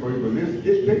pray for you. But listen,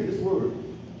 take this word.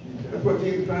 That's what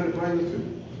Jesus is trying to bring us to.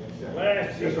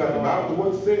 That's right. The Bible, the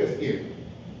word says here.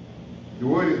 The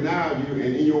word is now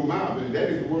in your mouth, and that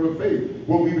is the word of faith.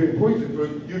 What we've been preaching for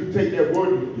you to take that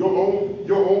word, your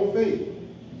own faith.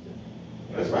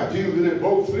 That's why Jesus was in that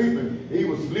boat sleeping. He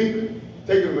was sleeping,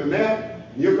 taking a nap,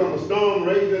 and here comes a storm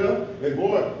raising up, and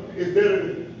boy, instead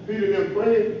of Peter and them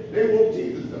praying, they woke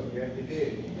Jesus up. Yes, he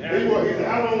did. He said,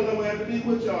 how long am I going to have to be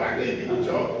with y'all? I can't be with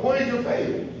y'all. Where's your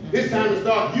faith? It's time to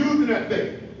start using that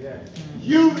faith. Yes.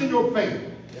 Using your faith.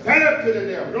 Stand up to the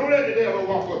devil. Don't let the devil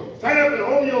walk up. Stand up and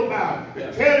open your mouth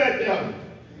and tell that devil.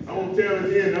 I'm going to tell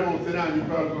this here, and I'm going to sit down. You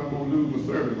probably going to lose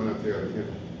my service when I tell this here.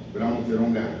 But I'm going to sit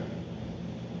on down.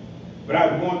 But I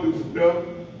was going through some stuff.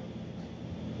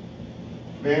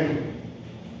 Man.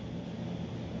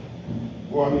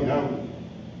 Well, I mean,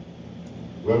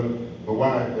 well, my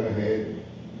wife that I had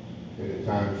at the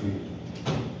time,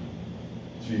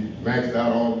 she maxed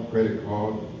out all the credit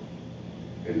cards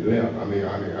and left. I mean,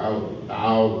 I was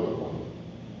thousands of them.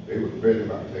 They were threatening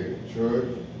about taking the church,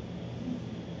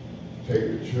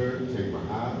 taking my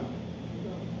house.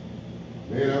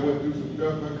 Man, I went through some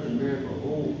stuff I couldn't man for a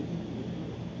whole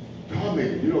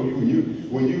torment. You know,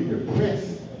 when you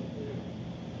depressed,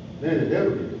 man, the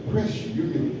devil can depress you.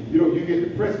 You get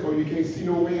depressed because you can't see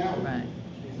no way out. Right.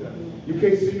 You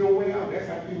can't see no way out. That's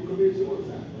how people commit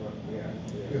suicide.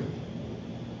 Yeah.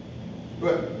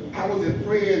 But I was in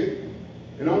praying,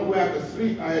 and on the way out to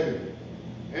sleep, I had to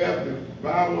have the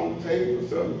Bible on the table or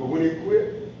something. But when it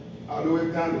quit, I knew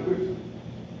every time to quit.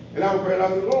 And I was praying. I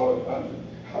said, Lord,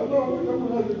 how long am I going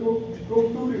to have to go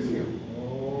through this here?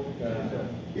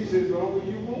 He said, as long as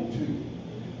you want to.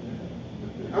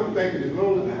 I'm thinking as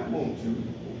long as I want to.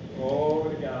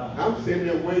 I'm sitting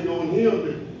there waiting on him to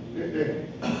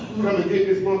come and get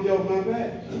this monkey off my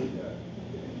back.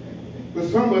 But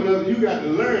some of us, you got to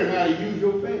learn how to use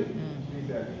your faith.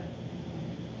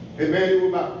 And man, it was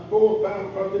about 4 or 5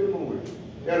 o'clock in the morning.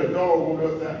 Had a dog on the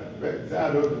other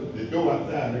side of the door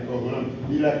outside, because when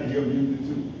he like to hear music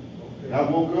too. And I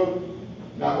woke up,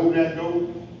 and I opened that door.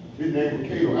 His name was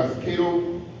Cato. I said,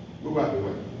 Cato, go out the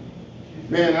way.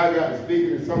 Man, I got to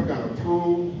speaking in some kind of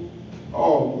tongue.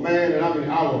 Oh man, and I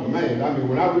was mad. I mean,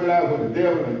 when I realized what the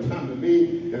devil had done to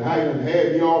me and how he done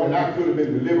had me all, and I could have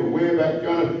been delivered way back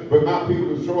yonder, but my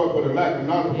people destroyed for the lack of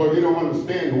knowledge, because they don't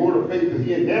understand the word of faith is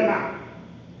in their mouth.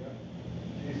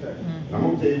 I'm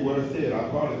going to tell you what I said. I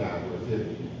apologize for what I said.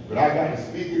 But I got to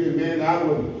speak it, and man, I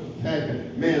was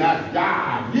attacking. Man, I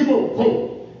died.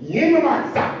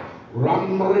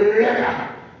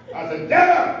 I said,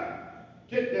 devil,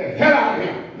 get the hell out of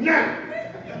here now.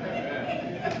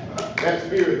 That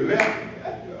spirit left.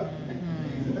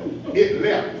 It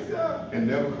left and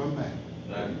never come back.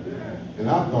 And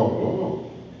I thought,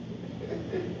 oh,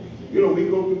 you know, we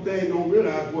go through things, don't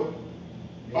realize what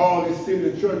all this sin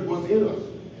in the church was in us.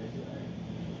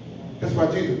 That's why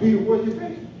Jesus, Peter, what you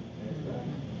think?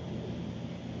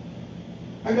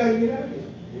 I got to get out of here.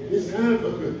 It's time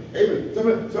for good.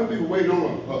 Amen. Some people wait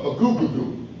on a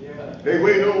goo-goo-goo. They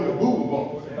wait on the booba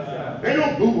bump. They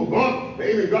don't booba bump.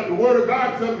 They even got the word of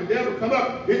God. Something the devil come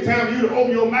up. It's time for you to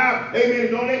open your mouth.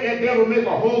 Amen. Don't let that devil make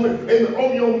a home. Amen.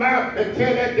 Open your mouth and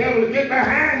tell that devil to get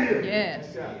behind you.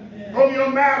 Yes. Open your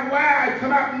mouth wide.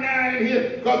 Come out now in here.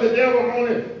 Because the devil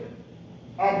only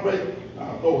operate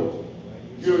authority.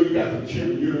 You know, you got some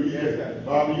children. You know, you got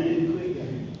Bobby, you need to clean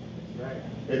that. Right.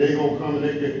 And they gonna come and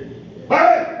they get,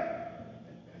 hey!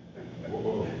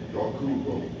 Whoa, y'all cool,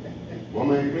 bro.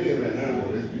 Mama ain't playing right now,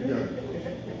 bro. Let's be done.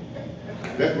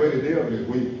 That's where the devil is.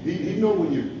 When he know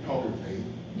when you're talking faith.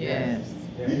 Yes.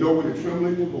 You know when you're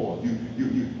trembling your voice.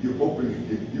 You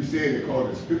open. You said it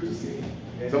because the scripture said.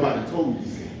 Somebody told you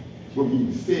said. When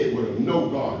you said with a no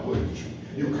God was the truth.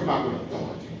 You come out with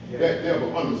authority. That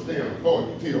devil understands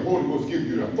authority. See, the Holy Ghost gives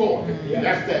you the authority. And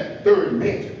that's that third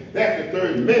measure. That's the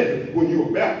third measure when you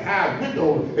were baptized with the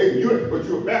Holy Ghost. But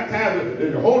you were baptized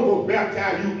and the Holy Ghost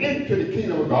baptized you into the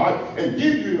kingdom of God and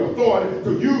give you the authority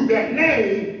to use that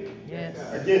name against,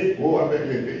 I bet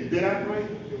you, did I pray?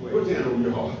 Put your hand over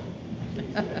your heart.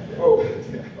 Oh,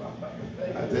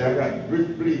 I tell you, I got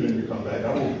breathing to come back.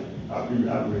 I'll be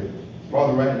ready.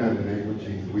 Father, right now in the name of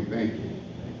Jesus, we thank you.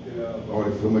 Lord,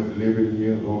 there's so much liberty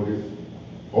here. Lord, this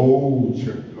old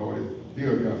church, Lord, it's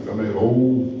still got some of that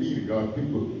old feet of God.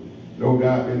 People, no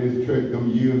doubt in this church some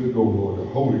years ago, Lord, the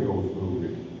Holy Ghost moved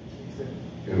it.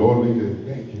 And Lord, we just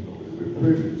thank you, Lord. We're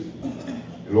privileged.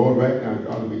 And Lord, right now,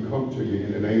 God, we come to you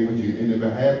in the name of Jesus, in the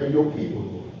behalf of your people,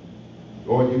 Lord.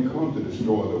 Lord, you come to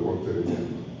destroy the works of the devil.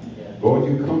 Lord,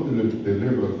 you come to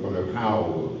deliver us from the power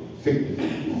of sickness,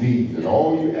 disease, and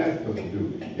all you ask us to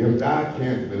do. If thou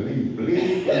canst believe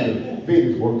in the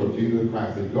finished work of Jesus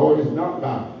Christ. And Lord, it's not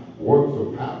by works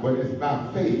of power, but it's by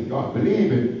faith. God,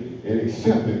 believing and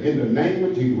accepting in the name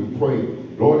of Jesus, we pray.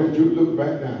 Lord, that you look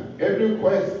right now. Every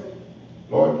request,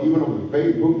 Lord, even on the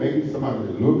Facebook, maybe somebody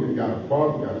is looking, got a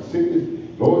problem, got a sickness.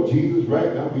 Lord Jesus,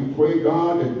 right now, we pray,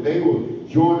 God, that they will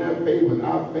join their faith with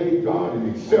our faith, God,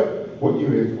 and accept what you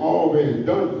have already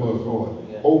done for us, Lord.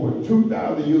 Over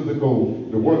 2,000 years ago,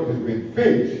 the work has been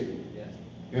finished.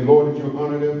 And Lord, that you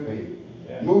honor their faith.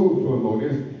 Move for Lord.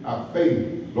 It's our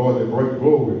faith, Lord, that bring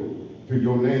glory to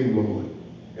your name, Lord.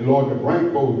 And Lord, that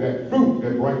bring forth that fruit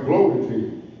that bring glory to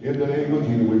you. In the name of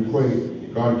Jesus, we pray.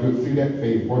 God, you'll see that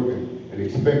faith working and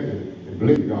expecting and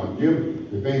believing, God.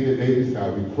 Give the things that they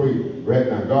desire. We pray right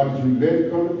now, God, that you let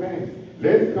it come to pass.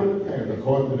 Let it come to pass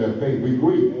according to their faith. We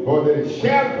agree, Lord, that it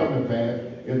shall come to pass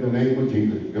in the name of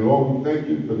Jesus. And Lord, we thank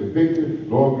you for the victory.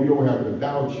 Lord, we don't have to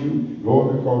doubt you,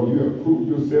 Lord, because you have proved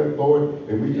yourself, Lord.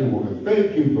 And we just want to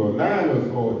thank you for allowing us,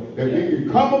 Lord, that we can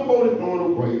come before the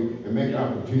throne of grace and make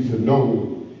our petition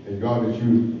known. And God, that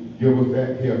you give us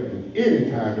that help in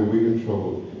any time that we're in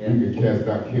trouble. We can cast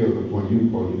our cares upon you,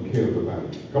 because you cares about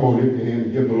it. Come on, lift your hand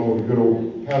and give the Lord a good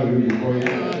old hallelujah praise.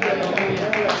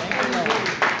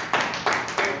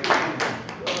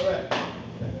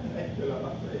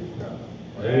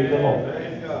 Praise the Lord.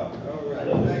 Praise God. All right.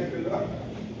 Thank you, Lord.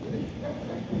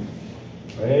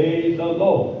 Praise the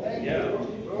Lord. Yeah.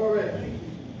 Glory.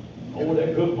 Oh,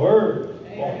 that good word.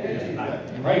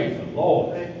 Tonight. Praise the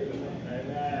Lord. Thank you, Lord.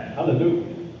 Hallelujah.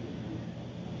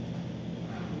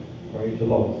 Praise the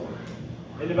Lord.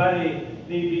 Anybody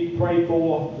need to be prayed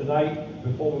for tonight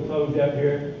before we close out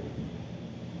here?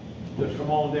 Just come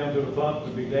on down to the front.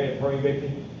 We'll be glad to pray with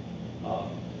you.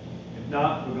 If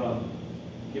not, we're going to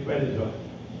get ready to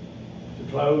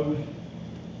close.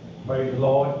 Praise the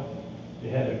Lord. We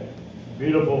had a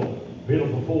beautiful,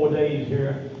 beautiful 4 days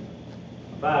here.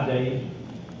 5 days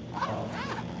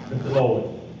with the Lord.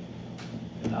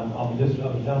 And I was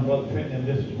telling Brother Trenton,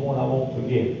 this is one I won't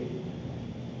forget.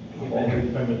 I won't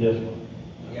remember this one.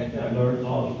 I learned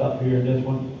all the stuff here in this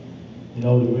one. You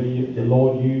know, the way the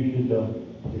Lord used you to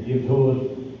give to us.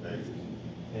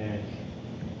 And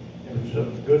it was a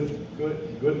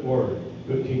good word,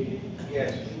 good teaching.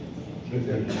 Yes. Good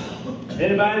teaching.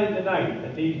 Anybody tonight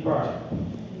that needs prayer?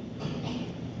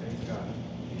 Thank God.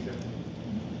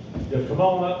 Just come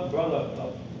on up,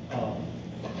 Brother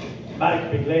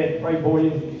Maddox, be glad to pray for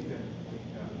you.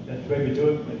 That's the way we do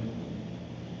it. When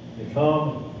they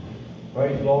come,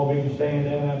 praise the Lord, we can stand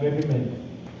there and have every minute.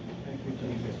 Thank you,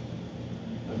 Jesus.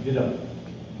 Now get up.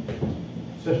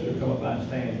 Sister, come up and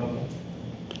stand, brother.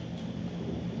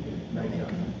 Thank you.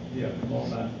 Yeah, come on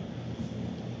back.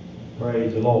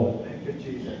 Praise the Lord. Thank you,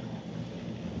 Jesus.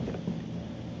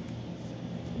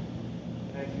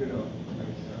 Thank you, Lord.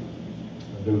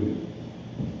 Hallelujah.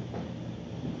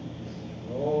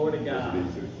 Glory to God.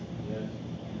 Yes.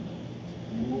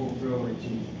 Oh, glory,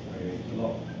 Jesus. Praise the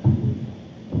Lord.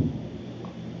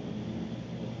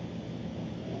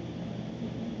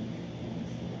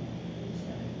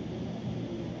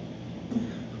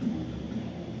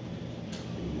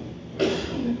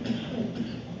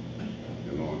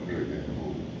 The Lord heard that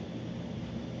home.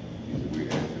 He said, we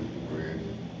asked him for bread.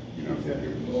 You know, said,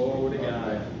 Glory to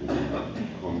God.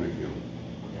 Come to him.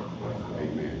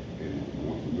 Amen. And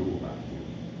want to know about him.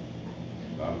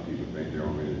 A lot of people think they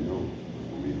already know. But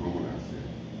when we humble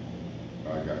ourselves,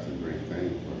 God got some great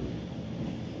things for you.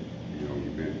 You know,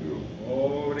 you've been through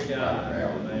Glory to God.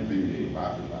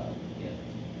 about the Bible.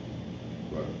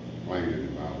 But plainly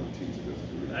the Bible teaches us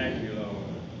to repent. Thank you,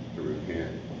 Lord. To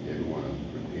repent. Everyone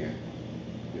repent.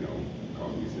 You know,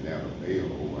 because he said there's a veil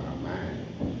over our mind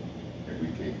that we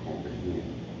can't comprehend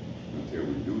until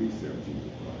we do accept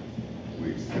Jesus Christ.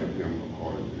 We accept him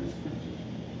according to the scriptures.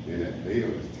 Then that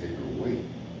veil is taken away.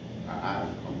 Our eyes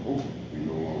come open. We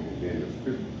no longer, then the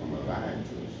scriptures come alive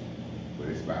to us. But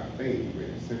it's by faith. We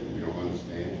accept it. We don't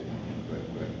understand it.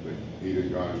 But Peter,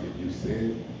 God, if you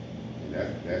said it, and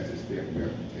that's the step we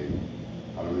have to take.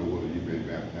 I don't know whether you've been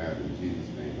baptized in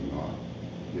Jesus' name or not.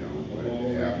 You know, but if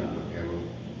you have, whatever,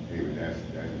 maybe that's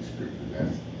the scripture.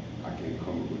 I can't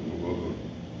come up with no other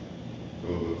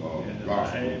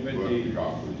gospel, but the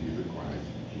gospel of Jesus Christ.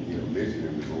 He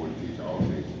commissioned him to go and teach all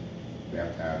nations,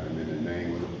 baptize them in the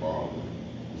name of the Father,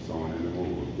 the Son, and the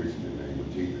Holy Ghost, which in the name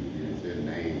of Jesus. He didn't say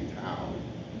name title,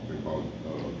 because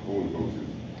Holy Ghost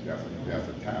that's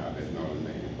a title. That's not a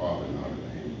name. Father is not a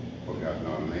name. But that's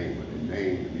not a name. But the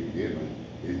name to be given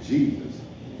is Jesus.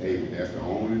 Amen. That's the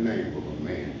only name of a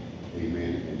man.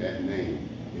 Amen. And that name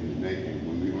is the name. And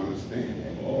when we understand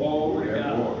that, go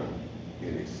that water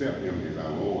and accept him as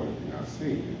our Lord and our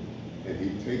Savior, and he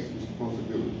takes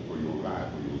responsibility for your life,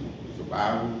 for your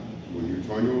survival. When you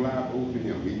turn your life over to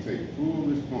him, he takes full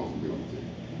responsibility.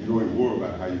 You don't even worry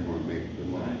about how you're going to make it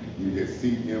tomorrow. You just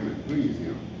seek him and please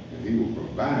him, and he will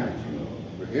provide you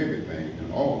for everything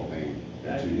and all things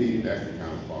that you need. That's the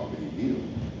kind of Father he is.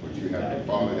 But you have to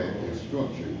follow that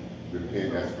instruction.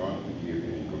 Repent, ask God to forgive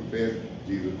you, and confess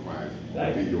Jesus Christ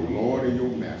to be your Lord and your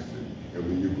Master. And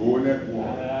when you go in that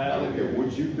water, I don't care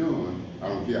what you've done, I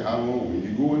don't care how long, when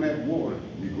you go in that water,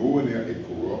 you go in there, it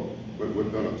corrupt. But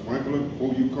within a twinkling,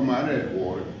 before you come out of that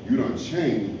water, you done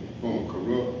change from a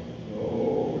corrupt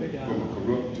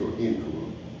to an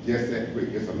incorrupt. Just that quick.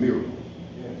 It's a miracle.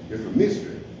 It's a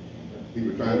mystery.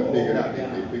 People trying to figure it out. They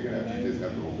can't figure it out. You just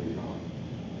have to open your heart.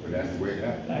 But that's the way it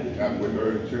happens. It happened with the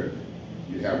early church.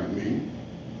 It happened with me.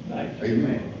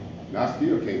 Amen. And I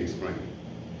still can't explain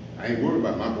it. I ain't worried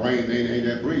about it. My brain ain't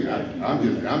that brilliant.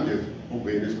 I'm just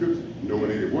obeying the scripture, knowing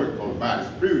that it worked. Because by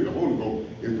the Spirit, the Holy Ghost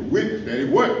is the witness that it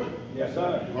worked. Yes,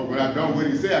 sir. But when I done what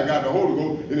he said, I got the Holy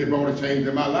Ghost, and it brought a change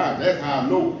in my life. That's how I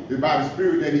know it's by the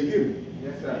Spirit that he gave me.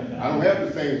 Yes, sir. I don't have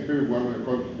the same spirit,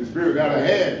 because the spirit that I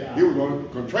had, it was a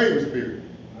contrary spirit.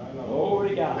 Glory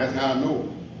to God. That's how I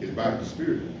know it's by the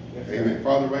Spirit. Amen.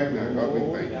 Father, right now, God, we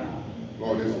thank you.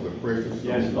 Lord, this is a precious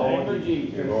soul. Yes, Lord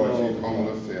Jesus. And Lord, she's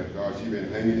humble herself. God, she's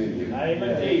been hanging in here. Name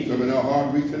of Jesus. Some in her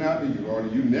heart reaching out to you,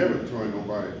 Lord. You never turn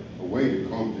nobody away to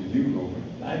come to you, Lord.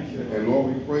 Thank you. And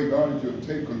Lord, we pray, God, that you'll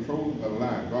take control of her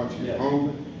life. God, she's Yes.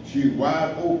 hungry. She's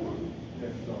wide open.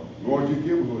 Yes, Lord. Lord, you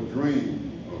give her a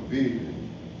dream, a vision,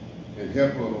 and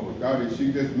help her, Lord. God, that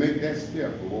she just make that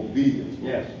step of obedience,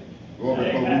 Lord. Yes. Lord,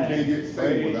 because we Amen. can't get saved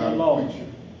Praise without the a Lord. preacher.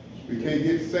 We can't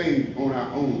get saved on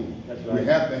our own. That's We right.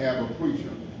 have to have a preacher.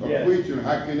 A Yes. preacher,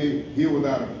 how can he heal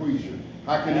without a preacher?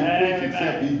 How can he Amen. preach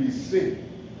except he be sent?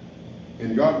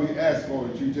 And God, we ask,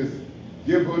 Lord, that you just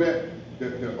give her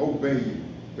that to obey you,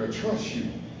 to trust you.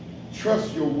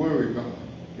 Trust your word, God,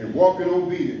 and walk in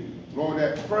obedience. Lord,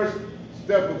 that first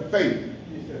step of faith,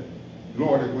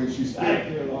 Lord, that when she Thank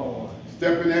steps, you, Lord.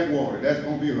 step in that water, that's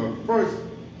going to be her first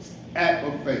act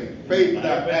of faith. Faith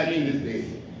without action is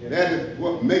dead. That is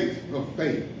what makes her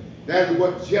faith. That is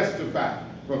what justifies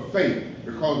her faith,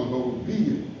 because of her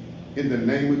obedience. In the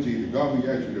name of Jesus, God, we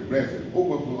ask you to bless it,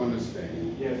 open up her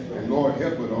understanding. Yes, Lord. And Lord,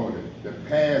 help her, Lord, to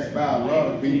pass by a lot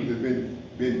of people that's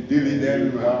been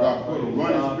dilly-dallying around. God, put a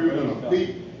running spirit on her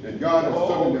feet. And God is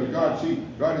something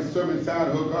that God is serving inside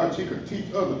of her. God, she could teach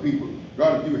other people.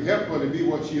 God, if you help her to be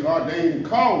what she ordained and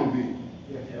called to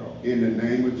be. In the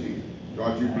name of Jesus.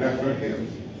 God, you bless her health.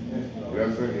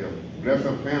 Bless her health. Bless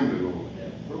her family, Lord.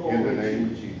 In the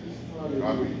name of Jesus.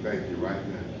 God, we thank you right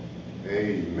now.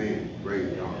 Amen.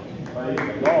 Praise God. Praise the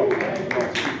Lord. Praise the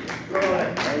Lord.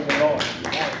 Praise the Lord.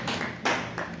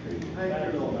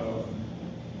 Thank you, Lord.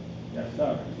 Yes,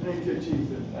 sir. Thank you,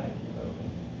 Jesus. Thank you, Lord.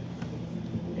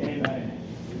 Amen.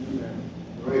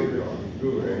 Praise God.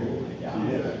 Good, amen.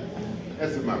 Yeah.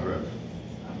 That's it, my brother.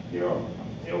 I'm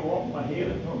still wanting my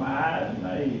healing for my eyes and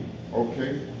my ears.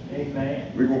 Okay.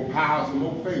 Amen. We're going to pile some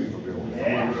more faith up there.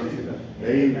 Yeah.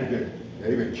 Amen.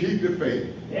 Amen. Keep the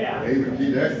faith. Yeah. Amen.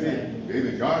 Keep that's it.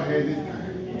 Amen. God has his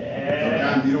time. Yeah.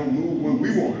 Sometimes he don't move when we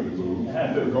want him to move,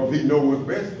 because he knows what's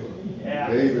best for us.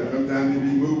 Yeah. Amen. Sometimes if he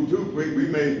moves too quick, we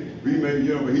may,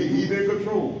 but he's in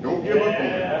control. Don't give up on him.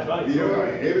 That's right.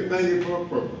 Everything is for a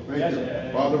purpose. Thank Yes, you.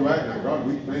 sir. Father, right now, God,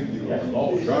 we thank you. Yes,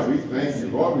 Lord. God, we thank you.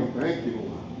 Lord, we thank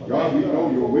you. God, we know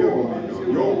your will going to be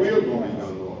done. Your will going to be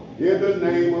done, Lord. In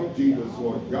the name of Jesus,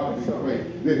 Lord, God, we pray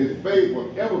that his faith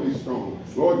will ever be strong.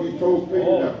 Lord, you told Peter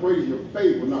that I pray your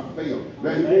faith will not fail.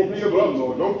 That he won't give up,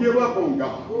 Lord. Don't give up on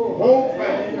God. Hold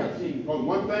fast. Because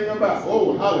one thing about,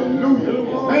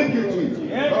 hallelujah. Thank you, Jesus.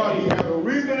 God, he has a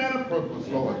reason and a purpose,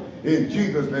 Lord. In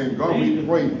Jesus' name, God, we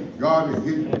pray. God, is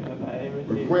his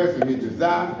request and his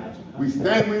desire. We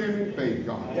stand with him in faith,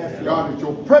 God. God, that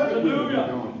your perfect will be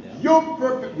done. Your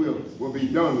perfect will be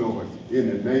done, Lord, in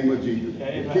the name of Jesus.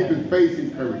 And keep his faith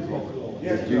encouraged, Lord.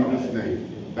 In Jesus' name.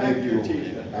 Thank you, Lord.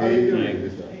 Amen.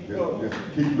 Just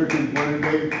keep looking one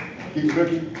day. Keep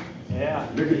looking. Yeah.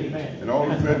 Looking. And all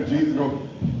of a sudden, Jesus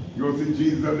you're going to see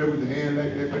Jesus up there with the hand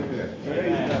like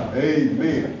that.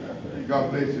 Amen.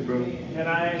 God bless you, brother. Can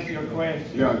I ask you a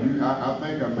question? Yeah, I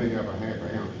think I may have a half an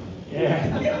answer.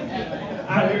 Yeah.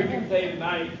 I heard you say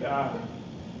tonight,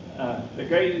 the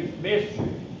greatest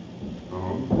mystery.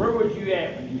 Where was you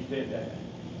at when you said that?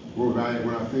 Where was I at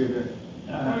when I said that?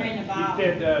 We're in the Bible. You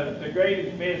said the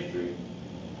greatest mystery.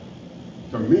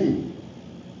 To me,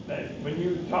 That when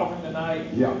you were talking tonight,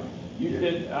 yeah. you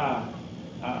said,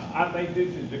 I think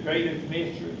this is the greatest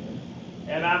mystery.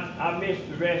 And I missed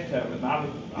the rest of it.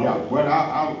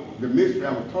 The mystery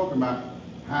I was talking about,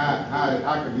 how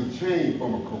I could be changed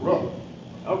from a corrupt.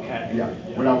 Okay. Yeah.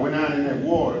 When I went out in that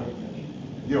water,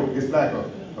 it's like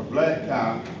a black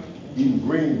cow eating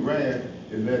green grass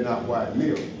and letting out white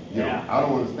milk. Yeah. I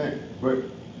don't understand. But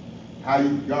how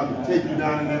God can take you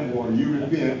down in that water, you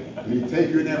repent, and he take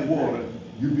you in that water,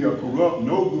 you be a corrupt,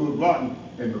 no good, rotten,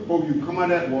 and before you come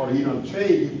out of that water, he done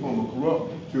change you from a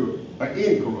corrupt to an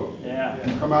incorrupt. Yeah.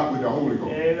 You come out with the Holy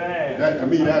Ghost. Amen. That to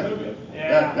me,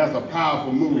 that's a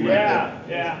powerful move right there.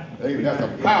 Yeah. Amen. That's a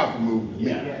powerful move to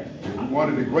me. Yeah. It's one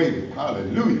of the greatest.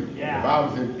 Hallelujah. Yeah. The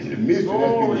Bible says the mystery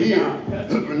that's been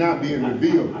hid but not being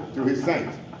revealed to his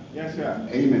saints. Yes, sir.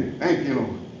 Amen. Thank you,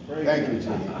 Lord. Thank you,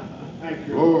 Jesus. Thank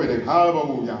you. Glory to God.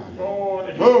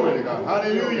 Glory Glory to God.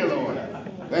 Hallelujah, Lord.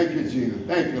 Thank you, Jesus.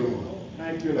 Thank you, Lord.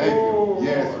 Thank you, Thank you. Lord.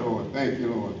 Yes, Lord. Thank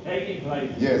you, Lord. Take him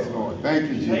places. Yes, Lord. Thank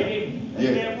you, Jesus. Take him. Take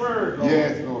Yes. that word, Lord.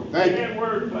 Yes, Lord. Take Thank that you.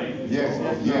 word places. Yes,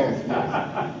 Lord. Yes,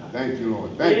 yes. Thank you,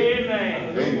 Lord. Thank you.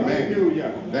 Amen. Amen.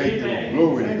 Hallelujah. Thank you, Lord. Amen.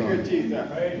 Glory to Thank you, God.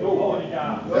 Jesus. Praise the Lord,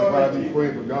 God. That's why I be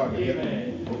praying for God to help me. Amen.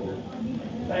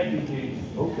 Thank you,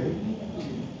 Jesus. Okay.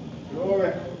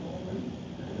 Glory.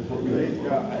 That's what we Praise need.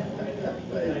 God.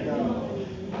 Praise God.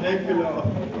 Thank you, Lord.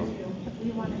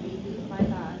 We want to be used by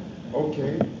God.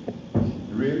 Okay.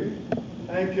 You ready?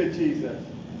 Thank you, Jesus.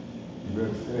 You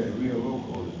better say it real low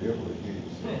for the devil to hear you.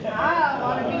 I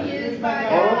want to be used by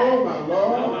Oh, God. my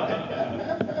Lord.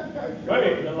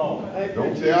 Praise the Lord. Thank you,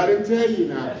 Don't say I didn't tell you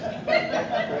now.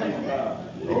 Praise God.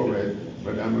 All right.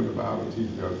 But I know the Bible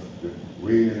teaches us to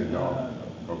win and all.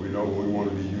 But we know we want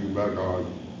to be used by God.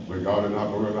 But God is not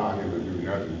going to allow him to do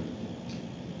nothing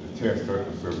to test us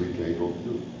so we can't go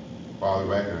through. Father,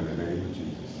 right now in the name of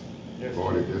Jesus. Yes,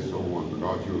 Lord, it's just so wonderful.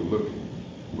 God, you're looking.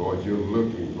 Lord, you're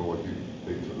looking.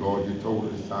 Lord, you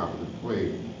told the disciples to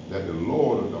pray that the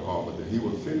Lord of the harvest, that he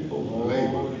will send folks to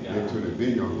labor into the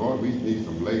vineyard. Lord, we need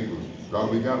some laborers.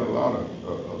 God, we got a lot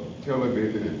of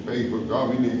television and Facebook. God,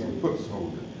 we need some foot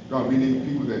soldiers. God, we need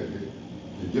people that can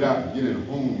get out and get in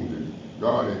homes and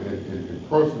God and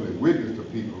personally witness to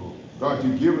people. God,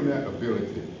 you give them that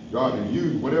ability. God, and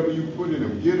use whatever you put in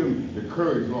them. Give them the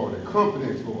courage, Lord, the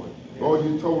confidence, Lord. Lord,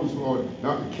 you told us, Lord,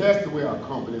 not to cast away our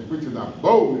confidence, which is our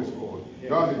boldness, Lord.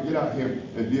 God, to get out here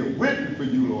and be a witness for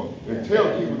you, Lord, and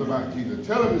tell people about Jesus.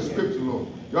 Tell them the scripture, Lord.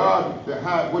 God,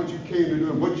 that what you came to do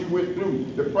and what you went through,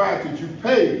 the price that you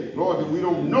paid, Lord, that we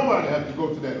don't nobody have to go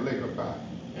to that lake of fire.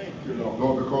 Thank you, Lord.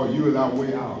 Lord, because you is our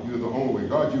way out. You are the only way.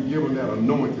 God, you give them that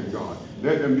anointing, God.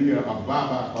 Let them be a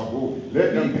baba kabo.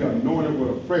 Let them be anointed with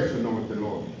a fresh anointing,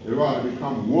 Lord. They ought to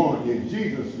become one in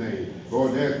Jesus' name.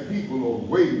 Lord, there's people, Lord,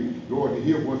 waiting, Lord, to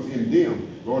hear what's in them.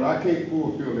 Lord, I can't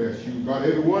fulfill their shoes. God,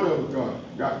 every one of us, God,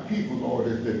 got people, Lord,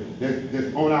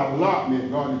 that's on our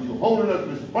allotment, God, that you're holding us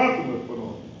responsible for,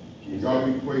 Lord. And God,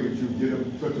 we pray that you give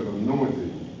them such an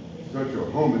anointing, such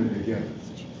a harmony together,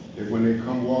 that when they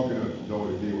come walking up,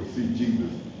 Lord, that they will see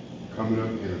Jesus coming up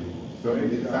in them,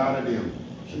 something inside of them.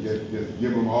 And just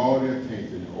give them all their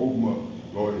attention, open up,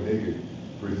 Lord, and they can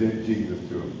present Jesus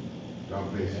to them. God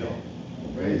bless you.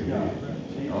 Praise God.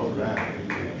 All right.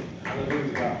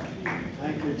 Hallelujah, God.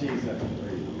 Thank you, Jesus.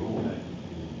 Praise the Lord.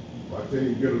 Well, I tell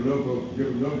you, get a number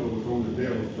of us on the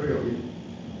devil's trail.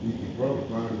 He can probably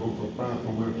find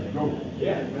somewhere to go.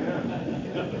 Yeah.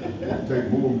 It'll take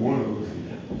more than one of us.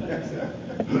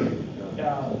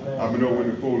 I know when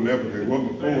the 4 lepers, it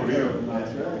wasn't 4 of them.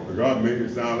 That's right. But God made it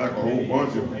sound like a whole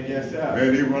bunch of them. Yes, sir.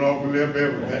 Man, they run off and left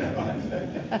everything.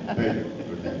 Thank you.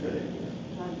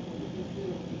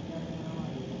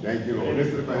 Thank you, Lord. This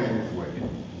is the hand this way.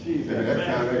 Jesus. That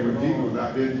sounded like when Jesus was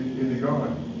out there in the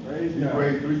garden. Praise He God.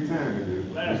 prayed 3 times.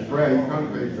 And his prayer, he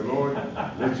contemplated, the Lord,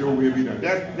 let your will be done.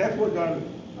 That's what God is.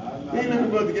 He ain't looking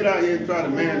for us to get out here and try to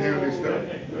manhandle this stuff.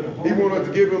 He wants us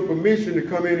to give him permission to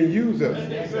come in and use us.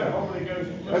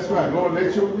 That's right, Lord,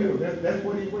 let your will. That's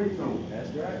what he waits on. That's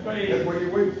right. That's what he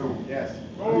waits on. Yes.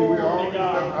 I mean, we all this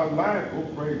stuff our life. Oh,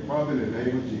 pray, Father, in the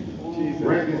name of Jesus. Jesus.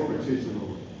 Grant this petition,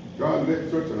 Lord. God, let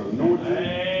such an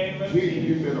anointing. Jesus,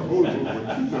 you said the Holy Ghost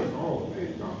will teach us all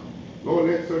things, God. Lord,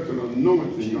 let such an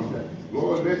anointing, God.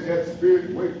 Lord, let that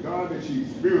spirit wake, God, that she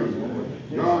experienced, Lord.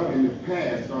 God, in the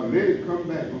past, God, let it come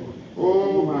back, Lord.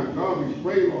 Oh, my God, we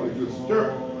pray, Lord, you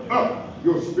stir up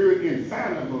your spirit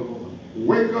inside of her, Lord.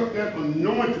 Wake up that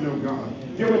anointing of God.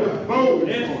 Give her the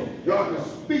boldness, Lord. God, to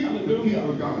speak to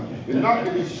people, God, and not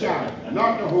to be shy,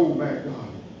 not to hold back, God.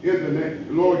 In the name,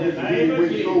 Lord, just give me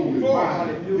with soul and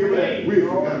body. Give her that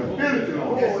wisdom, that ability,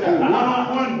 Lord. On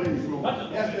one-on-one basis, Lord.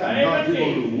 God, you're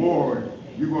going to reward.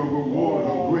 You're going to reward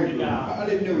her great, Lord.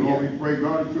 Hallelujah. Lord, we pray,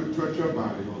 God, that you'll touch her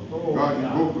body, Lord. God, you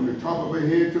go from the top of her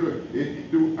head to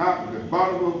throughout the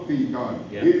bottom of her feet, God.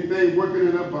 Anything working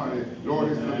in her body, Lord,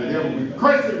 it's from the devil. We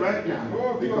curse it right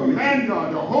now. We command,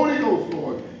 God, the Holy Ghost,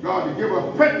 Lord, God, to give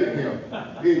her perfect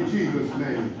health. In Jesus'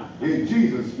 name. In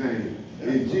Jesus' name.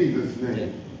 In Jesus'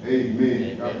 name.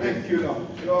 Amen. God bless Thank you,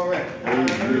 Lord. Glory. Amen.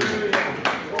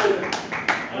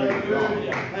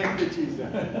 Hallelujah. Thank you, Jesus.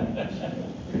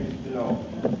 Praise the Lord.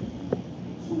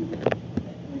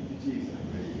 Thank you, Jesus.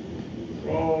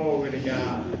 Glory to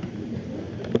God.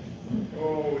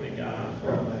 Glory to God.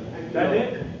 That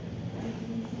it?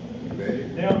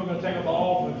 Now we're going to take up an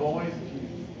offering for him.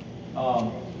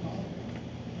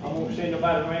 I won't send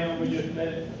nobody around. We just let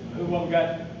it. Whoever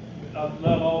got a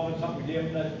love offering, something to give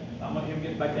him, I'm going to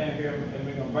get back down here and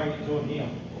we're going to bring it to him.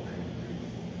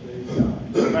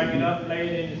 Bring it up, lay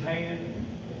it in his hand.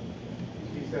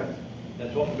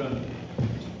 That's what we're going to do.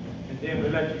 And then we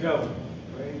let you go.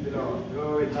 Praise the Lord.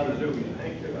 Glory to Hallelujah.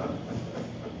 Thank you, Lord.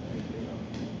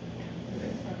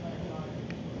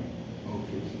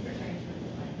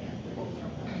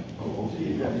 Oh, okay.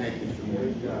 Thank you so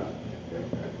much, God.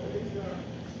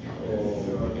 Oh,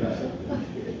 God.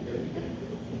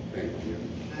 Thank you.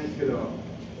 Thank you, Lord.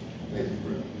 Thank you,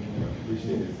 brother.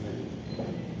 Appreciate it.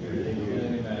 Praise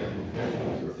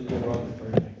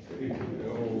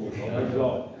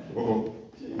God. Oh,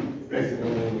 bless you.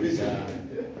 Appreciate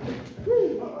it.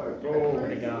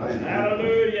 Glory to God.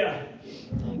 Hallelujah.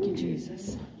 Thank you, Jesus.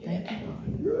 Thank you, Lord.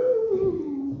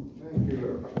 Woo. Thank you,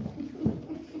 Lord.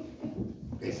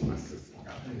 Bless my sister.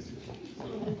 God bless you.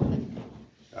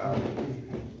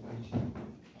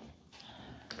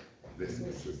 Bless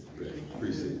my sister.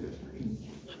 Appreciate that.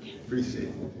 Appreciate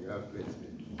it. God bless you.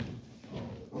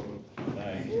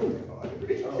 Thank you. Oh,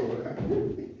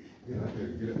 yeah, I better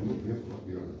get up and look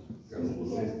here.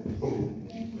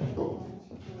 Oh,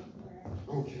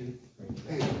 okay.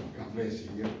 Hey, God bless you.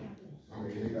 Yeah.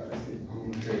 Okay, God bless you.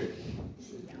 Okay.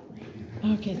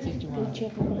 Okay, Sister Ron.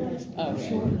 Check on this.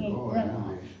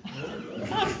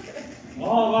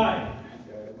 All right.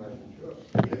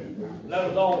 Let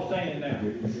us all stand now.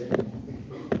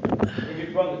 We get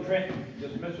Brother Trent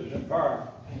dismiss us in prayer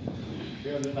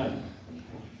here tonight.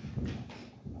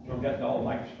 We'll get the all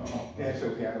lights turned off. That's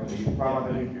okay, I believe.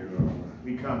 Father,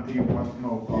 we come to you once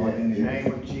more, Father, in the name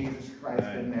of Jesus Christ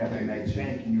of Nazareth.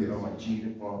 Thank you, Lord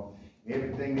Jesus, for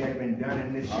everything that has been done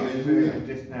in this year's service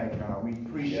this night, God. We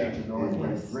appreciate you, Lord, for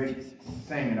the great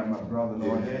singing of my brother,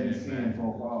 Lord. Hadn't seen him for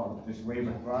a while this way,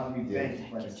 but Father, we thank you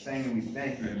for the singing. We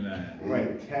thank you for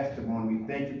the testimony. We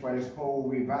thank you for this whole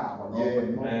revival, Lord. But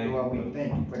most of all, we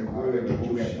thank you for the word that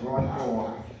you have brought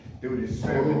forth through the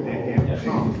servant that have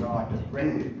come, God, to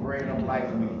bring the bread of life.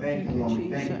 And we thank you, Lord. We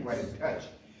thank you for the touch.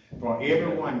 For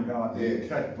everyone, God, that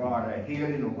touch, God, a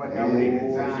healing or whatever they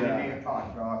desire in their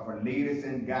heart, God, for leaders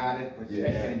and guidance,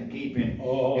 protection and keeping.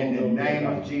 In the name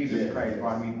of Jesus Christ,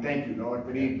 Father, we thank you, Lord,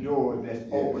 for these doors that's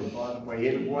open, Father, for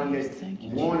everyone that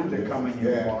wanted to come in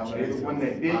here, Father, everyone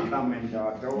that did come in,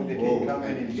 God, those that did come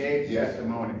in and gave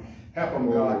testimony. Help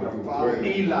them, God, to follow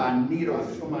Eli, Nito,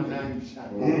 Sumanan,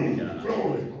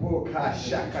 Oh,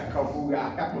 Kashaka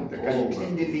Kabuya, help them to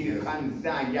continue to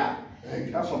Kanzaya.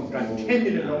 Help them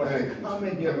continue, Lord, to come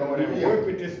in here, Lord, and work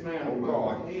with this man of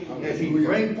God. As he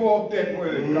bring forth that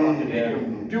word, God, that they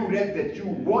can do that you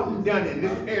want done in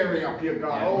this area up here,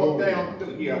 God, all down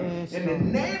through here. In the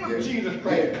name of Jesus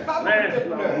Christ, cover the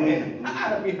blood and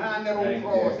hide them behind that old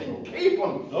cross and keep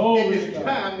them in this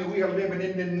time that we are living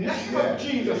in the name of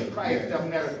Jesus Christ of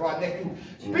Nazareth, God. That you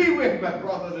be with my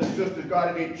brothers and sisters, God,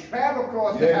 as they travel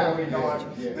across the highway, God.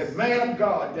 The man of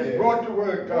God that brought the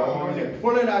word, God, when they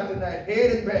pull it out tonight,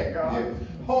 headed back, God,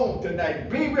 home tonight.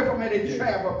 Be with them as they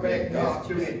travel back, God,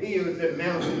 through the hills and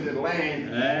mountains and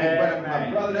lands. And my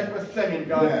brother that was singing,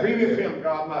 God, be with him,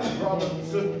 God, my brothers and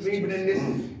sisters, even in this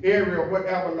area or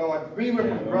whatever, Lord. Be with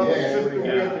my brother and sister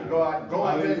with God,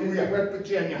 going back to West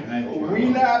Virginia. We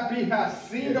not be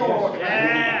Hasino or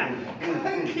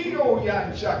Kino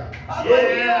Yancha.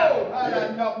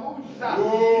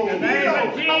 In the name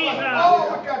of Jesus.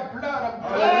 Oh, we got blood of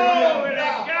God. Glory to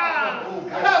God.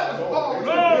 Glory to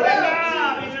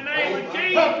God. In the name of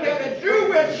Jesus. That you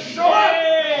will show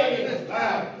up in this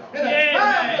time. In a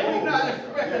time that we're not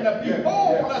expecting to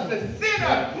behold us as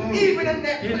sinners, even in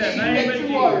that place that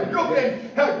you are looking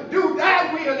to do thy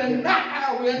will and not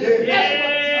our will. In the name of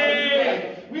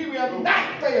Jesus. We will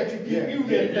not fail to give you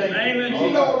the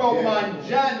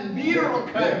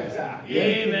thanks.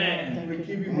 Amen. We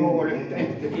give you more than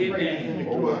thanks, the praise and the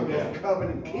glory that's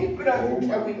covered. Keep it up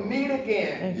until we meet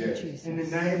again. In the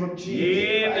name of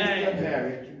Jesus.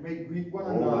 Amen. You may greet one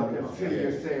another and feel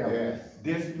yourself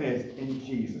dismissed in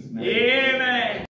Jesus' name. Amen.